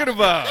talking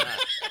about?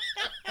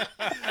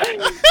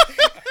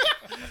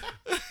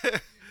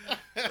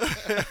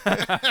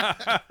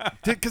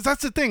 Because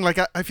that's the thing. Like,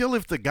 I feel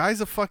if the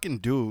guy's a fucking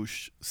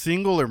douche,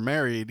 single or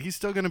married, he's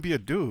still gonna be a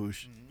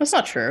douche. That's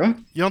not true.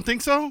 You don't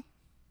think so?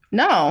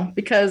 No,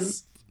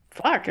 because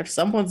fuck, if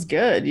someone's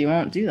good, you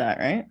won't do that,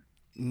 right?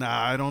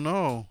 Nah, I don't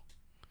know.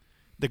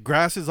 The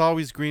grass is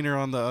always greener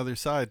on the other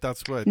side.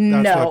 That's what.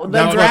 No,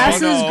 the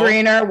grass is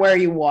greener where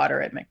you water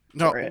it, No,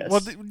 Victorious.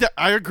 well,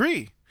 I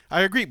agree.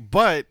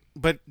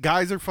 But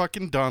guys are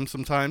fucking dumb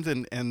sometimes,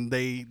 and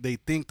they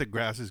think the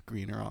grass is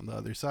greener on the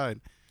other side.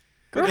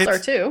 Girls are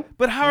too.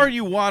 But how are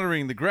you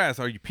watering the grass?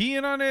 Are you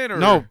peeing on it? Or?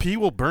 No, pee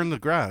will burn the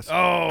grass.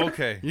 Oh,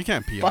 okay. You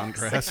can't pee on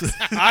grass.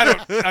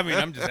 I mean,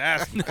 I'm just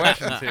asking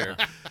questions here.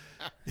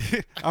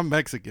 I'm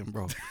Mexican,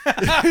 bro.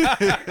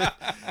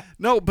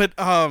 No, but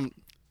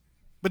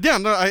yeah,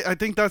 no, I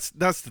think that's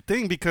the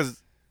thing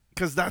because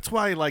that's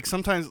why, like,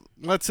 sometimes,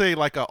 let's say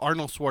like a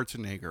Arnold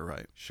Schwarzenegger,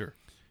 right? Sure.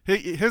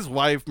 His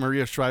wife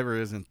Maria Shriver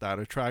isn't that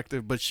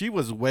attractive, but she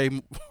was way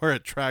more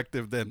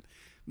attractive than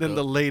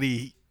the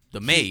lady, the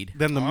maid.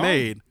 Than the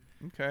maid.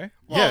 Okay.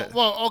 Well,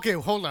 well, okay.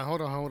 Hold on.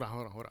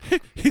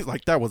 He's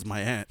like, that was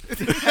my aunt.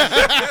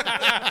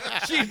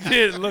 She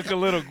did look a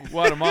little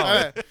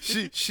Guatemalan.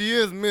 She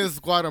is Miss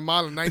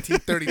Guatemala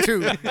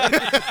 1932.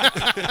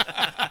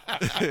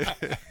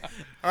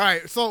 All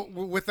right. So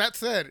with that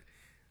said,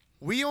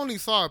 we only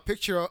saw a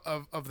picture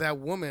of that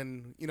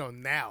woman,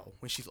 now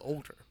when she's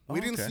older. We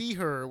didn't see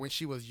her when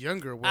she was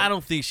younger. I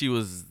don't think she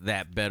was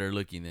that better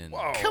looking than.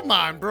 Whoa. Come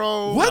on,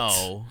 bro. What?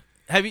 No.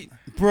 Have you,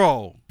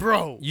 bro?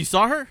 You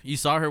saw her? You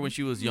saw her when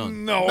she was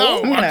young. No.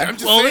 I'm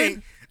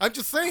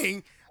just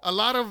saying. a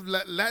lot of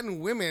Latin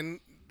women,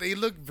 they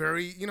look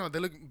very, they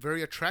look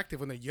very attractive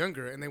when they're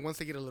younger, and then once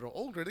they get a little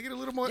older, they get a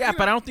little more. Yeah,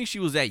 but I don't think she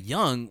was that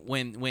young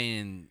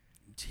when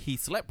he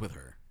slept with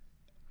her.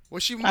 Well,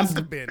 she must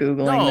have been.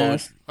 Googling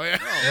this. Oh yeah.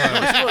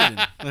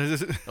 No, she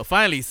wasn't. Well,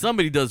 finally,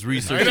 somebody does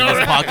research in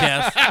this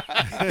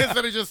podcast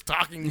instead of just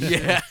talking.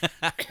 Yeah.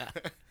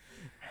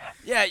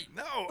 Yeah.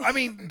 No, I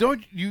mean,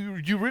 don't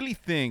you really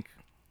think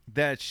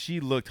that she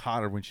looked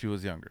hotter when she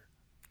was younger?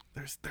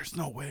 There's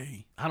no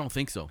way. I don't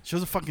think so. She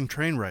was a fucking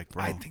train wreck,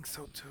 bro. I think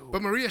so too.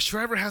 But Maria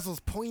Shriver has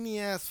those pointy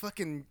ass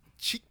fucking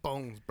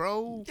cheekbones,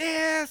 bro.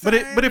 Yes, But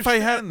if I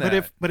had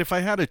that. but if I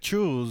had to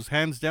choose,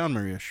 hands down,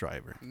 Maria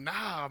Shriver.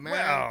 Nah, man.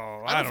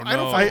 Well, I don't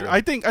know.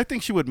 I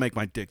think she would make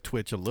my dick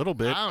twitch a little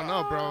bit. I don't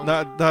know, bro.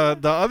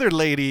 The other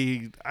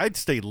lady, I'd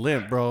stay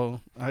limp,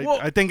 bro.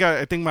 I think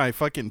my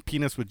fucking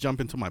penis would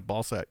jump into my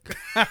ball sack.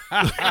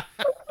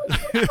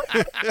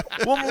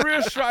 Well,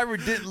 Maria Shriver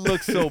didn't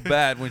look so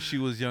bad when she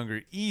was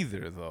younger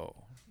either, though.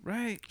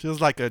 Right? She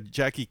was like a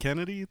Jackie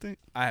Kennedy, you think?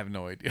 I have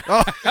no idea.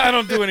 I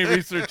don't do any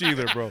research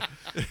either, bro.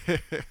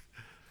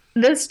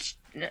 This,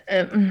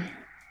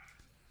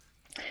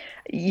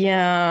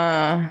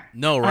 yeah.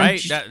 No,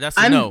 right? That's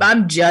a no.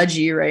 I'm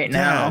judgy right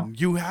now. Yeah,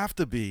 you have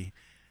to be.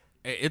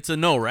 It's a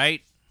no,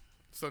 right?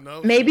 So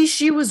no. Maybe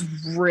she was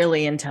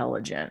really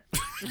intelligent.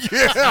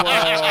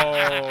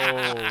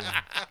 Whoa.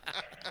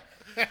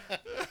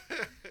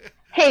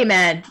 Hey,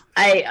 man,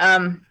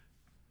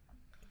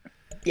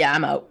 yeah,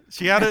 I'm out.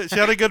 She had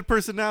a good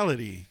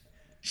personality.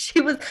 She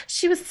was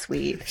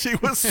sweet. She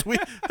was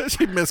sweet.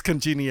 She missed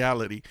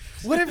congeniality.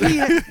 What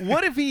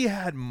if he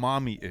had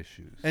mommy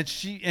issues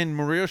and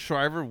Maria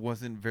Shriver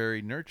wasn't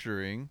very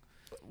nurturing?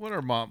 What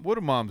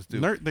do moms do?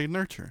 They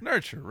nurture.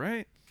 Nurture,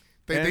 right?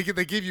 They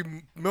give you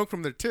milk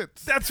from their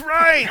tits. That's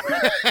right.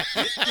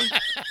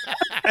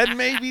 And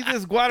maybe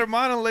this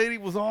Guatemalan lady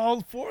was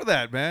all for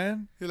that,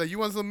 man. You're like, you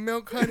want some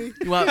milk, honey?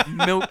 You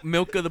want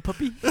milk of the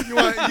puppy? You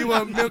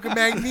want milk of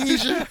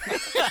magnesia?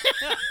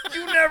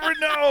 You never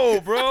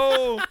know,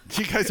 bro.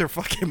 You guys are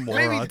fucking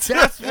Maybe morons.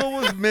 that's what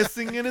was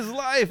missing in his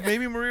life.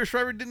 Maybe Maria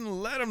Shriver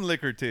didn't let him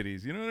lick her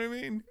titties. You know what I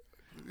mean?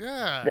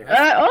 Yeah.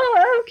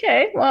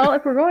 Okay. Well,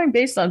 if we're going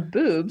based on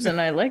boobs, and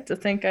I like to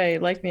think I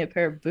like me a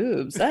pair of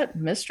boobs, that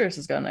mistress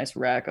has got a nice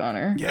rack on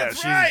her. Yeah,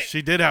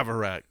 she did have a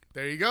rack.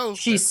 There you go.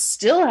 She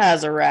still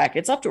has a rack.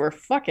 It's up to her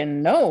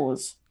fucking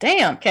nose.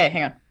 Damn. Okay,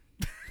 hang on.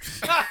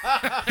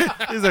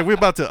 He's like, we're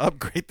about to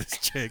upgrade this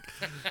chick.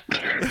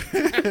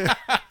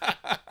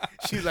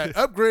 She's like,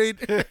 upgrade.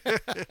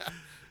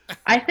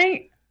 I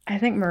think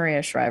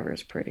Maria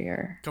Shriver's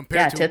prettier.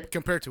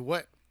 Compared to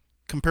what?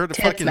 Compared to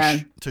Tits, fucking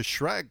man. to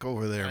Shrek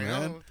over there,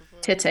 man.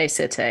 Tite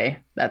site.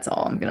 That's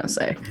all I'm gonna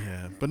say.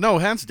 Yeah, but no,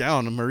 hands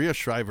down, Maria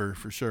Shriver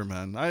for sure,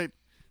 man.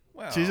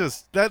 She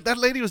just that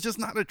lady was just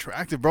not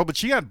attractive, bro. But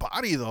she had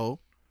body though.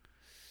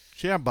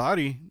 She had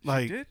body,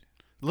 like did?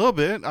 a little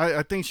bit.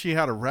 I think she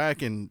had a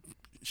rack and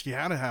she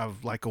had to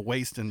have like a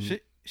waist and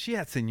she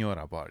had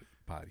senora body,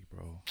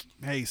 bro.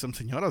 Hey, some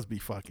senoras be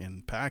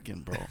fucking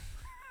packing, bro.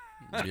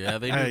 Yeah,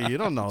 they do. Hey, you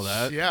don't know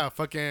that. Yeah,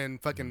 fucking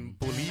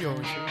bolillo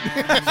and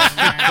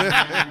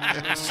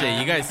shit.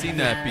 Shit, you guys seen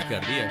that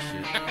picardia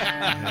shit.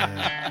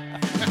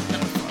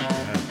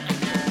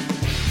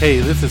 Hey,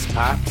 this is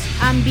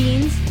Pops. I'm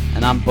Beans.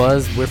 And I'm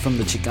Buzz. We're from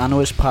the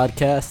Chicanoish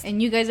podcast.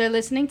 And you guys are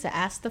listening to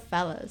Ask the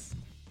Fellas.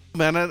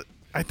 Man,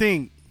 I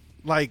think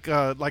like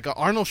a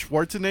Arnold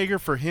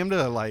Schwarzenegger, for him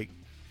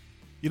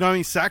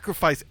to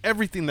sacrifice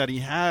everything that he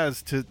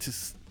has to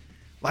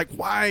like,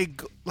 why?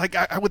 Like,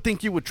 I would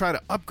think you would try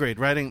to upgrade,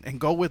 right, and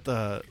go with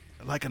an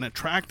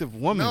attractive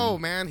woman. No,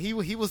 man, he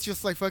was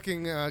just like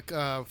fucking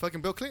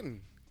Bill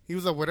Clinton. He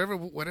was like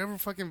whatever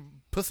fucking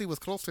pussy was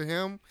close to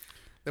him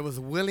that was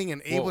willing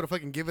and able to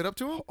fucking give it up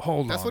to him.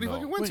 That's what he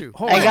fucking went to.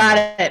 I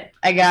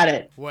got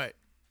it. What?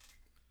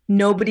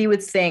 Nobody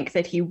would think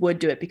that he would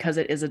do it because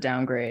it is a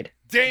downgrade.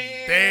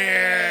 Damn.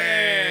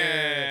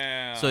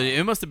 So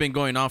it must have been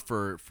going on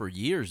for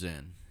years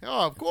then.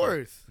 Oh, of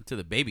course. Until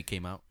the baby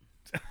came out.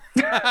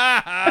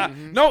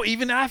 No,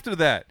 even after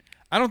that.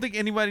 I don't think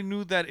anybody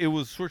knew that it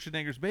was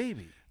Schwarzenegger's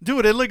baby.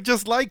 Dude, it looked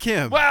just like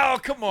him. Well,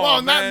 come on,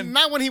 Well, man.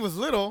 not when he was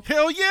little.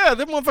 Hell yeah,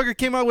 that motherfucker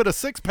came out with a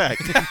 6-pack.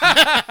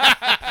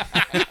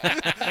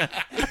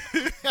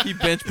 He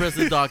bench pressed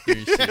the doctor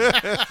and shit.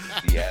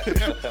 The Ask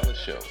the Fellas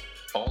Show,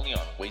 only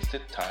on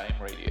Wasted Time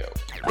Radio.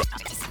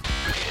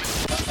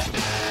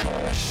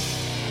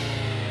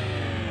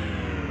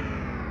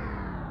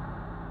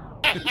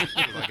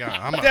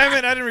 Damn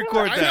it, I didn't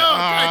record that. I know,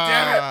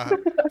 God damn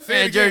it.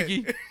 Man,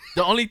 Jerky,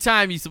 the only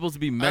time you're supposed to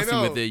be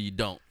messing with it, you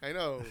don't. I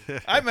know.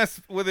 I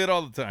mess with it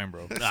all the time,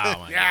 bro. Oh,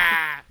 my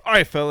Yeah. All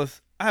right,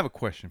 fellas, I have a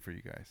question for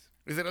you guys.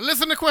 Is it a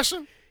listener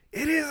question?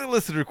 It is a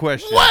listener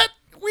question. What?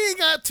 We ain't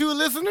got 2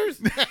 listeners.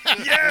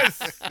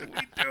 Yes,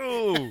 we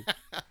do.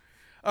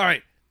 All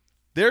right.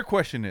 Their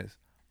question is,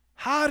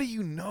 how do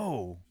you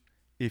know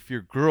if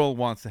your girl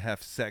wants to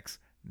have sex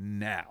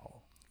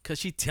now? Because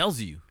she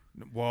tells you.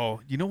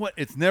 Well, you know what?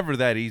 It's never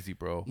that easy,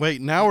 bro. Wait,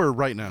 now or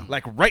right now?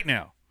 Like right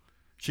now.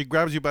 She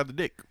grabs you by the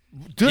dick.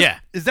 Yeah.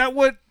 Is that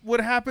what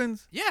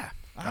happens? Yeah.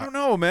 I don't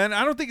know, man.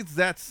 I don't think it's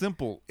that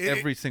simple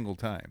every single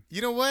time.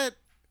 You know what?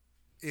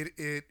 It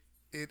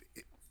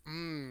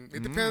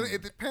depends.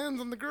 It depends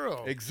on the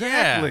girl.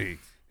 Exactly.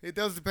 It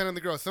does depend on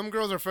the girl. Some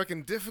girls are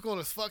fucking difficult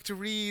as fuck to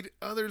read.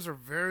 Others are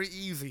very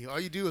easy. All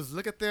you do is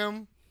look at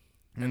them,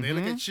 and they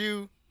look at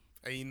you,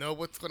 and you know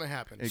what's gonna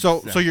happen.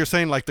 So you're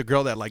saying like the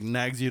girl that like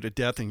nags you to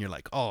death, and you're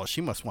like, oh, she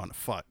must want to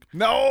fuck.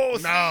 No.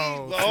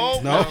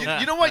 No.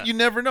 You know what? You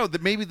never know.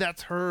 That maybe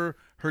that's her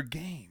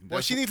game.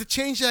 Well, she needs to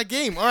change that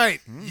game. All right,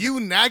 you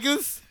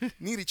naggers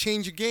need to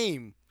change your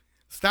game.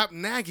 Stop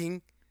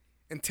nagging,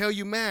 and tell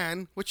your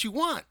man what you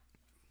want.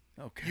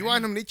 Okay. You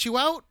want him to eat you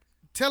out?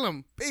 Tell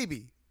him,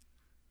 baby,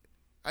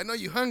 I know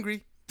you're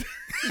hungry.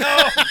 No,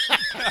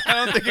 I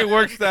don't think it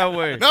works that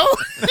way. No,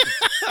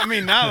 I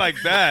mean not like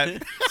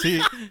that.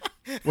 See,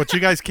 what you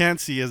guys can't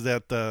see is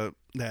that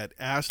that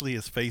Ashley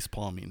is face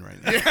palming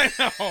right now. Yeah,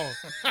 I know.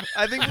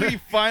 I think we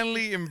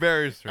finally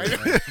embarrassed her.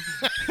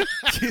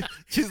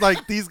 She's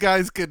like, these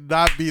guys could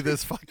not be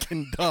this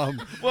fucking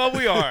dumb. Well,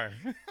 we are.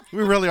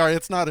 We really are.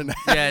 It's not an.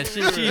 Yeah,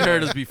 she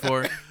heard us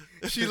before.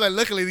 She's like,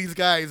 luckily these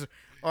guys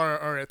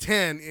are a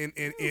 10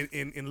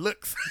 in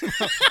looks.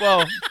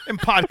 Well, in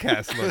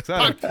podcast looks.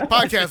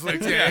 Podcast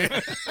looks,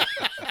 yeah.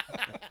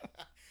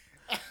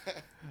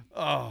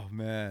 Oh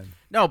man.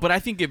 No, but I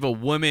think if a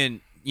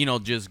woman,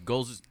 just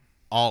goes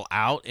all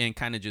out and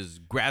kind of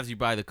just grabs you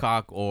by the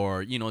cock,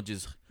 or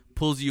just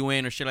pulls you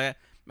in or shit like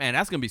that, man,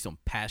 that's gonna be some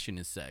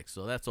passionate sex.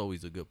 So that's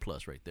always a good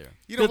plus right there.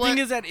 The thing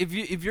is that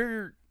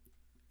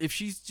if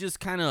she's just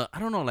kind of, I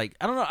don't know, like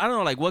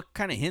what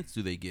kind of hints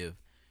do they give?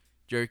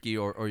 Jerky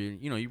or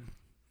you.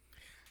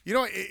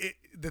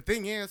 The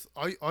thing is,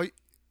 all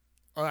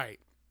right.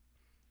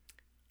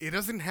 It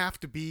doesn't have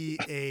to be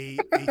a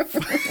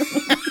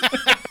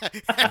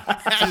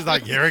She's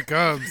like, here it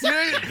comes.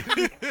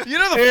 The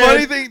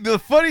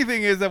funny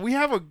thing is that we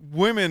have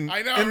women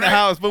in the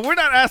house, but we're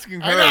not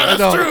asking her. I know,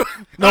 that's true.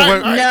 No,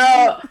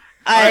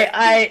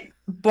 I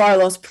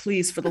Barlos,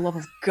 please, for the love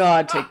of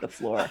God, take the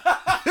floor.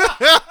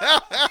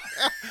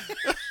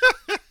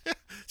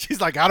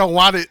 She's like, I don't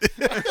want it.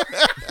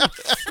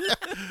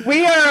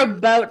 We are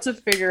about to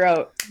figure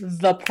out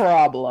the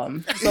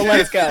problem. So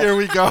let's go. Here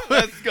we go.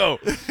 Let's go.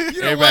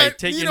 Everybody,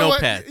 take your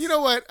notepads. You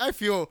know what? I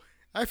feel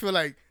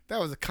like that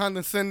was a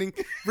condescending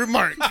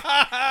remark.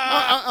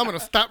 I'm gonna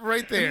stop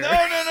right there.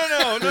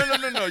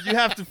 No. You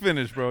have to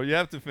finish, bro. You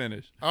have to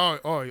finish. Oh.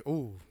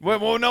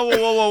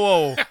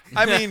 Whoa.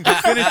 I mean,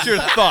 finish your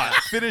thought.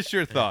 Finish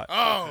your thought.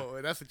 Oh,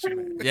 that's what you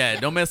meant. Yeah,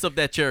 don't mess up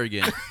that chair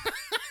again.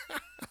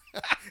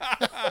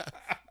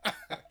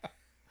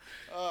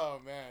 Oh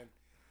man.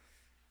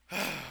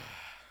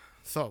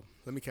 So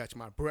let me catch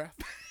my breath.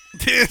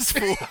 This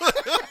fool.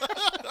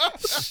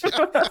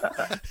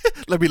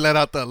 Let me let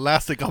out the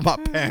elastic on my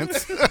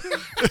pants.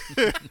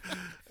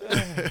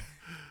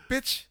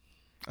 Bitch.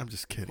 I'm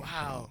just kidding.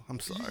 Wow. Bro. I'm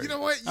sorry. You know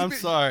what? I'm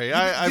sorry.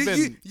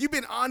 You've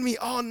been on me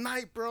all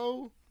night,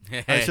 bro.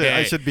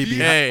 I should be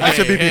behind. I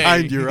should be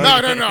behind you,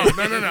 right? No.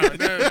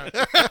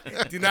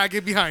 Do not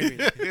get behind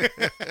me.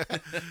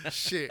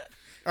 Shit.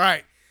 All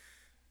right.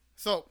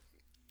 So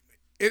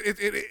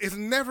it's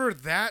never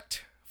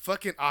that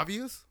fucking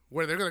obvious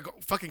where they're gonna go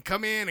fucking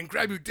come in and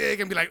grab your dick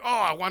and be like, oh,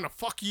 I want to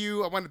fuck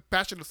you. I want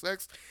passionate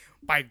sex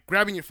by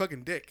grabbing your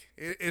fucking dick.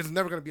 It's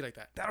never gonna be like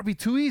that. That'll be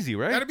too easy,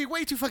 right? That'll be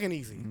way too fucking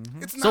easy.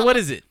 Mm-hmm. It's not. So what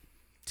is it?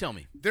 Tell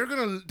me. They're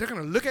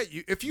gonna look at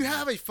you if you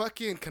have a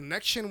fucking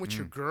connection with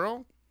your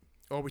girl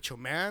or with your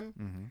man.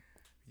 Mm-hmm.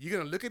 You're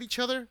gonna look at each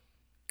other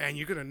and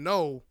you're gonna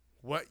know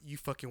what you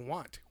fucking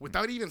want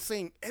without even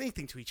saying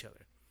anything to each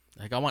other.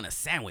 Like, I want a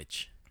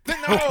sandwich. No,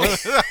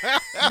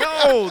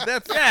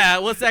 that's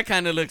what's that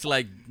kind of looks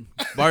like,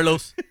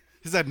 Barlos?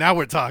 He said, now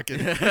we're talking.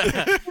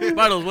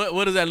 Barlos,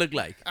 what does that look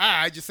like?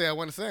 I just say I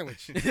want a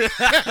sandwich.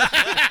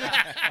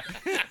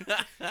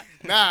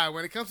 Nah,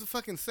 when it comes to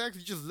fucking sex,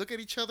 you just look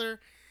at each other,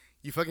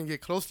 you fucking get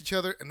close to each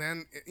other, and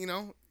then,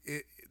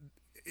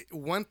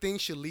 one thing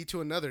should lead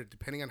to another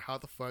depending on how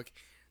the fuck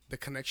the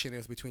connection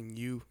is between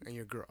you and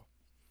your girl.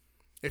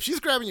 If she's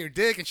grabbing your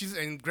dick and she's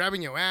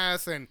grabbing your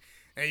ass and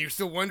you're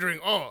still wondering,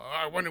 oh,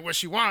 I wonder what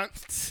she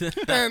wants,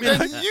 then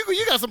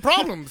you got some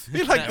problems.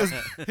 You're like, this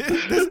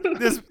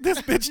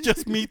bitch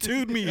just Me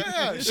Too'd me.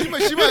 Yeah, she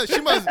must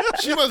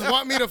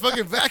want me to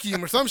fucking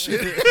vacuum or some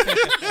shit.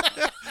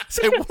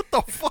 Say, what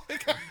the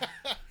fuck?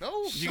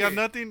 No, you got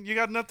nothing. You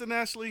got nothing,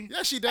 Ashley.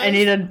 Yeah, she does. I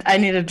need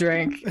a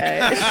drink. She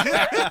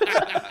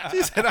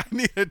said, I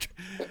need a drink.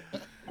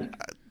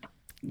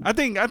 I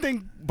think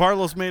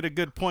Barlos made a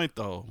good point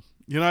though.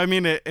 You know what I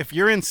mean? If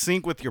you're in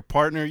sync with your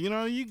partner,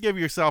 you give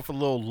yourself a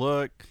little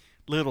look,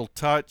 little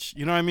touch.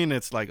 You know what I mean?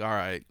 It's like, all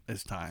right,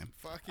 it's time.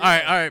 Yeah.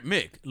 All right,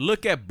 Mick,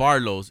 look at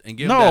Barlos and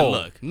give him that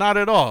look. No, not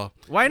at all.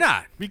 Why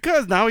not?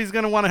 Because now he's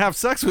going to want to have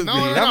sex with me.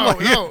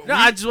 No.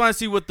 I just want to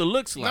see what the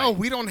looks like. No,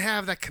 we don't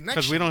have that connection.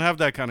 Because we don't have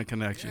that kind of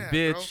connection. Yeah,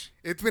 bitch. Bro.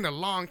 It's been a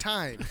long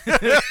time.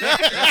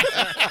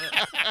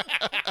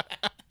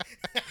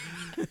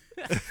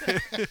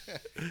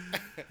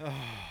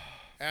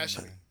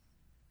 Ashley.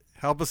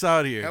 Help us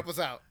out here. Help us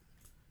out.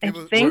 I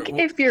think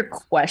if you're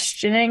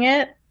questioning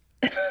it,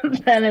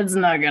 then it's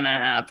not gonna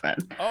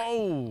happen.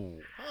 Oh,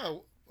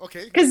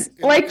 okay. Because,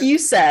 like you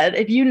said,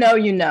 if you know,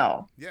 you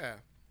know. Yeah.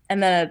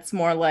 And then it's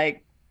more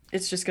like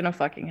it's just gonna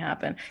fucking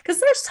happen. Because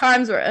there's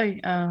times where,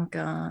 oh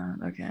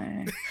god,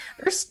 okay.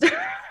 There's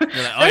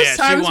there's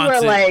times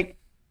where like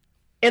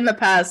in the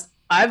past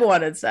I've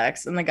wanted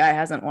sex and the guy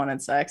hasn't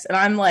wanted sex, and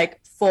I'm like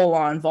full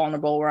on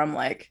vulnerable where I'm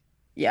like,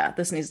 yeah,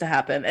 this needs to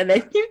happen, and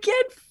then you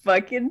get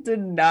fucking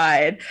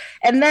denied,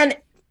 and then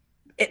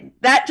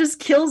that just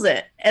kills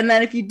it. And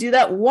then if you do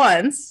that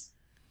once,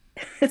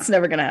 it's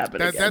never gonna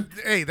happen again.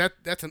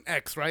 That's an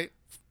X, right?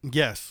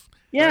 Yes.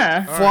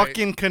 Yeah.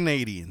 Fucking right.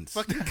 Canadians.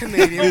 Fucking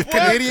Canadians.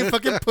 Canadian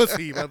fucking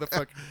pussy,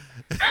 motherfucker.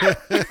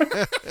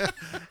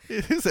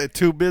 He said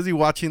too busy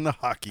watching the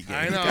hockey game.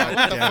 I know.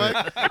 What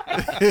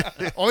the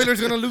fuck? Oilers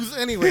gonna lose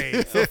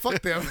anyway, so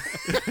fuck them.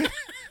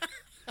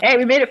 Hey,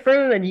 we made it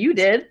further than you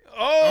did.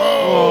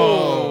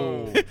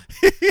 Oh.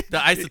 The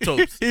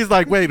Isotopes. He's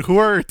like, wait, who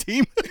are our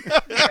team?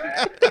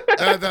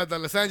 The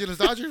Los Angeles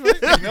Dodgers,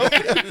 right?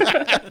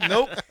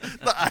 Nope.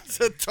 The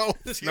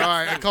Isotopes. No,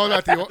 I call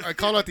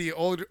out the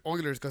old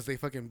Oilers because they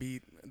fucking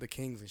beat the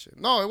Kings and shit.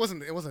 No, it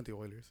wasn't the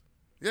Oilers.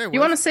 Yeah,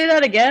 you want to say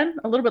that again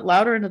a little bit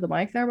louder into the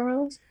mic there,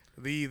 Barbados?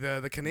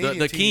 The Canadian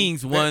the team,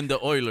 Kings won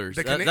the Oilers.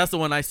 That's the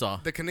one I saw.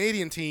 The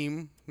Canadian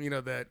team,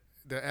 that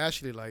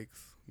Ashley likes,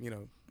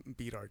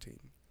 beat our team.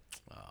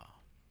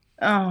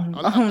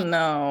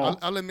 No.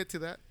 I'll admit to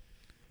that.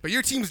 But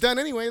your team's done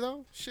anyway,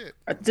 though. Shit.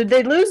 Did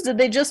they lose? Did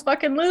they just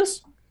fucking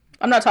lose?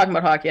 I'm not talking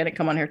about hockey. I didn't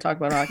come on here to talk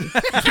about hockey.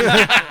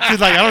 She's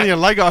like, I don't even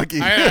like hockey.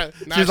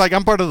 She's like,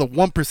 I'm part of the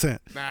 1%.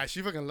 Nah,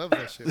 she fucking loves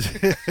that shit.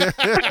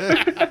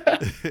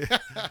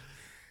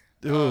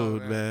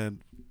 Dude, man.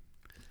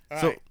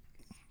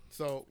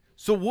 So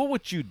what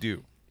would you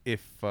do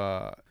if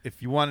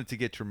you wanted to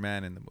get your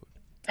man in the mood?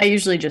 I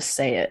usually just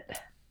say it.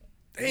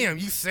 Damn,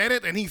 you said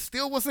it and he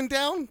still wasn't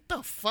down?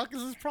 The fuck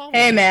is his problem?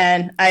 Hey,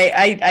 man,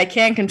 I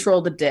can't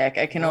control the dick.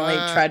 I can only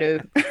try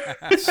to.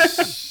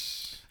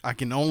 I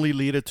can only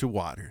lead it to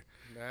water.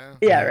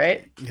 Yeah,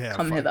 right? Yeah,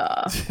 come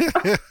hither.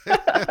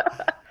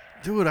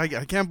 Dude,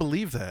 I can't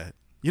believe that.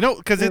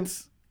 Because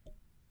it's.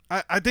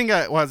 I think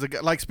I was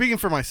like speaking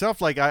for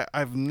myself. Like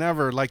I've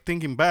never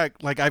thinking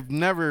back. Like I've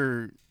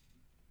never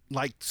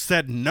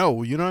said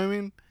no. You know what I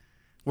mean?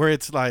 Where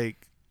it's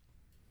like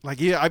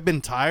yeah, I've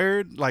been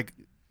tired.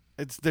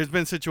 There's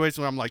been situations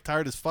where I'm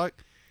tired as fuck,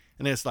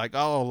 and it's like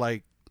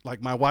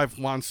my wife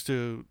wants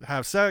to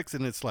have sex,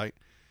 and it's like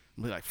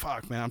I'm like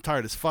fuck man, I'm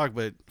tired as fuck,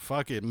 but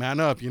fuck it,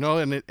 man up,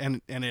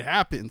 and it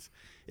happens.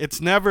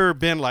 It's never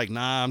been like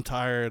nah, I'm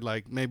tired,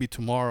 maybe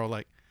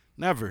tomorrow,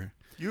 never.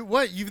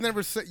 You've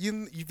never said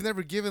you've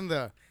never given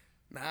the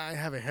nah, I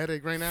have a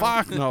headache right now.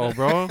 Fuck no,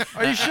 bro.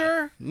 Are you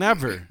sure?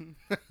 Never.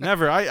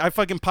 I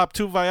fucking pop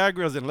 2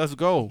 Viagras and let's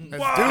go.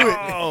 Let's do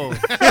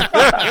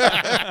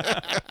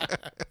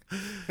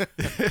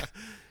it.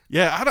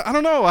 Yeah, I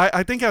don't know.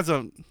 I think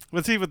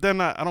but then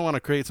I don't want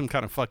to create some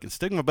kind of fucking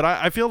stigma, but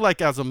I feel like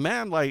as a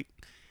man,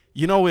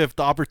 if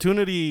the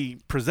opportunity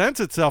presents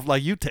itself,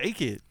 you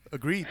take it.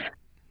 Agreed.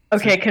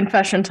 Okay,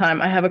 confession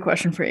time. I have a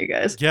question for you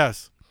guys.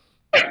 Yes.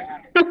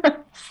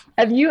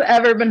 Have you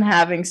ever been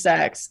having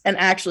sex and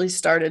actually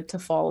started to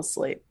fall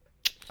asleep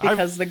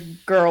because the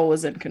girl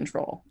was in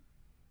control?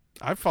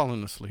 I've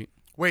fallen asleep.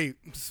 Wait,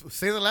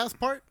 say the last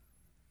part.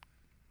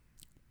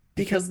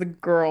 Because the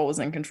girl was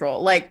in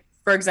control.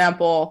 For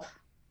example,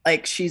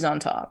 she's on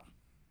top.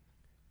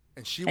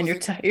 And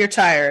you're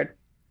tired.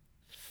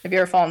 Have you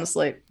ever fallen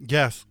asleep?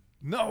 Yes.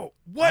 No.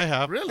 What? I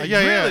have. Really?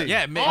 Yeah.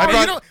 Yeah, man. I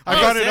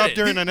brought it up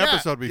during an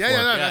episode before.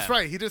 Yeah, that's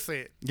right. He did say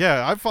it.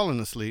 Yeah, I've fallen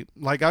asleep.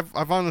 I've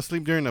fallen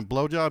asleep during a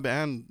blowjob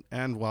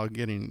and while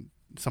getting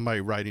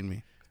somebody riding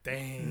me.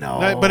 Dang.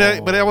 No. But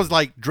I was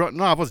drunk.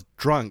 No, I was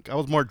drunk. I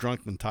was more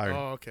drunk than tired.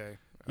 Oh, okay.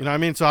 You know what I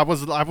mean? So I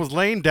was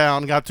laying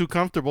down, got too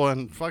comfortable,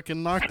 and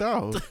fucking knocked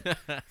out.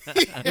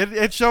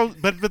 It shows,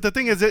 but the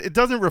thing is, it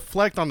doesn't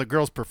reflect on the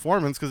girl's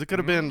performance because it could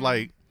have been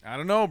I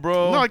don't know,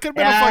 bro. No, it could have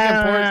been a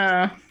fucking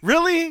porn.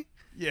 Really?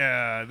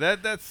 Yeah,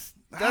 that's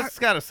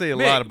got to say a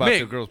lot about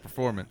the girl's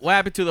performance. What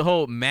happened to the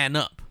whole man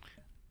up?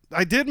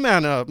 I did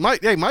man up.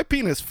 My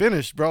penis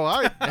finished, bro.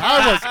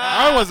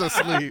 I was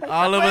asleep.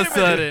 All of a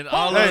sudden.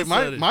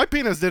 My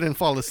penis didn't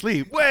fall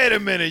asleep. Wait a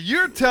minute.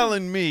 You're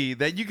telling me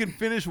that you can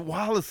finish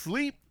while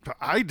asleep?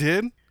 I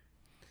did.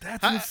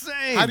 That's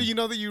insane. How do you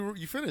know that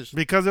you finished?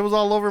 Because it was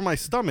all over my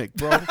stomach,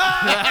 bro.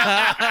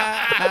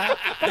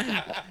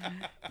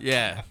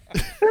 Yeah.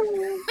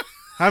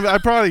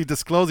 I'm probably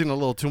disclosing a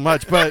little too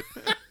much, but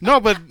no,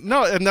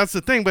 and that's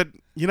the thing. But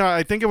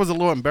I think it was a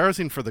little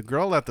embarrassing for the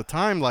girl at the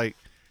time, the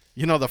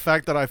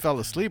fact that I fell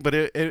asleep. But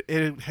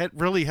it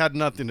really had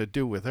nothing to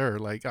do with her.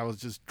 I was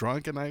just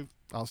drunk and I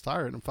was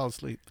tired and fell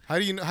asleep. How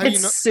do you know?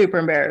 It's super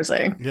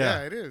embarrassing.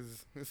 Yeah, it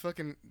is. It's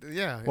fucking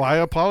yeah. Well, I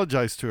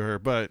apologized to her,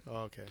 but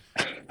okay.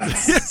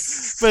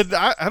 But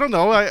I don't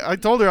know. I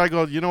told her, I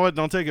go, you know what?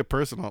 Don't take it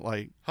personal.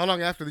 How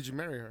long after did you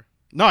marry her?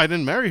 No, I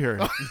didn't marry her.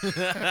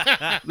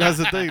 That's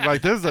the thing.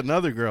 This is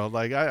another girl.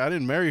 I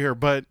didn't marry her,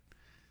 but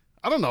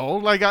I don't know.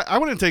 Like I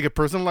wouldn't take it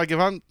personal. Like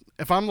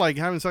if I'm like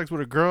having sex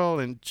with a girl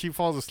and she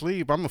falls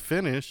asleep, I'm gonna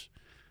finish.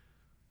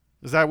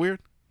 Is that weird?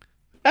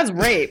 That's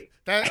rape.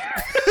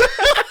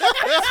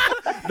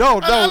 No.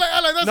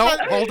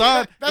 Hold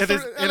on.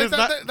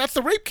 That's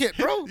the rape kit,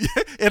 bro.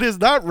 It is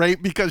not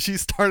rape because she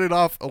started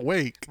off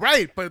awake.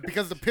 Right, but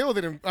because the pill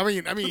didn't. I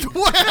mean.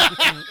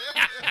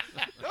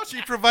 No,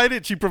 she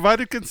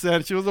provided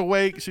consent. She was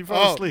awake. She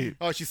fell asleep.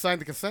 Oh, she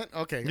signed the consent.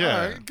 Okay.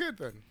 Yeah. All right. Good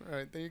then. All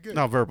right. Then you're good.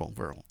 No, verbal.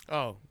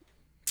 Oh.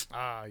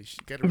 You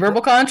should get it.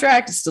 Verbal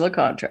contract is still a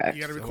contract.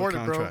 You got to record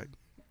it, bro.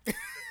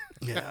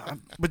 Yeah,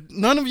 but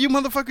none of you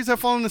motherfuckers have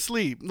fallen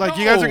asleep. Like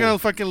you guys are gonna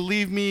fucking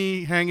leave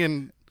me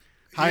hanging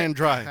high and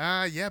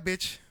dry. Yeah,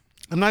 bitch.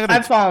 I'm not gonna.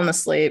 I've fallen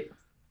asleep.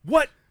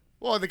 What?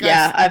 Well, the guy.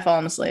 Yeah, I've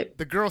fallen asleep.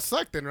 The girl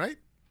sucked then, right?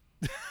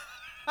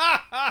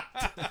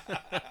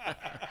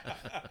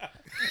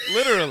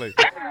 Literally.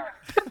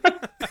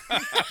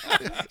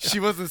 She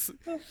wasn't.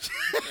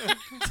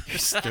 You're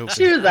stupid.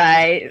 She was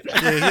alright.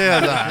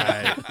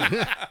 Yeah,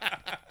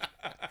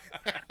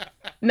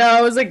 No,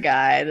 it was a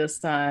guy this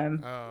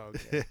time. Oh,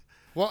 okay.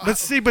 Well,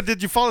 but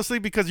did you fall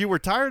asleep because you were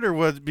tired or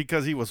was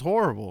because he was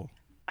horrible?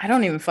 I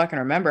don't even fucking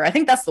remember. I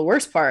think that's the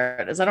worst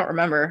part is I don't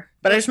remember,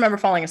 but I just remember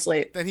falling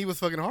asleep. Then he was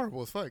fucking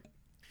horrible as fuck.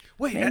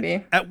 Wait,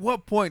 maybe. At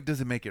what point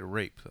does it make it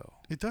rape though?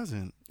 It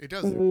doesn't. It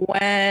doesn't.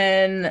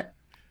 When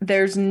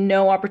there's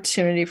no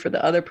opportunity for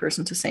the other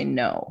person to say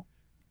no.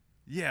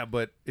 Yeah,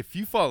 but if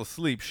you fall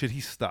asleep, should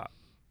he stop?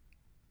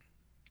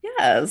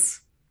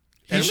 Yes.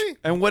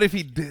 And what if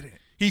he didn't?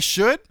 He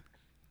should.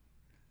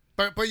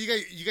 But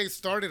you guys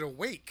started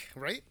awake,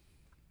 right?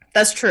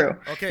 That's true.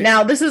 Okay.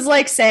 Now, this is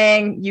like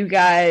saying you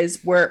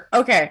guys were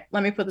okay.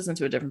 Let me put this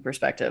into a different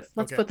perspective.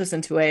 Let's put this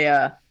into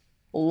a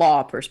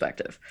law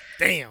perspective.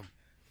 Damn.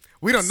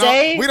 We don't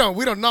know.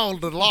 We don't know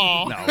the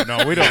law.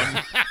 No, we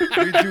don't.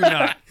 We do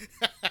not.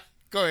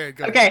 Go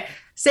ahead. Okay.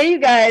 Say you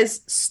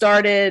guys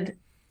started.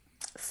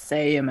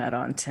 Say you met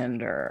on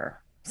Tinder,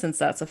 since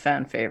that's a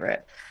fan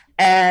favorite,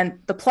 and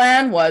the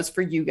plan was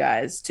for you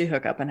guys to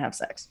hook up and have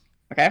sex.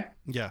 Okay.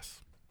 Yes.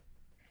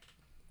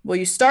 Well,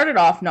 you started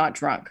off not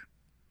drunk,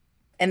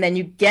 and then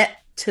you get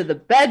to the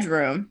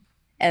bedroom,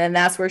 and then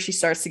that's where she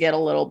starts to get a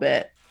little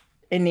bit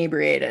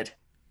inebriated.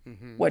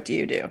 Mm-hmm. What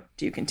do? Do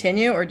you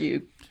continue or do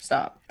you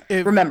stop?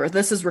 Remember,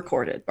 this is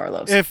recorded,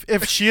 Barlos.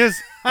 If she is,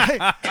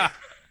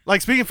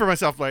 like speaking for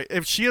myself, like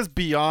if she is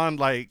beyond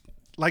like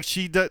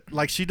she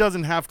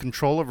doesn't have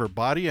control of her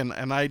body, and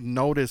I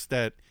noticed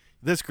that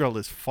this girl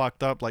is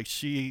fucked up, like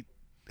she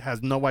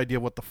has no idea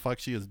what the fuck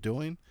she is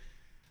doing,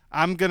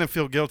 I'm gonna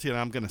feel guilty and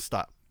I'm gonna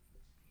stop.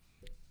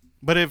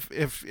 But if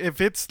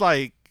it's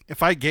like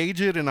if I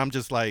gauge it and I'm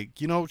just like,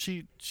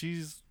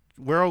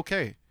 we're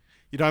okay,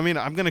 you know what I mean,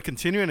 I'm gonna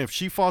continue, and if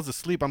she falls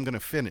asleep, I'm gonna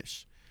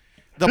finish.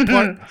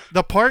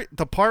 The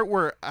part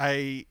where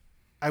I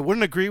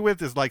wouldn't agree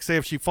with is like, say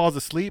if she falls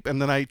asleep and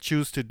then I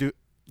choose to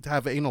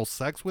have anal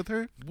sex with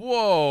her.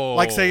 Whoa.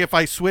 Like say if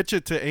I switch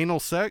it to anal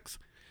sex,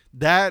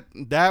 that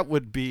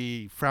would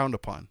be frowned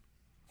upon.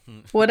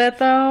 Would it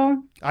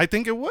though? I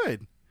think it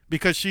would,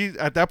 because she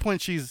at that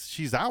point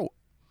she's out.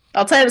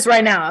 I'll tell you this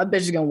right now. That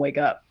bitch is gonna wake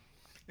up.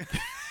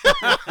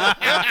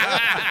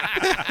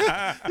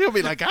 You'll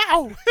be like,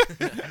 ow.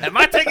 Am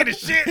I taking a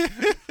shit?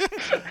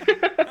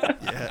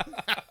 Yeah.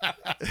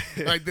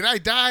 Like, did I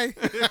die?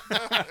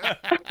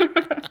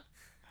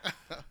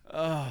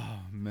 Oh,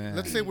 man.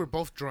 Let's say we're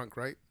both drunk,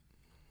 right?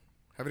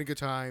 Having a good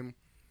time.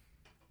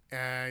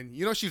 And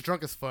she's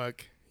drunk as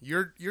fuck.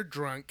 You're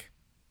drunk,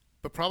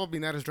 but probably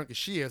not as drunk as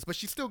she is, but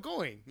she's still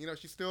going.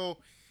 She's still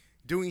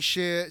doing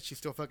shit. She's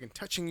still fucking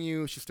touching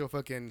you. She's still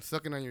fucking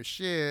sucking on your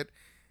shit.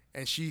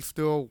 And she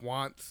still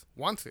wants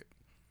it.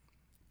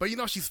 But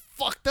she's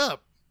fucked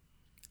up.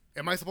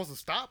 Am I supposed to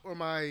stop, or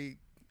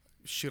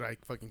should I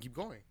fucking keep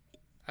going?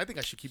 I think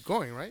I should keep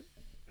going, right?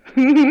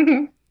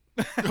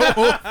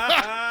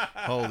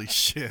 Holy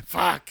shit.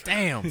 Fuck.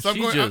 Damn. So I'm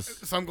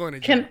going to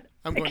jail.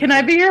 Can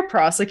I be your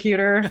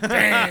prosecutor?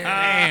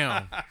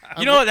 Damn.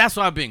 You know what? That's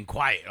why I've been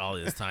quiet all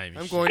this time.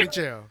 I'm going to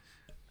jail.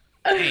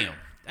 Damn.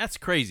 That's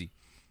crazy.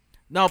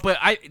 No, but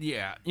I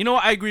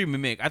agree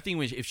with Mick. I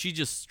think if she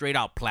just straight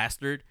out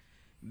plastered,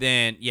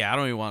 then yeah, I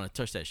don't even want to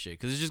touch that shit,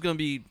 because it's just gonna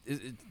be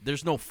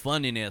there's no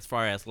fun in it, as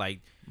far as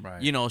like,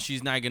 right.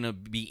 She's not gonna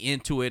be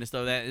into it and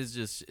stuff. That it's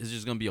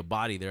just gonna be a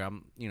body there.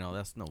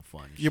 That's no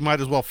fun. You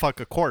might as well fuck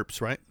a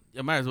corpse, right?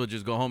 You might as well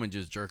just go home and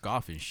just jerk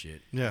off and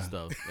shit. Yeah. And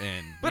stuff.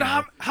 And but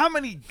how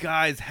many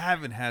guys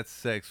haven't had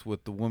sex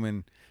with the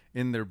woman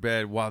in their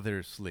bed while they're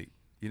asleep?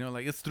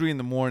 Like it's 3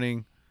 a.m.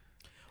 Well,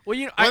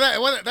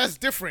 that's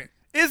different.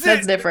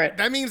 That's different.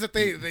 That means that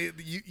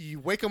you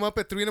wake them up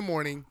at 3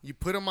 a.m, you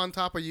put them on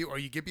top of you, or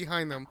you get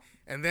behind them,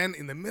 and then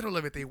in the middle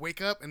of it, they wake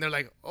up and they're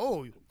like,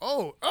 oh,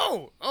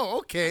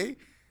 okay.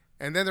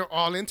 And then they're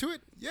all into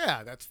it?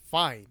 Yeah, that's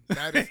fine.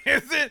 That is,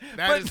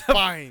 is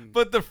fine.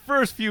 But the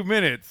first few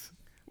minutes.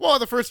 Well,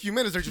 the first few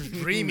minutes, they're just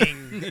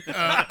dreaming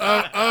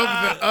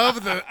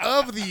of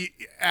the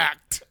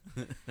act.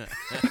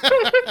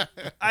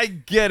 I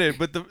get it,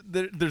 but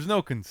there's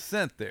no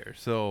consent there,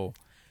 so...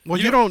 Well,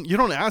 you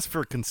don't ask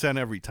for consent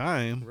every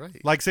time.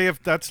 Right. Like, say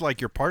if that's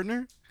like your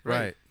partner.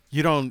 Right.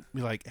 You don't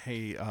be like,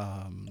 hey,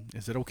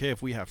 is it okay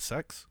if we have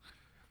sex?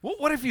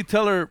 What if you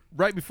tell her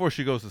right before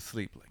she goes to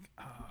sleep, like,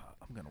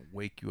 I'm gonna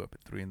wake you up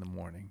at 3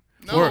 a.m.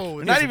 No,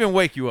 or not even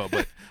wake you up,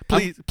 but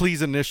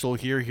please initial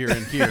here,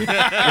 and here. Right?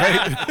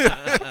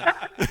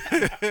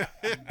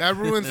 That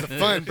ruins the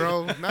fun,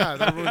 bro. Nah,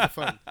 that ruins the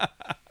fun.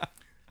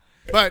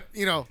 But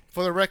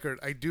for the record,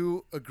 I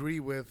do agree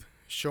with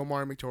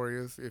Shomar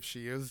Victorious. If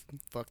she is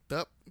fucked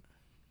up,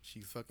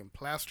 she's fucking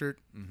plastered.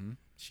 Mm-hmm.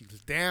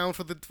 She's down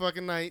for the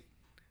fucking night.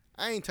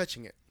 I ain't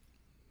touching it.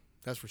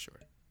 That's for sure.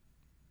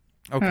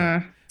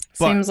 Okay.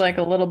 Seems like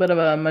a little bit of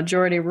a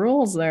majority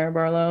rules there,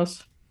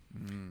 Barlos.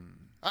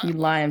 You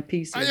lying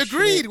piece of I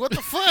agreed. shit. What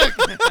the fuck?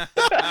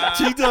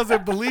 She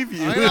doesn't believe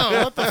you. I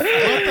know. What the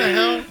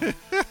hell?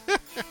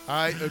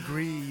 I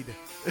agreed.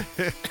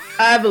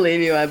 I believe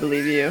you. I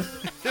believe you.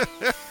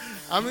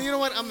 I mean, you know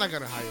what? I'm not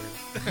going to hire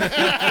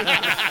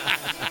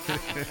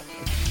her.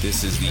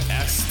 This is the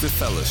Ask the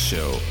Fellas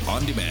show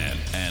on demand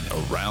and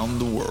around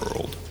the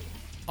world.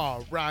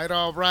 All right.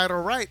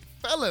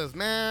 Fellas,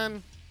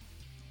 man.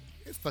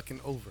 It's fucking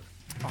over.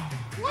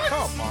 What?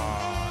 Come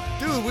on.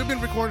 Dude, we've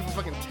been recording for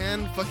fucking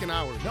 10 fucking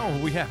hours. No,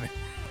 we haven't.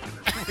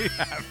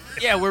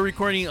 Yeah, we're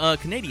recording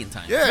Canadian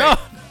time. Yeah.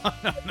 No.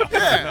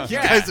 Yeah. You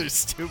guys are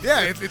stupid.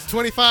 Yeah, it's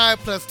 25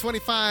 plus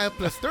 25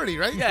 plus 30,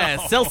 right? Yeah,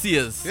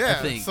 Celsius, Yeah,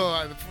 I think.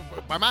 so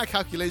by my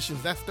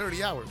calculations, that's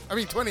 30 hours. I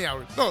mean, 20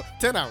 hours. No,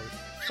 10 hours.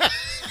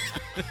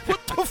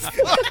 What the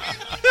fuck?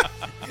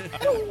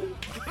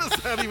 How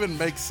does that even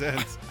make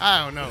sense?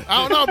 I don't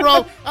know,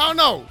 bro. I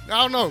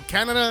don't know.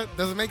 Canada,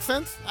 does it make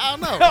sense? I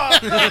don't know.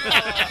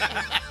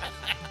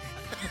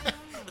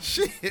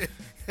 Shit.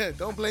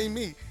 Don't blame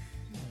me.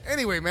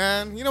 Anyway,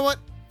 man, you know what?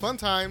 Fun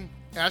time.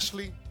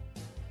 Ashley,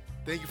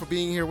 thank you for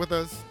being here with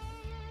us.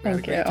 We had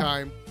a great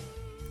time.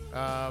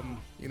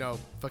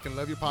 Fucking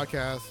love your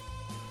podcast.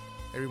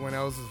 Everyone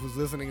else who's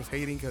listening is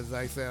hating because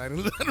I said I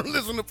don't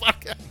listen to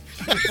podcasts.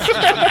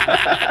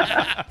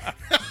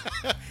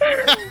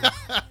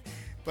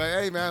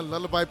 But hey, man,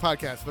 Lullaby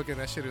Podcast. Fucking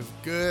that shit is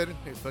good.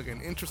 It's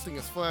fucking interesting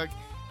as fuck,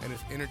 and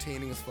it's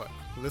entertaining as fuck.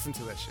 Listen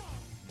to that shit.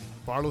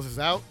 Barlos is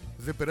out.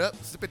 Zip it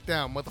up, zip it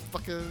down,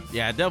 motherfuckers.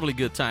 Yeah, definitely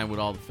good time with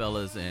all the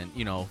fellas and,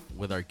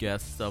 with our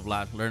guests and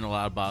stuff. Learn a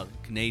lot about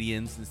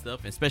Canadians and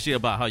stuff, especially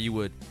about how you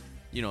would,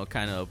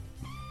 kind of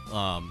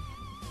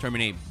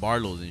terminate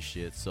Barlos and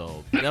shit.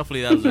 So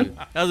definitely that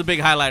was a big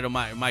highlight of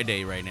my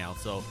day right now.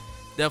 So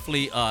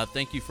definitely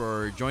thank you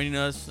for joining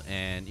us,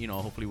 and,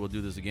 hopefully we'll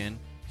do this again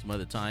some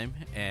other time.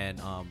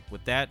 And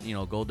with that,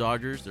 go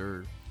Dodgers.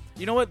 Or,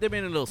 you know what, they've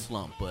been in a little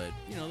slump, but,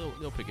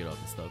 they'll pick it up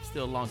and stuff.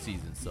 Still a long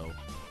season, so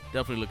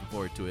definitely looking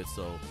forward to it.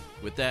 So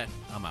with that,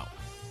 I'm out.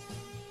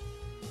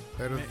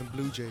 Better than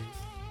Blue Jays.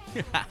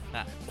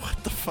 What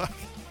the fuck?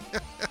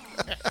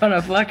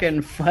 Wanna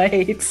fucking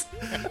fight?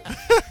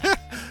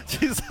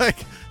 She's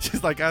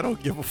like, I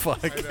don't give a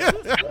fuck. As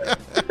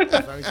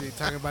long as you're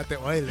talking about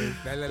the Oilers.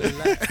 La, la, la,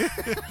 la.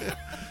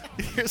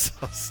 You're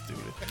so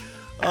stupid.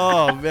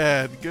 Oh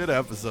man, good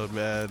episode,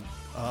 man.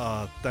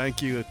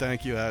 Thank you,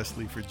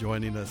 Ashley, for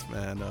joining us,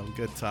 man.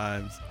 Good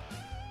times.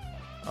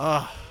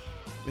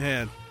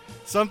 Man,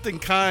 something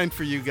kind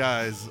for you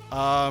guys.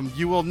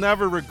 You will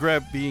never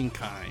regret being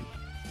kind.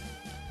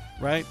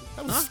 Right?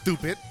 That was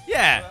stupid.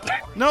 Yeah.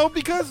 No,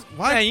 because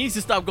why? Yeah, you need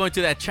to stop going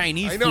to that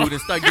Chinese food and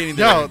start getting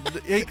No,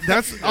 the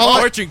that's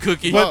fortune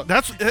cookie. Well,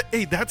 that's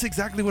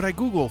exactly what I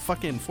Google.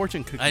 Fucking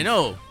fortune cookie. I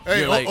know.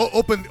 Hey, Like,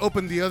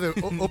 open the other.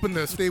 Open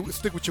the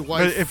stick with your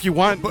wife. But if you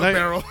want,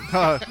 barrel.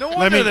 No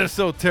wonder they're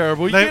so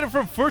terrible. You get it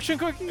from fortune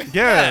cookie?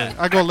 Yeah.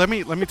 I go. Let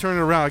me turn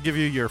it around. I'll give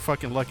you your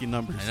fucking lucky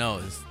numbers. I know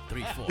it's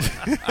 3, 4.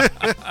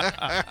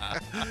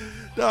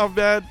 No,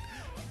 man.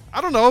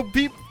 I don't know.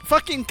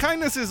 Fucking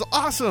kindness is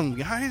awesome,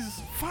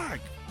 guys. Fuck.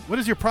 What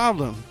is your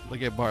problem?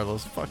 Look at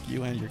Barlos. Fuck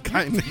you and your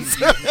kindness.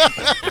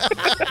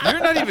 You're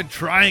not even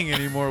trying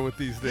anymore with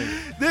these things.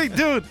 Hey,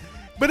 dude.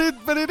 But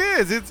it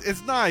is.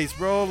 It's nice,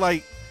 bro.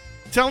 Like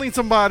telling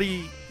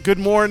somebody good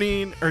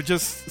morning or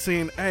just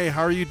saying, hey,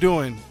 how are you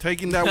doing?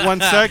 Taking that 1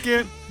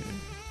 second.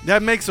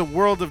 That makes a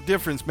world of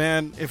difference,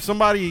 man. If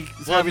somebody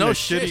is having a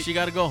shit, shitty... she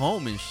got to go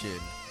home and shit.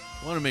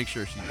 I want to make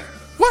sure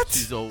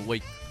she's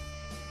awake.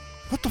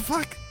 What the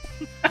fuck?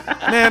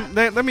 Man,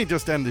 let me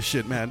just end this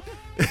shit, man.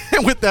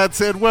 With that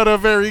said, what a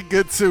very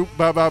good soup.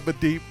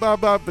 Ba-ba-ba-deep,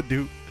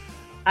 ba-ba-ba-doop.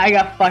 I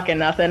got fucking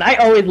nothing. I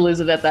always lose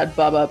it at that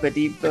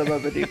ba-ba-ba-deep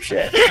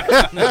shit.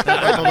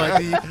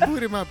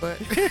 Put in my butt.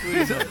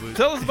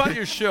 Tell us about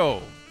your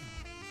show.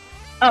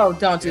 Oh,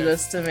 don't do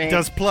this to me.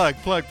 Just plug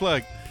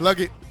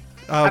it.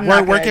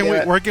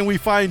 Where can we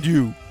find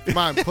you? Come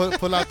on,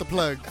 pull out the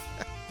plug.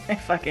 I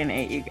fucking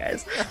hate you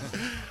guys.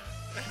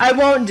 I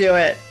won't do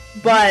it,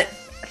 but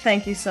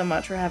thank you so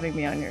much for having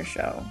me on your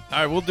show. All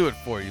right, we'll do it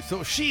for you.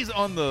 So she's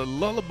on the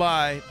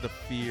Lullaby the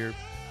Fear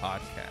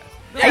podcast.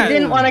 I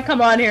didn't want to come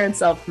on here and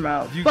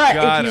self-promote, but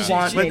if you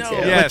want me to.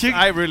 Yes,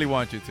 I really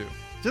want you to.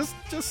 Just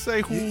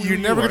say who You're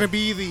never are. gonna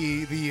be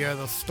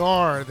the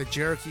star that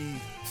Cherokee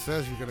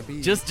says you're gonna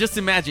be. Just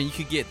imagine you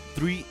could get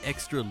 3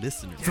 extra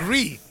listeners.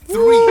 Three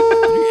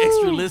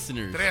extra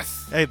listeners.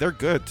 Tres. Hey, they're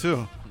good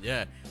too.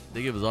 Yeah,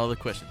 they give us all the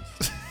questions.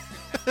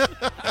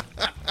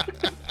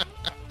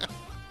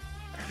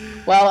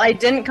 Well, I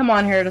didn't come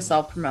on here to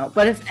self-promote,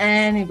 but if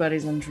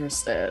anybody's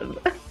interested,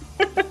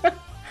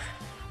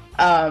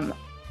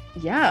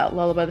 yeah,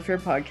 Lullaby the Fear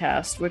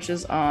podcast, which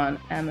is on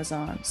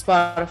Amazon,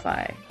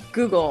 Spotify,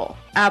 Google,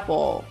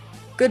 Apple,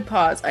 Good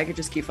Pods. I could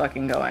just keep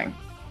fucking going.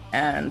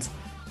 And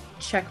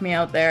check me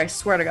out there. I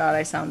swear to God,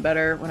 I sound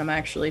better when I'm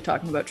actually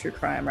talking about true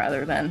crime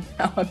rather than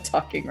how I'm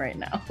talking right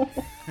now.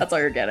 That's all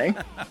you're getting.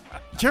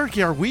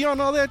 Cherokee, are we on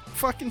all that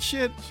fucking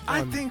shit?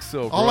 I think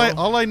so, bro.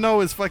 All I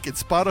know is fucking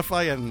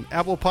Spotify and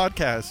Apple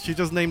Podcasts. She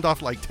just named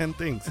off like 10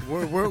 things.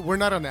 We're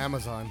not on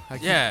Amazon.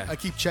 Yeah. I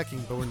keep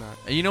checking, but we're not.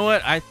 And you know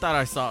what? I thought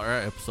I saw our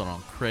episode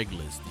on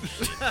Craigslist and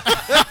shit.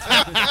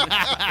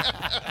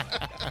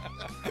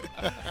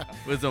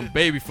 With some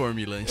baby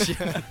formula and shit.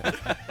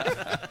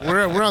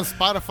 We're on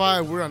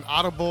Spotify. We're on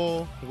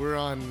Audible. We're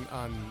on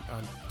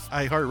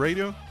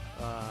iHeartRadio.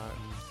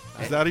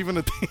 Is that even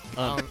a thing?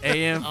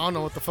 AM. I don't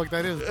know what the fuck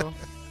that is, bro.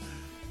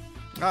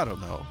 I don't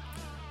know.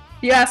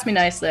 If you ask me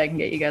nicely, I can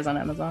get you guys on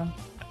Amazon.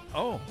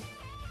 Oh,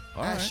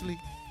 all right. Ashley,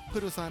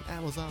 put us on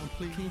Amazon,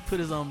 please. Can you put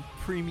us on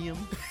Premium?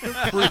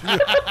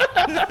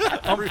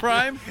 On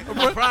Prime?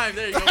 On Prime,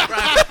 there you go,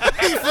 Prime.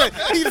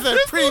 he said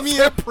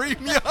premium.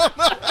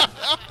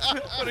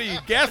 What are you,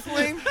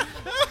 gasoline?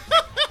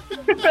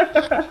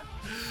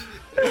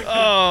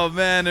 Oh,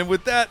 man. And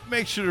with that,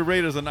 make sure to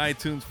rate us on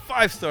iTunes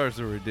 5 stars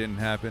or it didn't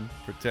happen.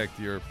 Protect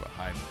your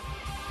behind.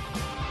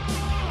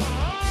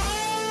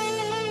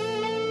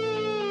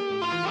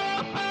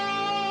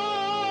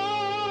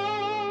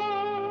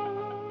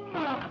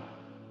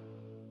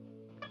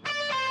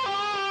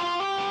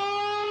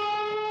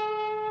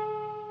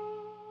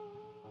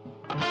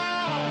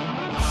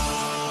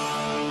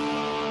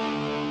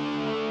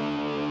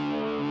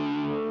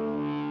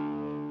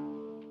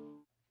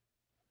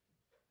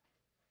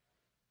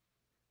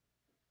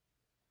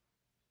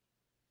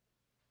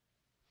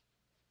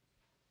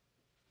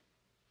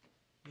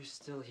 You're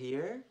still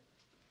here?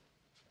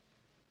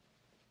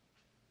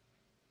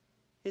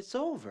 It's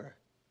over.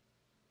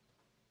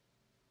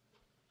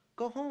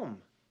 Go home.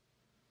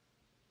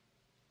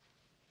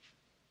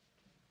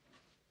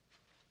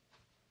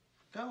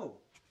 Go.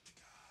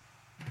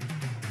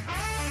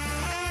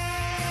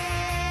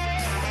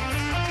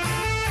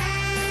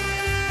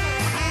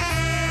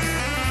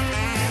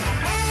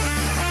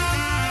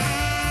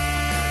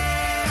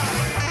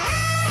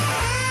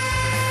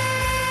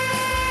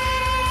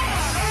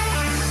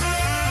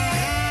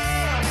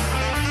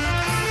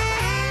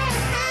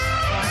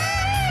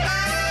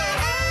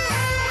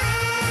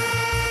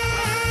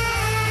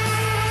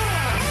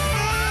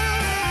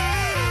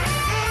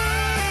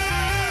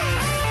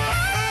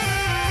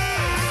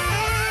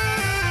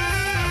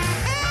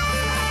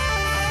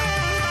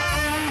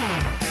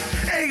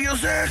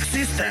 Ellos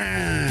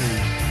existen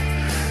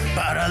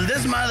para el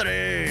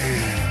desmadre.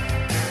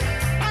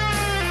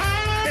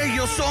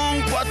 Ellos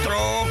son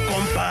 4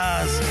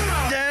 compas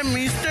de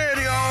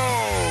misterio.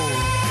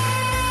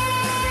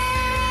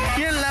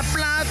 Y en la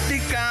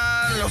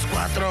plática los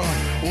 4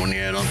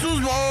 unieron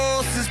sus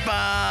voces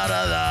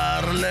para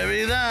darle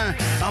vida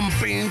a un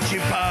pinche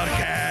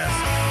podcast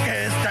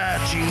que está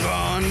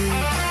chingón.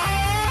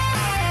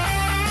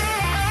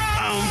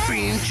 A un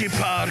pinche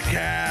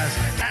podcast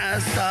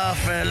está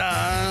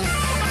feliz.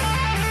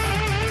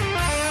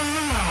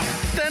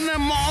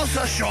 Tenemos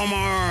a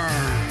Shomer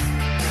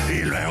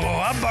y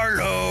luego a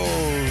Barlos.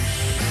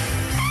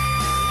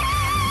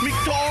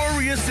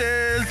 Victoria es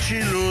el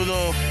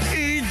chiludo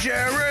y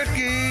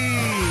Cherokee.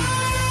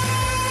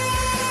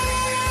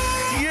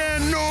 Y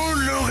en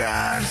un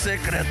lugar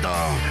secreto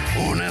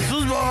unen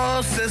sus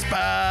voces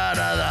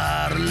para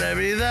darle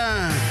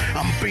vida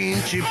a un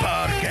pinche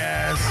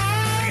podcast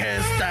que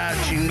está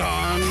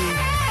chingón.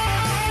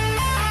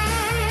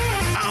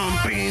 A un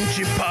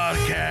pinche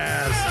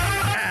podcast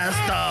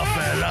está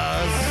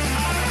feliz.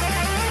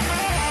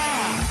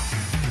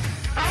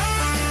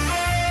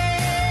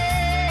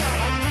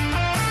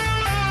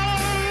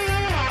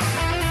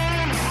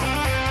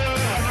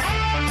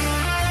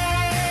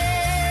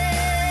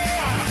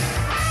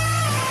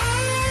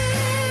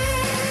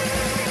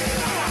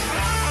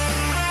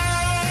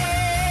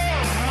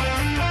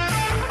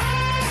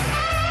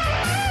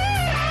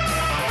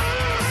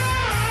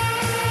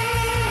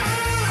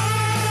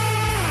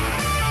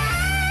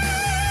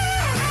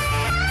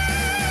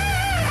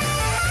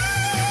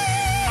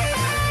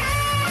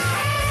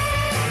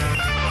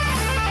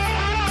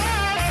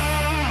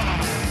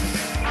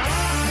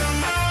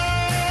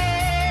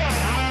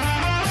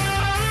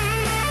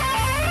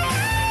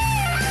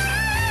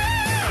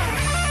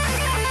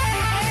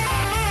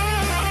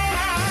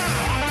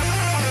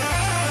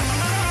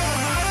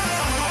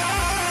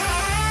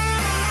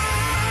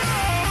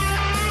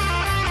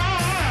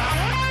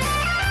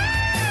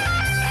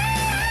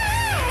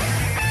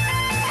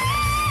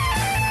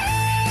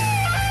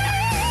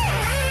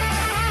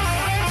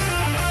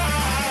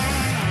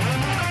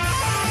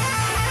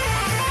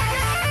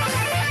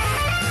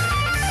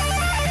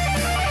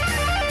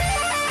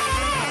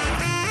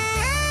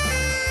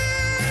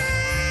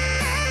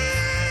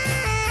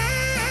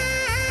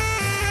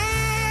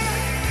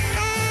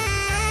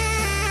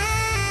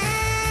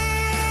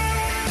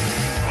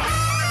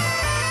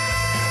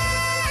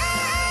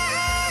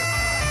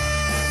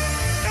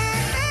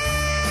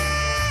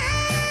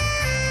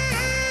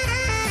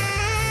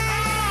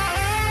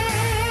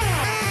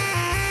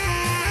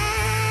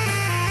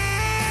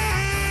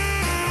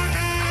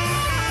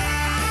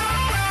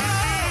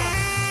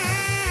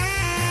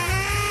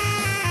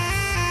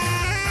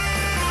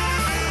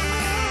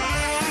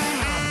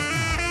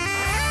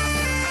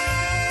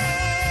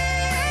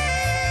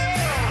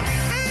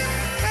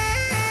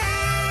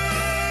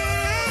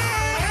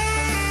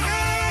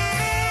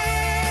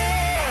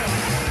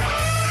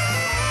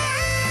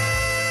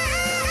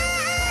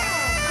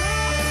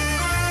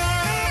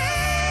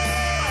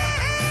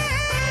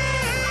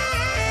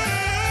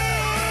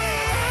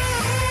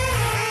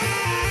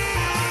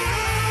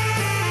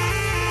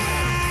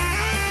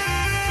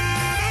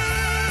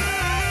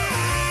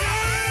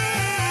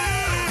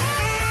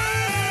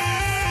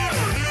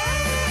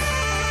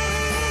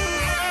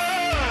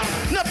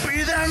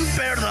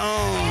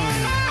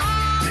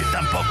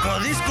 ofrezco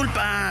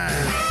disculpas.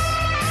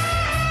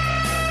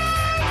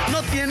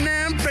 No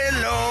tienen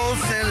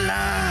pelos